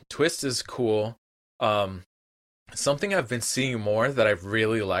twist. Twist is cool. Something I've been seeing more that I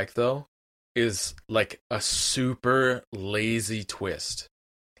really like, though, is like a super lazy twist.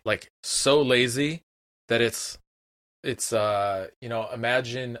 Like so lazy that it's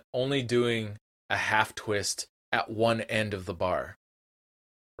imagine only doing a half twist at one end of the bar,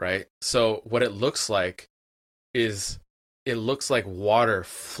 right? So what it looks like is it looks like water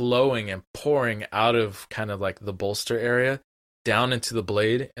flowing and pouring out of kind of like the bolster area down into the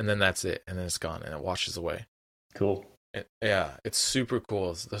blade, and then that's it, and then it's gone and it washes away. Cool. It's super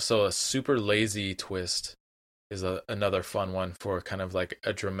cool. So a super lazy twist is another fun one for kind of like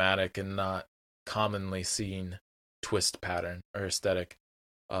a dramatic and not commonly seen twist pattern or aesthetic.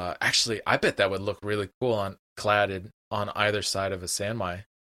 Actually, I bet that would look really cool cladded on either side of a Sanmai,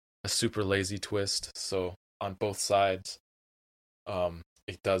 a super lazy twist. So on both sides,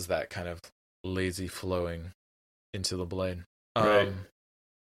 it does that kind of lazy flowing into the blade. Right.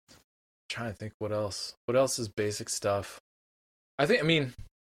 Trying to think what else is basic stuff. I mean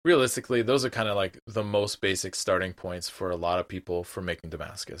realistically those are kind of like the most basic starting points for a lot of people for making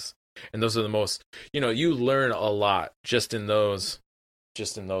Damascus, and those are the most, you learn a lot just in those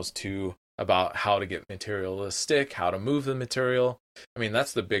two about how to get material to stick, how to move the material. I mean,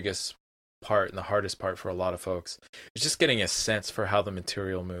 that's the biggest part and the hardest part for a lot of folks. It's just getting a sense for how the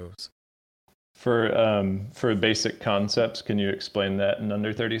material moves. For basic concepts, can you explain that in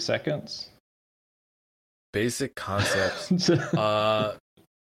under 30 seconds? Basic concepts.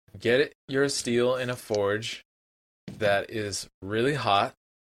 Get your steel in a forge that is really hot,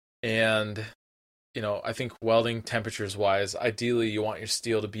 and I think welding temperatures wise, ideally you want your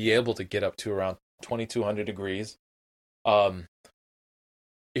steel to be able to get up to around 2200 degrees.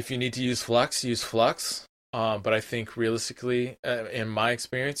 If you need to use flux, use flux. But I think realistically, in my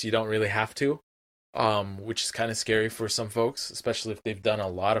experience, you don't really have to. Which is kind of scary for some folks, especially if they've done a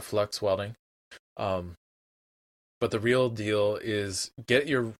lot of flux welding. But the real deal is get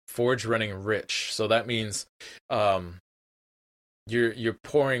your forge running rich. So that means you're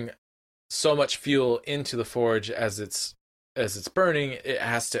pouring so much fuel into the forge as it's burning. It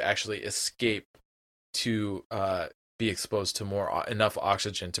has to actually escape to be exposed to enough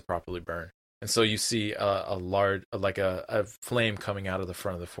oxygen to properly burn. And so you see a large, like a flame coming out of the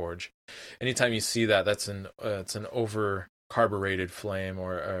front of the forge. Anytime you see that, it's an over carbureted flame,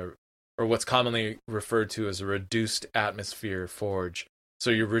 or what's commonly referred to as a reduced atmosphere forge. So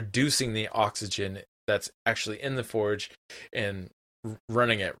you're reducing the oxygen that's actually in the forge and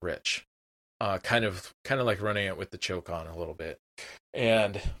running it rich, kind of like running it with the choke on a little bit,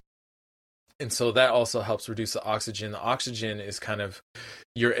 and so that also helps reduce the oxygen. The oxygen is kind of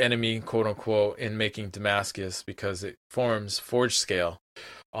your enemy, quote unquote, in making Damascus, because it forms forge scale.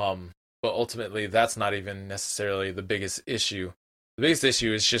 But ultimately, that's not even necessarily the biggest issue. The biggest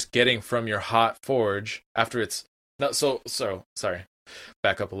issue is just getting from your hot forge after it's not so sorry.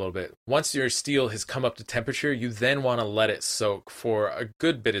 Back up a little bit. Once your steel has come up to temperature, you then want to let it soak for a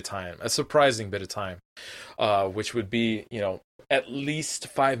good bit of time, a surprising bit of time, which would be, at least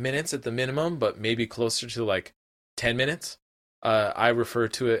 5 minutes at the minimum, but maybe closer to like 10 minutes. I refer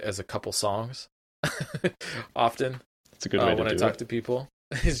to it as a couple songs often. It's a good way to do it. When I talk to people,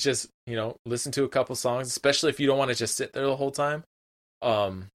 it's just, listen to a couple songs, especially if you don't want to just sit there the whole time.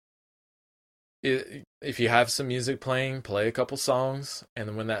 if you have some music playing, play a couple songs, and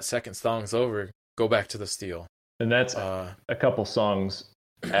then when that second song's over, go back to the steel. And that's a couple songs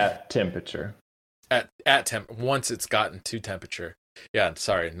at temperature. At temp, once it's gotten to temperature. Yeah,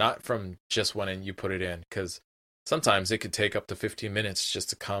 sorry, not from just when you put it in, because sometimes it could take up to 15 minutes just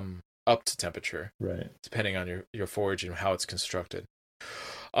to come up to temperature. Right. Depending on your forge and how it's constructed.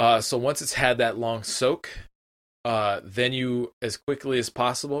 So once it's had that long soak, then you, as quickly as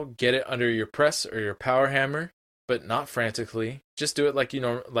possible, get it under your press or your power hammer, but not frantically. Just do it like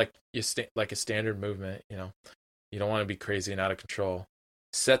like a standard movement. You don't want to be crazy and out of control.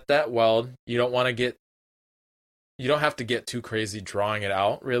 Set that weld. You don't have to get too crazy drawing it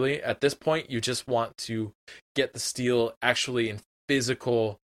out. Really, at this point, you just want to get the steel actually in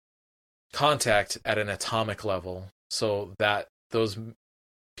physical contact at an atomic level, so that those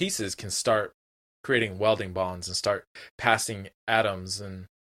pieces can start creating welding bonds and start passing atoms and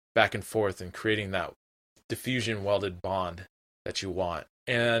back and forth and creating that diffusion welded bond that you want.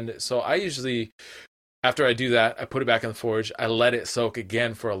 And so I usually, after I do that, I put it back in the forge. I let it soak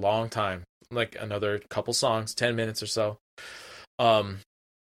again for a long time, like another couple songs, 10 minutes or so, and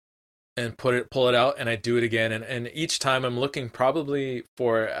pull it out, and I do it again. And each time I'm looking probably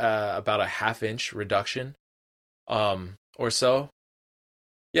for about a 1/2 inch reduction or so.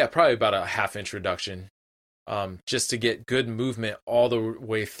 Yeah, probably about a 1/2 inch reduction, just to get good movement all the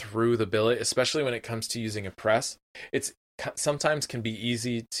way through the billet, especially when it comes to using a press. It's sometimes can be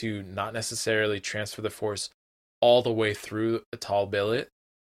easy to not necessarily transfer the force all the way through a tall billet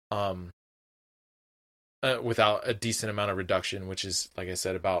without a decent amount of reduction, which is, like I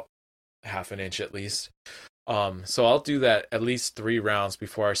said, about 1/2 inch at least. So I'll do that at least 3 rounds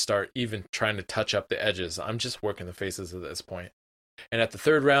before I start even trying to touch up the edges. I'm just working the faces at this point. And at the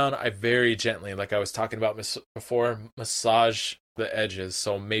 3rd round, I very gently, like I was talking about before, massage the edges.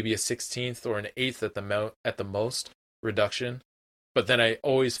 So maybe a 1/16 or an 1/8 at the most reduction. But then I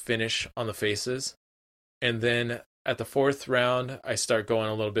always finish on the faces. And then at the 4th round, I start going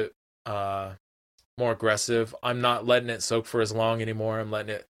a little bit more aggressive. I'm not letting it soak for as long anymore. I'm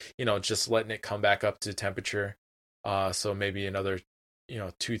letting it, just letting it come back up to temperature. So maybe another,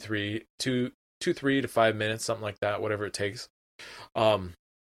 3 to 5 minutes, something like that, whatever it takes. And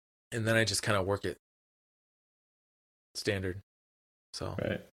then I just kind of work it standard. So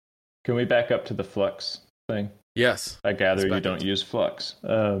right. Can we back up to the flux thing? Yes. I gather you don't use flux.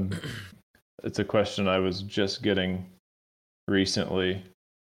 It's a question I was just getting recently,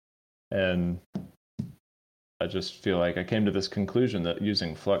 and I just feel like I came to this conclusion that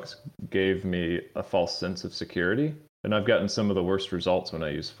using flux gave me a false sense of security, and I've gotten some of the worst results when I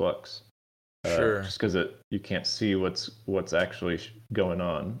use flux. Sure. Just because you can't see what's actually going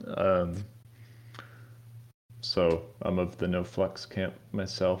on. So I'm of the no flux camp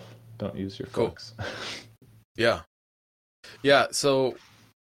myself. Don't use your flux. Cool. Yeah. So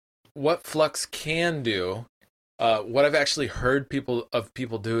what flux can do, what I've actually heard people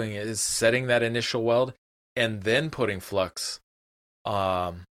doing is setting that initial weld and then putting flux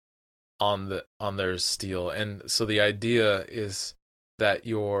on their steel. And so the idea is that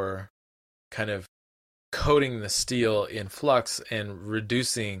you're kind of coating the steel in flux and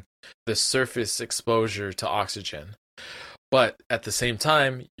reducing the surface exposure to oxygen. But at the same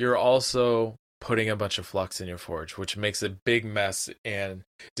time, you're also putting a bunch of flux in your forge, which makes a big mess and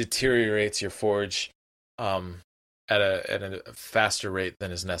deteriorates your forge at a faster rate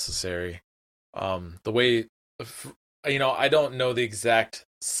than is necessary. The way, I don't know the exact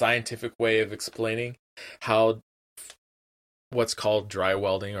scientific way of explaining how what's called dry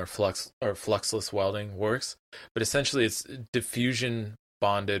welding or fluxless welding works, but essentially it's diffusion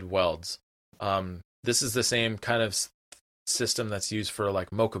bonded welds. This is the same kind of system that's used for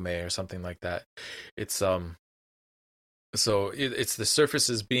like Mokame or something like that. It's it's the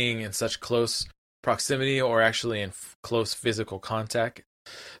surfaces being in such close proximity or actually in close physical contact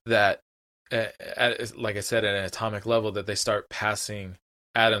that like I said, at an atomic level, that they start passing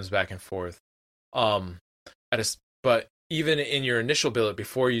atoms back and forth. But even in your initial billet,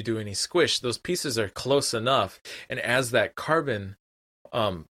 before you do any squish, those pieces are close enough, and as that carbon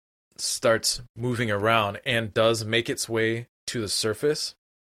starts moving around and does make its way to the surface,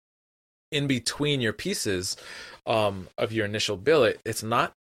 in between your pieces of your initial billet, it's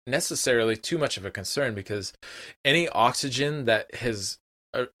not necessarily too much of a concern, because any oxygen that has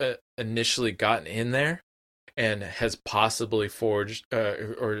initially gotten in there and has possibly forged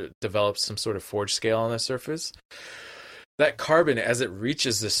or developed some sort of forge scale on the surface, that carbon, as it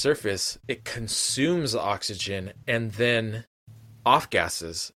reaches the surface, it consumes oxygen and then off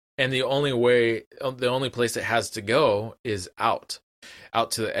gases. And the only place it has to go is out.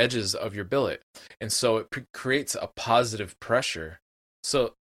 out to the edges of your billet. And so it creates a positive pressure.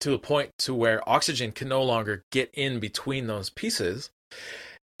 So to a point to where oxygen can no longer get in between those pieces.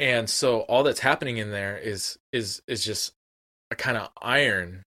 And so all that's happening in there is just a kind of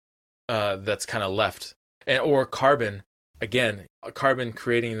iron that's kind of left, or carbon. Again, carbon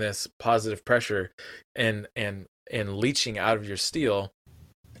creating this positive pressure and leaching out of your steel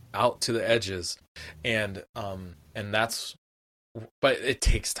out to the edges, and that's. But it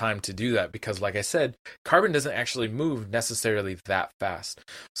takes time to do that because, like I said, carbon doesn't actually move necessarily that fast.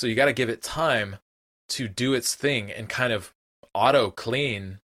 So you got to give it time to do its thing and kind of auto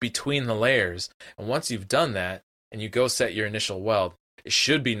clean between the layers. And once you've done that and you go set your initial weld, it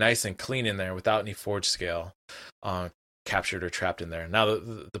should be nice and clean in there without any forge scale captured or trapped in there. Now,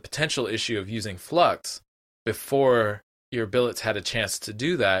 the potential issue of using flux before your billets had a chance to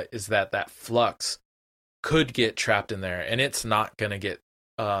do that is that flux could get trapped in there, and it's not going to get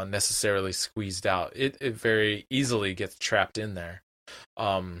necessarily squeezed out. It very easily gets trapped in there.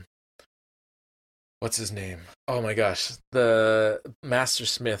 What's his name? Oh my gosh, the master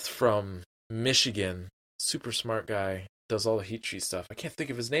smith from Michigan, super smart guy, does all the heat treat stuff. I can't think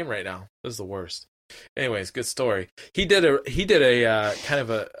of his name right now. This is the worst. Anyways, good story. He did a kind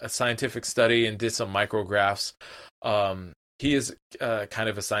of a scientific study and did some micrographs. He is kind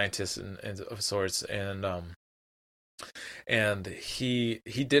of a scientist of sorts, and he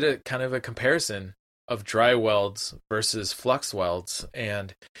did a kind of a comparison of dry welds versus flux welds,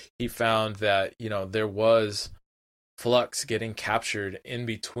 and he found that there was flux getting captured in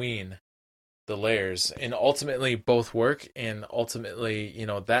between the layers, and ultimately both work, and ultimately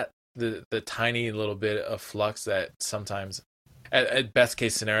that the tiny little bit of flux that sometimes at best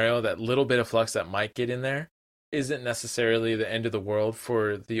case scenario, that little bit of flux that might get in there isn't necessarily the end of the world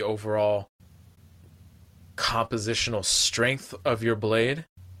for the overall compositional strength of your blade,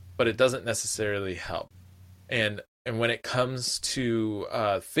 but it doesn't necessarily help. And when it comes to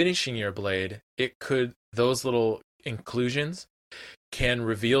finishing your blade, those little inclusions can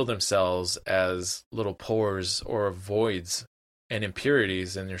reveal themselves as little pores or voids and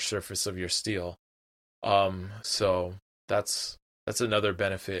impurities in your surface of your steel. So that's another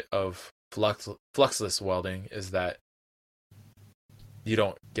benefit of fluxless welding, is that you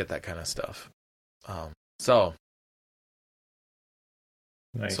don't get that kind of stuff. So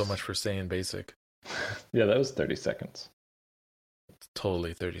nice. So much for staying basic. Yeah, that was 30 seconds.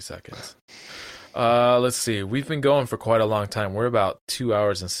 Totally 30 seconds. Let's see. We've been going for quite a long time. We're about 2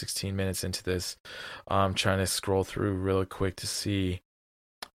 hours and 16 minutes into this. I'm trying to scroll through really quick to see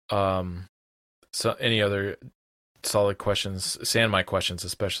so any other solid questions, Sandmine questions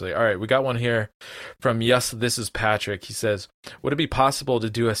especially. All right, we got one here from Yes, This Is Patrick. He says, would it be possible to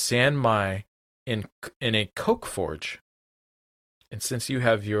do a Sandmine in a coke forge? And since you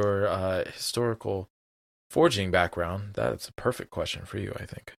have your historical forging background, that's a perfect question for you, I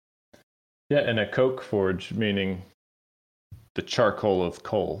think. Yeah, and a coke forge, meaning the charcoal of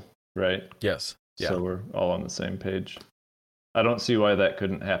coal, right? Yes. Yeah. So we're all on the same page. I don't see why that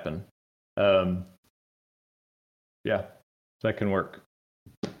couldn't happen. Yeah, that can work.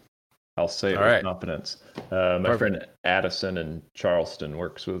 I'll say it with confidence. My friend Addison in Charleston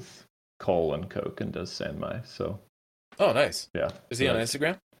works with coal and coke and does Sandmine. So. Oh, nice. Yeah. Is he on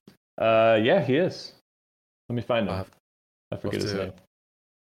Instagram? Yeah, he is. Let me find him. I forget his name.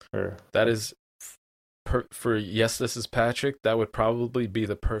 That is for Yes, This Is Patrick. That would probably be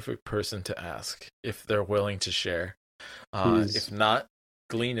the perfect person to ask if they're willing to share. If not,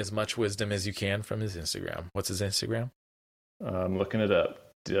 glean as much wisdom as you can from his Instagram. What's his Instagram? I'm looking it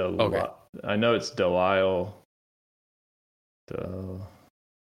up. Okay. I know it's Delisle.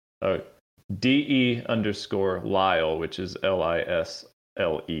 DE_Lyle, which is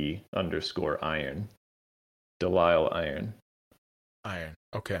LISLE_iron. Delisle Iron. Iron.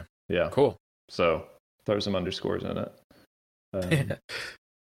 Okay. Yeah. Cool. So throw some underscores in it.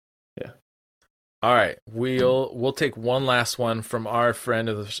 Yeah. All right. We'll take one last one from our friend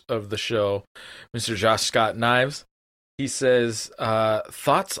of the show, Mr. Josh Scott Knives. He says,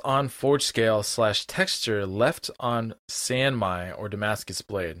 thoughts on forge scale / texture left on Sandmine or Damascus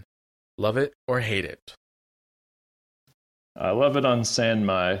blade. Love it or hate it? I love it on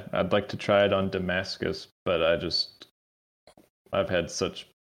Sandmine. I'd like to try it on Damascus, but I've had such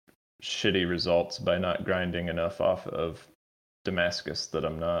shitty results by not grinding enough off of Damascus that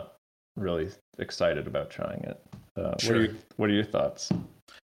I'm not really excited about trying it. Sure. What are your thoughts?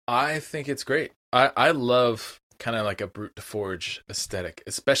 I think it's great. I love kind of like a brute to forge aesthetic,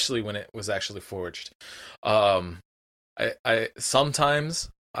 especially when it was actually forged. I sometimes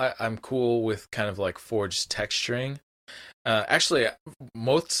I'm cool with kind of like forged texturing, Actually,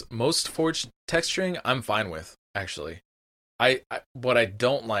 most forged texturing I'm fine with. Actually, I what I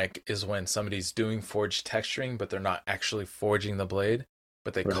don't like is when somebody's doing forged texturing, but they're not actually forging the blade,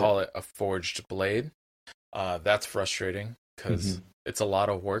 but they call it a forged blade. That's frustrating because it's a lot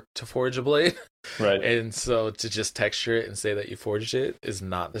of work to forge a blade. Right. And so to just texture it and say that you forged it is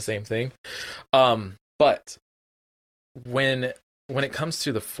not the same thing. But when it comes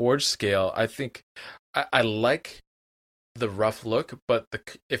to the forge scale, I think I like the rough look, but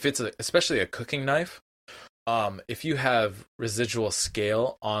if it's especially a cooking knife, if you have residual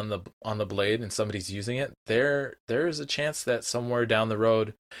scale on the blade and somebody's using it, there is a chance that somewhere down the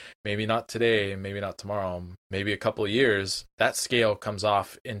road, maybe not today, maybe not tomorrow, maybe a couple of years, that scale comes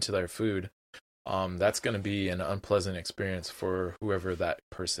off into their food. That's going to be an unpleasant experience for whoever that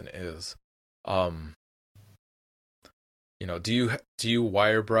person is. Do you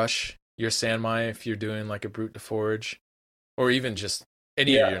wire brush your Sanmai if you're doing like a brute to forge, or even just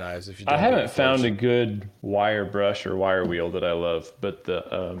any of your knives? If you I haven't found a good wire brush or wire wheel that I love, but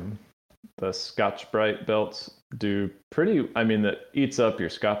the Scotch-Brite belts do pretty. I mean, that eats up your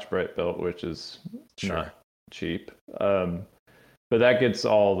Scotch-Brite belt, which is not cheap. But that gets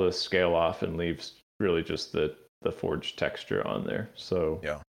all the scale off and leaves really just the forged texture on there. So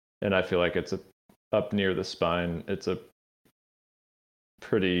yeah, and I feel like it's up near the spine. It's a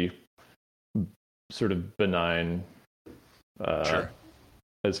pretty sort of benign.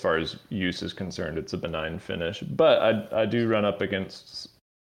 As far as use is concerned, it's a benign finish. But I do run up against,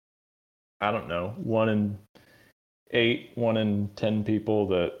 I don't know, 1 in 8, 1 in 10 people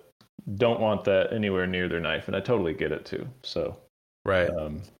that don't want that anywhere near their knife, and I totally get it too. So right,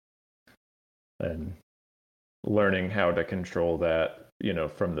 and learning how to control that,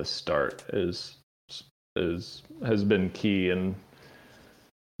 from the start has been key in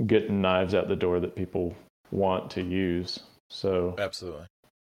getting knives out the door that people want to use. So absolutely.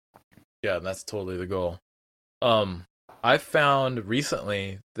 Yeah, that's totally the goal. I found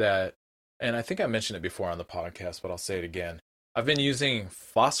recently that, and I think I mentioned it before on the podcast, but I'll say it again. I've been using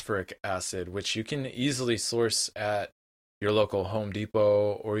phosphoric acid, which you can easily source at your local Home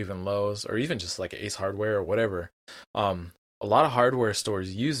Depot or even Lowe's or even just like Ace Hardware or whatever. A lot of hardware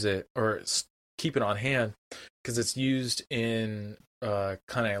stores use it or keep it on hand because it's used in kind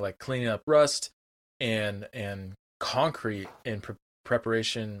of like cleaning up rust and concrete in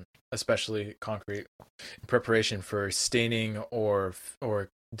preparation, especially concrete in preparation for staining or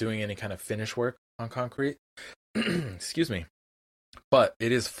doing any kind of finish work on concrete. Excuse me. But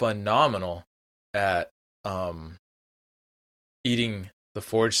it is phenomenal at eating the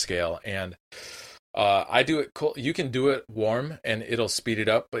forge scale, and I do it cold. You can do it warm and it'll speed it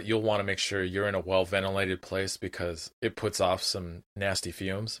up, but you'll want to make sure you're in a well ventilated place because it puts off some nasty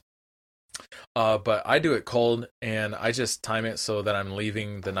fumes. But I do it cold, and I just time it so that I'm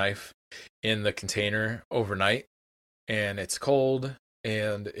leaving the knife in the container overnight, and it's cold,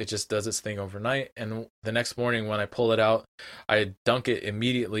 and it just does its thing overnight. And the next morning when I pull it out, I dunk it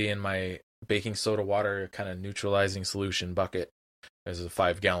immediately in my baking soda water kind of neutralizing solution bucket. There's a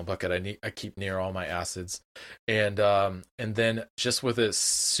 5-gallon bucket I keep near all my acids, and then just with a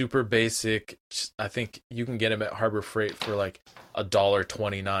super basic, I think you can get them at Harbor Freight for like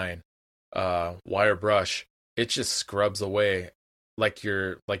 $1.29. Wire brush, it just scrubs away like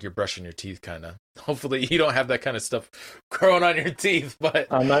you're brushing your teeth, kind of. Hopefully you don't have that kind of stuff growing on your teeth, but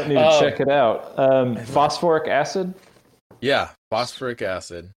I might need to check it out. Phosphoric acid? Yeah, phosphoric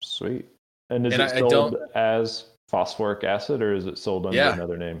acid. Sweet. And is it sold as phosphoric acid, or is it sold under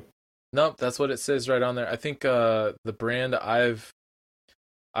another name? Nope, that's what it says right on there. I think the brand I've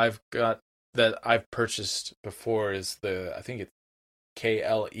got that I've purchased before is I think it's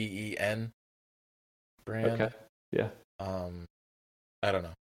KLEEN brand. Okay. Yeah. I don't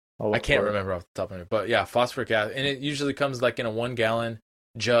know. I can't remember off the top of my head, but yeah, phosphoric acid, and it usually comes like in a 1-gallon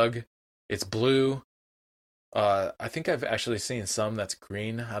jug. It's blue. I think I've actually seen some that's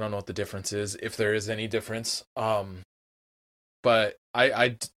green. I don't know what the difference is, if there is any difference. But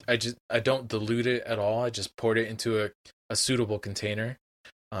I don't dilute it at all. I just poured it into a suitable container.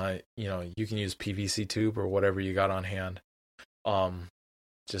 You can use PVC tube or whatever you got on hand.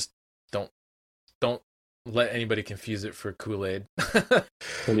 Just don't let anybody confuse it for Kool-Aid.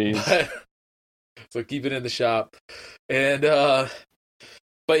 Please. So keep it in the shop. And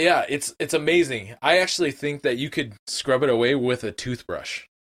but yeah, it's amazing. I actually think that you could scrub it away with a toothbrush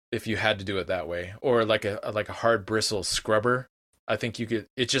if you had to do it that way, or like a hard bristle scrubber. I think you could.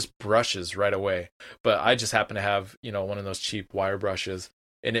 It just brushes right away. But I just happen to have one of those cheap wire brushes,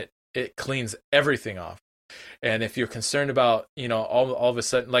 and it cleans everything off. And if you're concerned about, all of a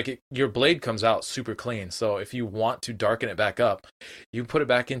sudden, like your blade comes out super clean. So if you want to darken it back up, you put it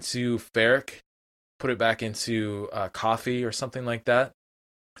back into ferric, put it back into coffee or something like that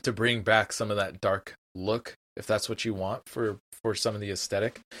to bring back some of that dark look, if that's what you want for some of the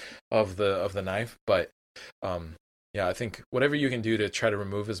aesthetic of the knife. But yeah, I think whatever you can do to try to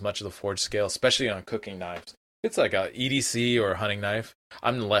remove as much of the forged scale, especially on cooking knives. It's like a EDC or a hunting knife,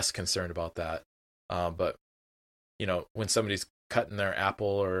 I'm less concerned about that. But when somebody's cutting their apple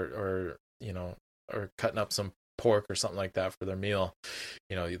or cutting up some pork or something like that for their meal,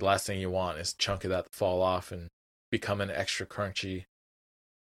 the last thing you want is a chunk of that to fall off and become an extra crunchy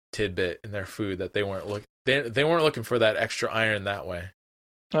tidbit in their food that they weren't looking for that extra iron that way.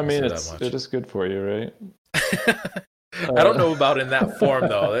 I mean, it is good for you, right? I don't know about in that form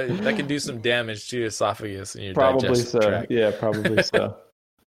though. That can do some damage to your esophagus and your digestive tract. Yeah, probably so.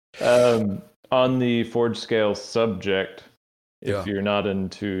 On the forged scale subject, if you're not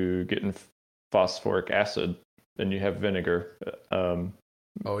into getting phosphoric acid, then you have vinegar.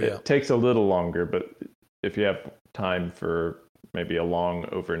 It takes a little longer, but if you have time for maybe a long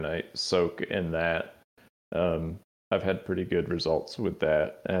overnight soak in that, I've had pretty good results with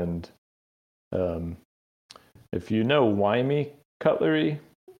that. And if you know Wyoming Cutlery,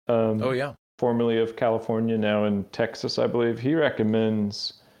 formerly of California, now in Texas, I believe, he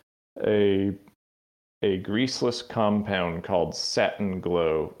recommends a greaseless compound called Satin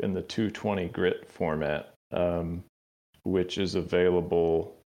Glow in the 220 grit format, which is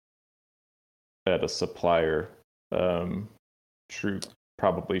available at a supplier.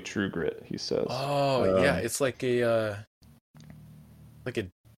 Probably True Grit, he says. It's like a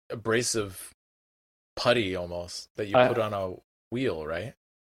abrasive putty almost that you put on a wheel, right?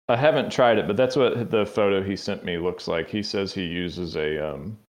 I haven't tried it, but that's what the photo he sent me looks like. He says he uses a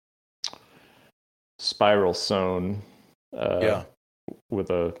spiral sewn with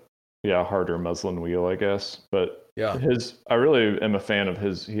a harder muslin wheel, I guess. But I really am a fan of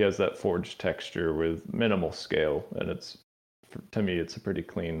his. He has that forged texture with minimal scale, and to me it's a pretty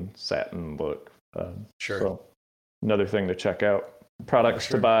clean satin look. So another thing to check out. Products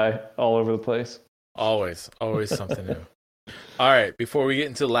to buy all over the place. Always something new. All right, before we get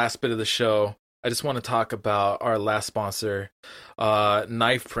into the last bit of the show, I just want to talk about our last sponsor,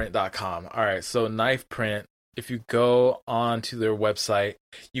 knifeprint.com. All right, so Knifeprint, if you go onto their website,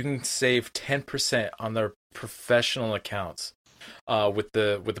 you can save 10% on their professional accounts with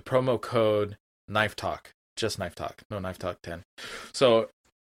the promo code Knife Talk, just Knife Talk, no Knife Talk 10. So,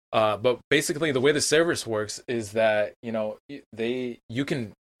 but basically the way the service works is that you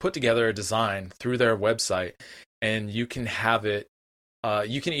can put together a design through their website, and you can have it.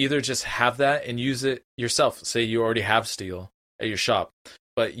 You can either just have that and use it yourself. Say you already have steel at your shop,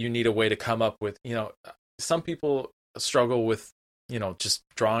 but you need a way to come up with, some people struggle with, just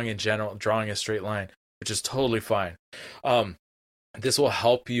drawing in general, drawing a straight line, which is totally fine. This will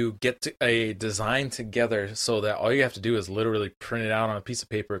help you get a design together so that all you have to do is literally print it out on a piece of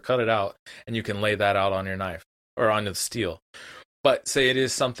paper, cut it out, and you can lay that out on your knife or on the steel. But say it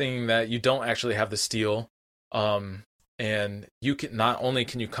is something that you don't actually have the steel, and you can not only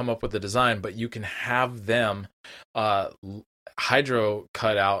can you come up with the design, but you can have them hydro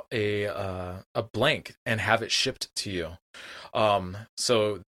cut out a blank and have it shipped to you.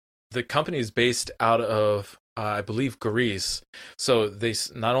 So the company is based out of I believe Greece, so they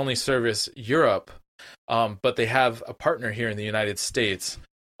not only service Europe, but they have a partner here in the United States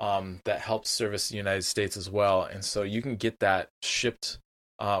that helps service the United States as well, and so you can get that shipped,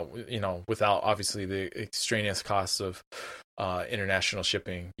 without obviously the extraneous costs of international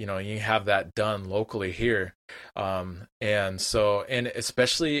shipping. You have that done locally here, and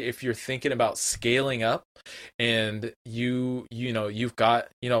especially if you're thinking about scaling up, and you've got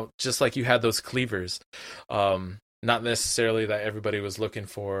just like you had those cleavers, not necessarily that everybody was looking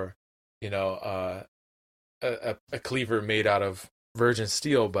for, a cleaver made out of virgin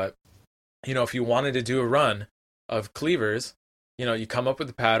steel, but if you wanted to do a run of cleavers, you come up with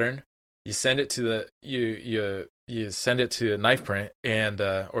the pattern, you send it to you send it to Knifeprint, and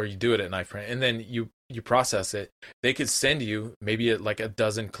or you do it at Knifeprint, and then you process it. They could send you maybe like a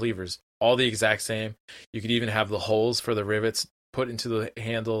dozen cleavers, all the exact same. You could even have the holes for the rivets put into the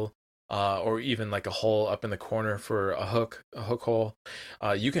handle, or even like a hole up in the corner for a hook hole.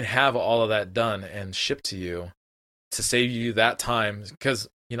 You can have all of that done and shipped to you to save you that time, because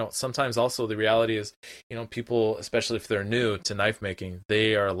sometimes also the reality is, people, especially if they're new to knife making,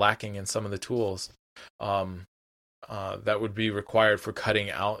 they are lacking in some of the tools that would be required for cutting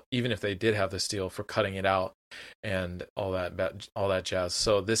out, even if they did have the steel, for cutting it out and all that jazz.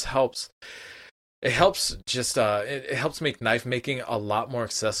 So this helps it helps just it helps make knife making a lot more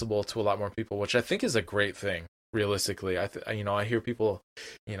accessible to a lot more people, which I think is a great thing. Realistically, I hear people,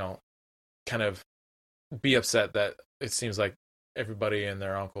 kind of be upset that it seems like everybody and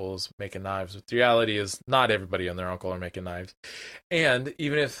their uncle is making knives. But the reality is, not everybody and their uncle are making knives, and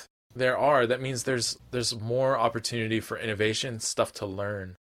even if there are, that means there's more opportunity for innovation, stuff to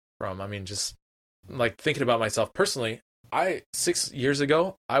learn from. I mean, just like thinking about myself personally, 6 years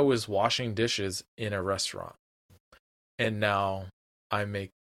ago I was washing dishes in a restaurant, and now I make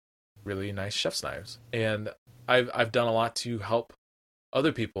really nice chef's knives, and I've done a lot to help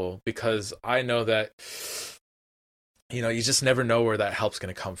other people, because I know that you just never know where that help's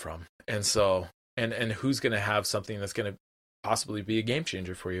going to come from, and so and who's going to have something that's going to possibly be a game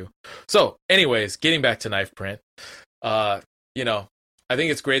changer for you. So anyways, getting back to Knife Print, I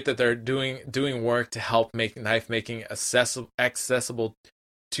think it's great that they're doing work to help make knife making accessible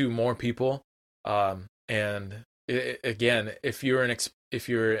to more people. And again, if you're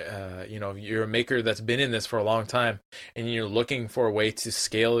a maker that's been in this for a long time and you're looking for a way to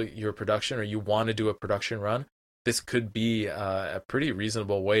scale your production, or you want to do a production run, this could be a pretty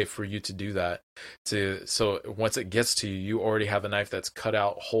reasonable way for you to do that. So once it gets to you, you already have a knife that's cut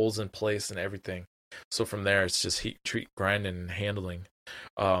out, holes in place and everything. So from there, it's just heat treat, grinding, and handling.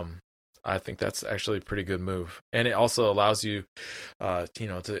 I think that's actually a pretty good move, and it also allows you,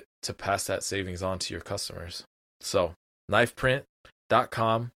 to pass that savings on to your customers. So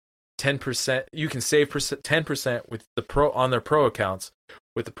knifeprint.com, 10%. You can save 10% with the on their pro accounts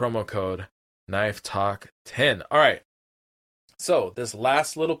with the promo code Knife Talk 10. All right. So this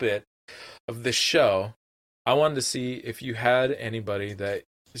last little bit of the show, I wanted to see if you had anybody that.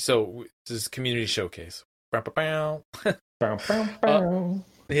 So this is community showcase.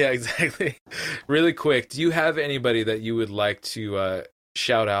 Yeah, exactly. Really quick, do you have anybody that you would like to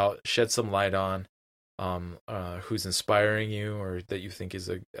shout out, shed some light on, who's inspiring you, or that you think is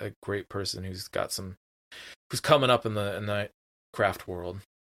a great person who's coming up in the craft world?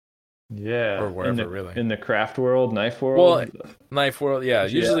 Yeah, or wherever, really. In the craft world, knife world? Well, knife world, yeah.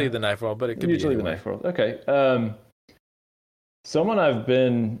 Usually the knife world, but it could usually be the knife world. Okay. Someone I've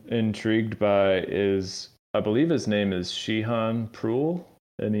been intrigued by is, I believe his name is Shihan Prul,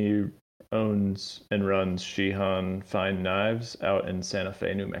 and he owns and runs Shihan Fine Knives out in Santa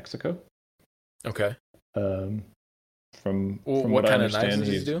Fe, New Mexico. Okay. From what kind of knives does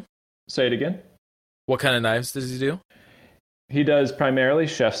he do? Say it again. What kind of knives does he do? He does primarily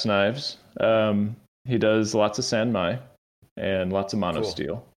chef's knives. He does lots of Sanmai and lots of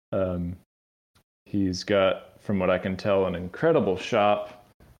monosteel. Cool. He's got, from what I can tell, an incredible shop,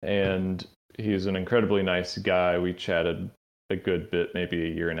 and he's an incredibly nice guy. We chatted a good bit, maybe a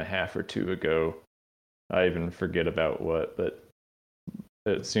year and a half or two ago. I even forget about what, but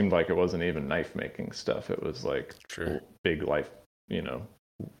it seemed like it wasn't even knife making stuff. It was like big life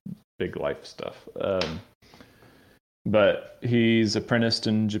stuff. But he's apprenticed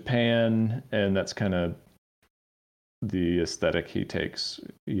in Japan, and that's kind of the aesthetic he takes.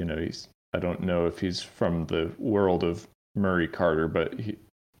 I don't know if he's from the world of Murray Carter, but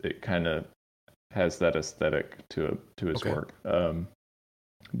it kind of has that aesthetic to his work.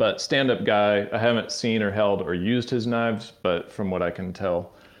 But stand-up guy, I haven't seen or held or used his knives, but from what I can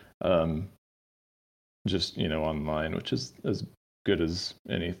tell, just online, which is as good as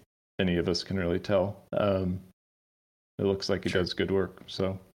any of us can really tell. It looks like he does good work.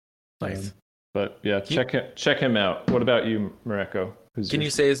 So nice. But yeah, check him out. What about you, Mareko? Can you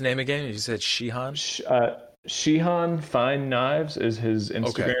say his name again? You said Shihan? Shihan Fine Knives is his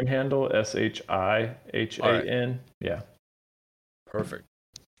Instagram handle, SHIHAN. Right. Yeah. Perfect.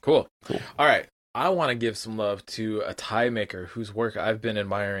 Cool. All right. I want to give some love to a tie maker whose work I've been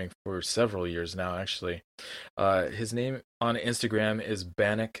admiring for several years now, actually. His name on Instagram is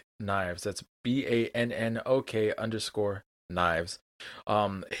Bannok Knives. That's BANNOK_knives.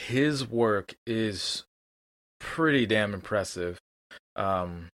 His work is pretty damn impressive.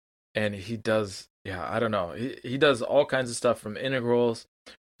 And he does, I don't know. He does all kinds of stuff, from integrals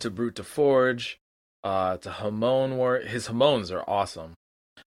to brute to forge, to hamon work. His hamons are awesome.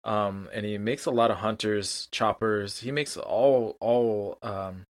 And he makes a lot of hunters, choppers. He makes all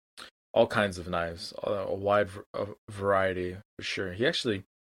kinds of knives, a wide variety for sure.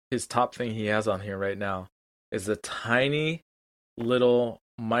 His top thing he has on here right now is a tiny little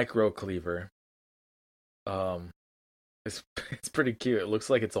micro cleaver. It's pretty cute. It looks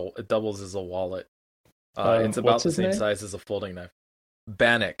like it doubles as a wallet. It's about the same size as a folding knife.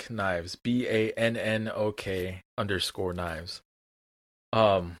 Bannok Knives, BANNOK_knives.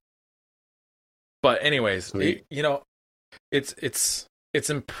 But anyways, it's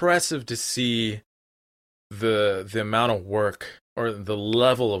impressive to see the amount of work or the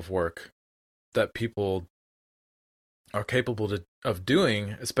level of work that people are capable of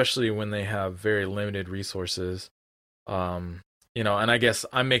doing, especially when they have very limited resources. You know, and I guess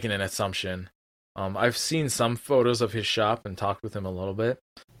I'm making an assumption. I've seen some photos of his shop and talked with him a little bit.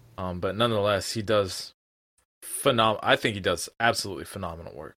 But nonetheless, he does I think he does absolutely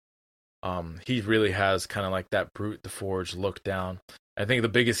phenomenal work. He really has kind of like that Brute to Forge look down. I think the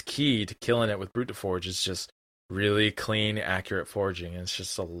biggest key to killing it with Brute to Forge is just really clean, accurate forging. And it's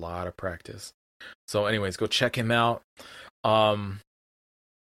just a lot of practice. So anyways, go check him out over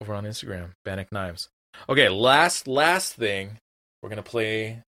on Instagram, Bannock Knives. Okay, last thing. We're going to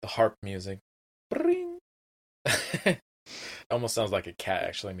play the harp music. It almost sounds like a cat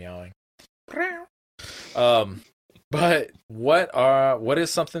actually meowing. But what is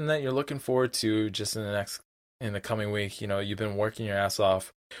something that you're looking forward to just in the coming week? You know, you've been working your ass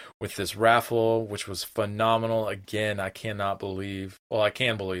off with this raffle, which was phenomenal. Again, I cannot believe. Well, I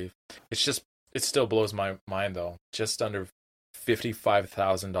can believe. It still blows my mind though. Just under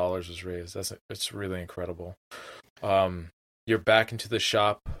 $55,000 was raised. It's really incredible. You're back into the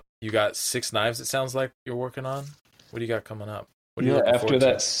shop. You got 6 knives. It sounds like you're working on. What do you got coming up? After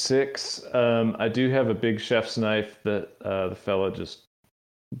that 6, I do have a big chef's knife that the fella just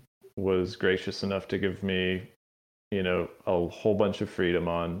was gracious enough to give me, you know, a whole bunch of freedom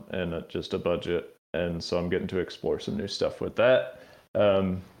on and just a budget. And so I'm getting to explore some new stuff with that.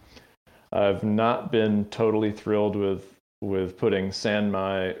 I've not been totally thrilled with putting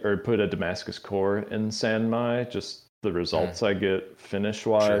put a Damascus core in Sanmai. Just the results I get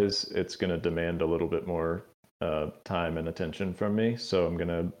finish-wise, sure. It's going to demand a little bit more time and attention from me. So I'm going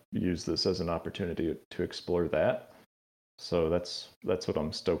to use this as an opportunity to explore that. So that's what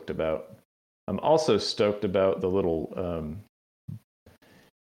I'm stoked about. I'm also stoked about the little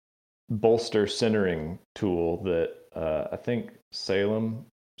bolster centering tool that I think Salem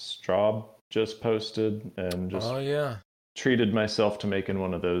Straub just posted, and just treated myself to making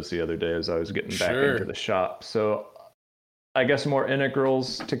one of those the other day as I was getting back into the shop. So I guess more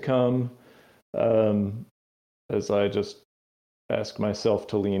integrals to come as I just ask myself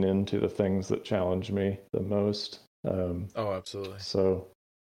to lean into the things that challenge me the most. Absolutely. So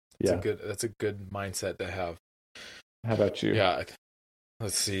yeah, that's a good mindset to have. How about you? Yeah.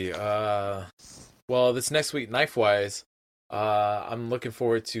 Let's see. Well, this next week, knife-wise, I'm looking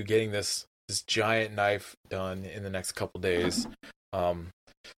forward to getting this giant knife done in the next couple days.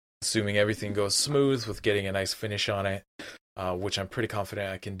 Assuming everything goes smooth with getting a nice finish on it, which I'm pretty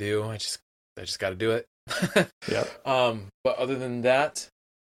confident I can do. I just got to do it. Yep. But other than that,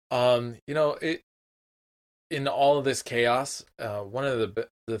 you know, in all of this chaos, one of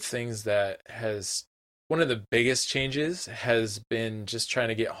the things that one of the biggest changes has been just trying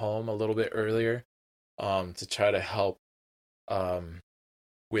to get home a little bit earlier, to try to help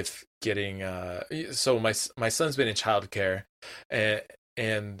with getting so my son's been in childcare,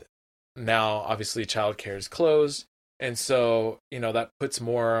 and now obviously childcare is closed, and so, you know, that puts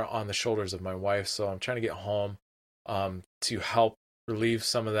more on the shoulders of my wife. So I'm trying to get home to help relieve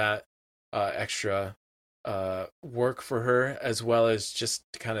some of that extra work for her, as well as just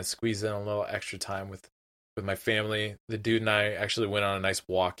to kind of squeeze in a little extra time with my family. The dude and I actually went on a nice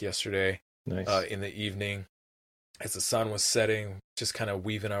walk yesterday. Nice. In the evening as the sun was setting, just kind of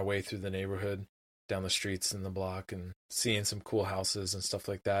weaving our way through the neighborhood, down the streets in the block, and seeing some cool houses and stuff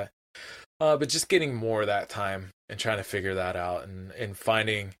like that. But just getting more of that time and trying to figure that out, and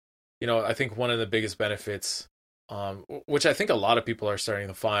finding, you know, I think one of the biggest benefits, which I think a lot of people are starting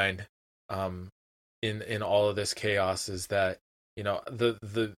to find in all of this chaos, is that, you know,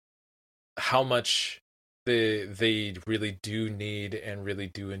 the how much they really do need and really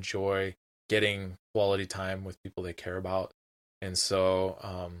do enjoy getting quality time with people they care about. And so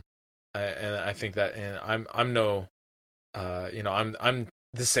I think that, and I'm no you know, I'm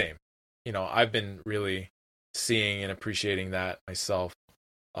the same. You know, I've been really seeing and appreciating that myself,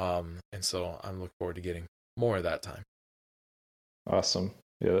 and so I'm looking forward to getting more of that time. Awesome.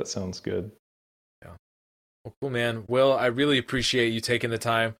 Yeah, that sounds good. Yeah. Well, cool, man. Will, I really appreciate you taking the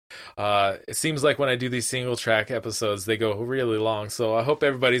time. It seems like when I do these single track episodes, they go really long. So I hope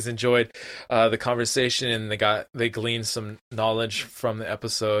everybody's enjoyed the conversation, and they gleaned some knowledge from the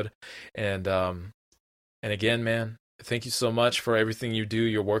episode. And again, man, thank you so much for everything you do.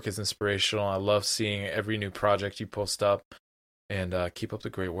 Your work is inspirational. I love seeing every new project you post up, and keep up the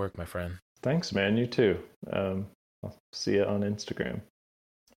great work, my friend. Thanks, man. You too. I'll see you on Instagram.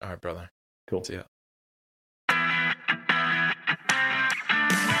 All right, brother. Cool. See ya.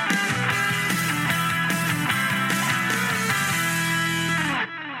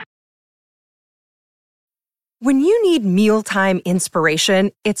 When you need mealtime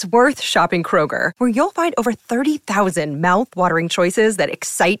inspiration, it's worth shopping Kroger, where you'll find over 30,000 mouth-watering choices that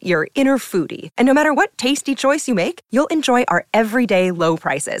excite your inner foodie. And no matter what tasty choice you make, you'll enjoy our everyday low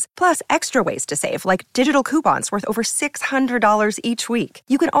prices, plus extra ways to save, like digital coupons worth over $600 each week.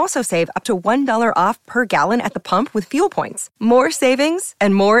 You can also save up to $1 off per gallon at the pump with fuel points. More savings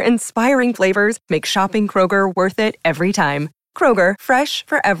and more inspiring flavors make shopping Kroger worth it every time. Kroger, fresh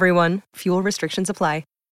for everyone. Fuel restrictions apply.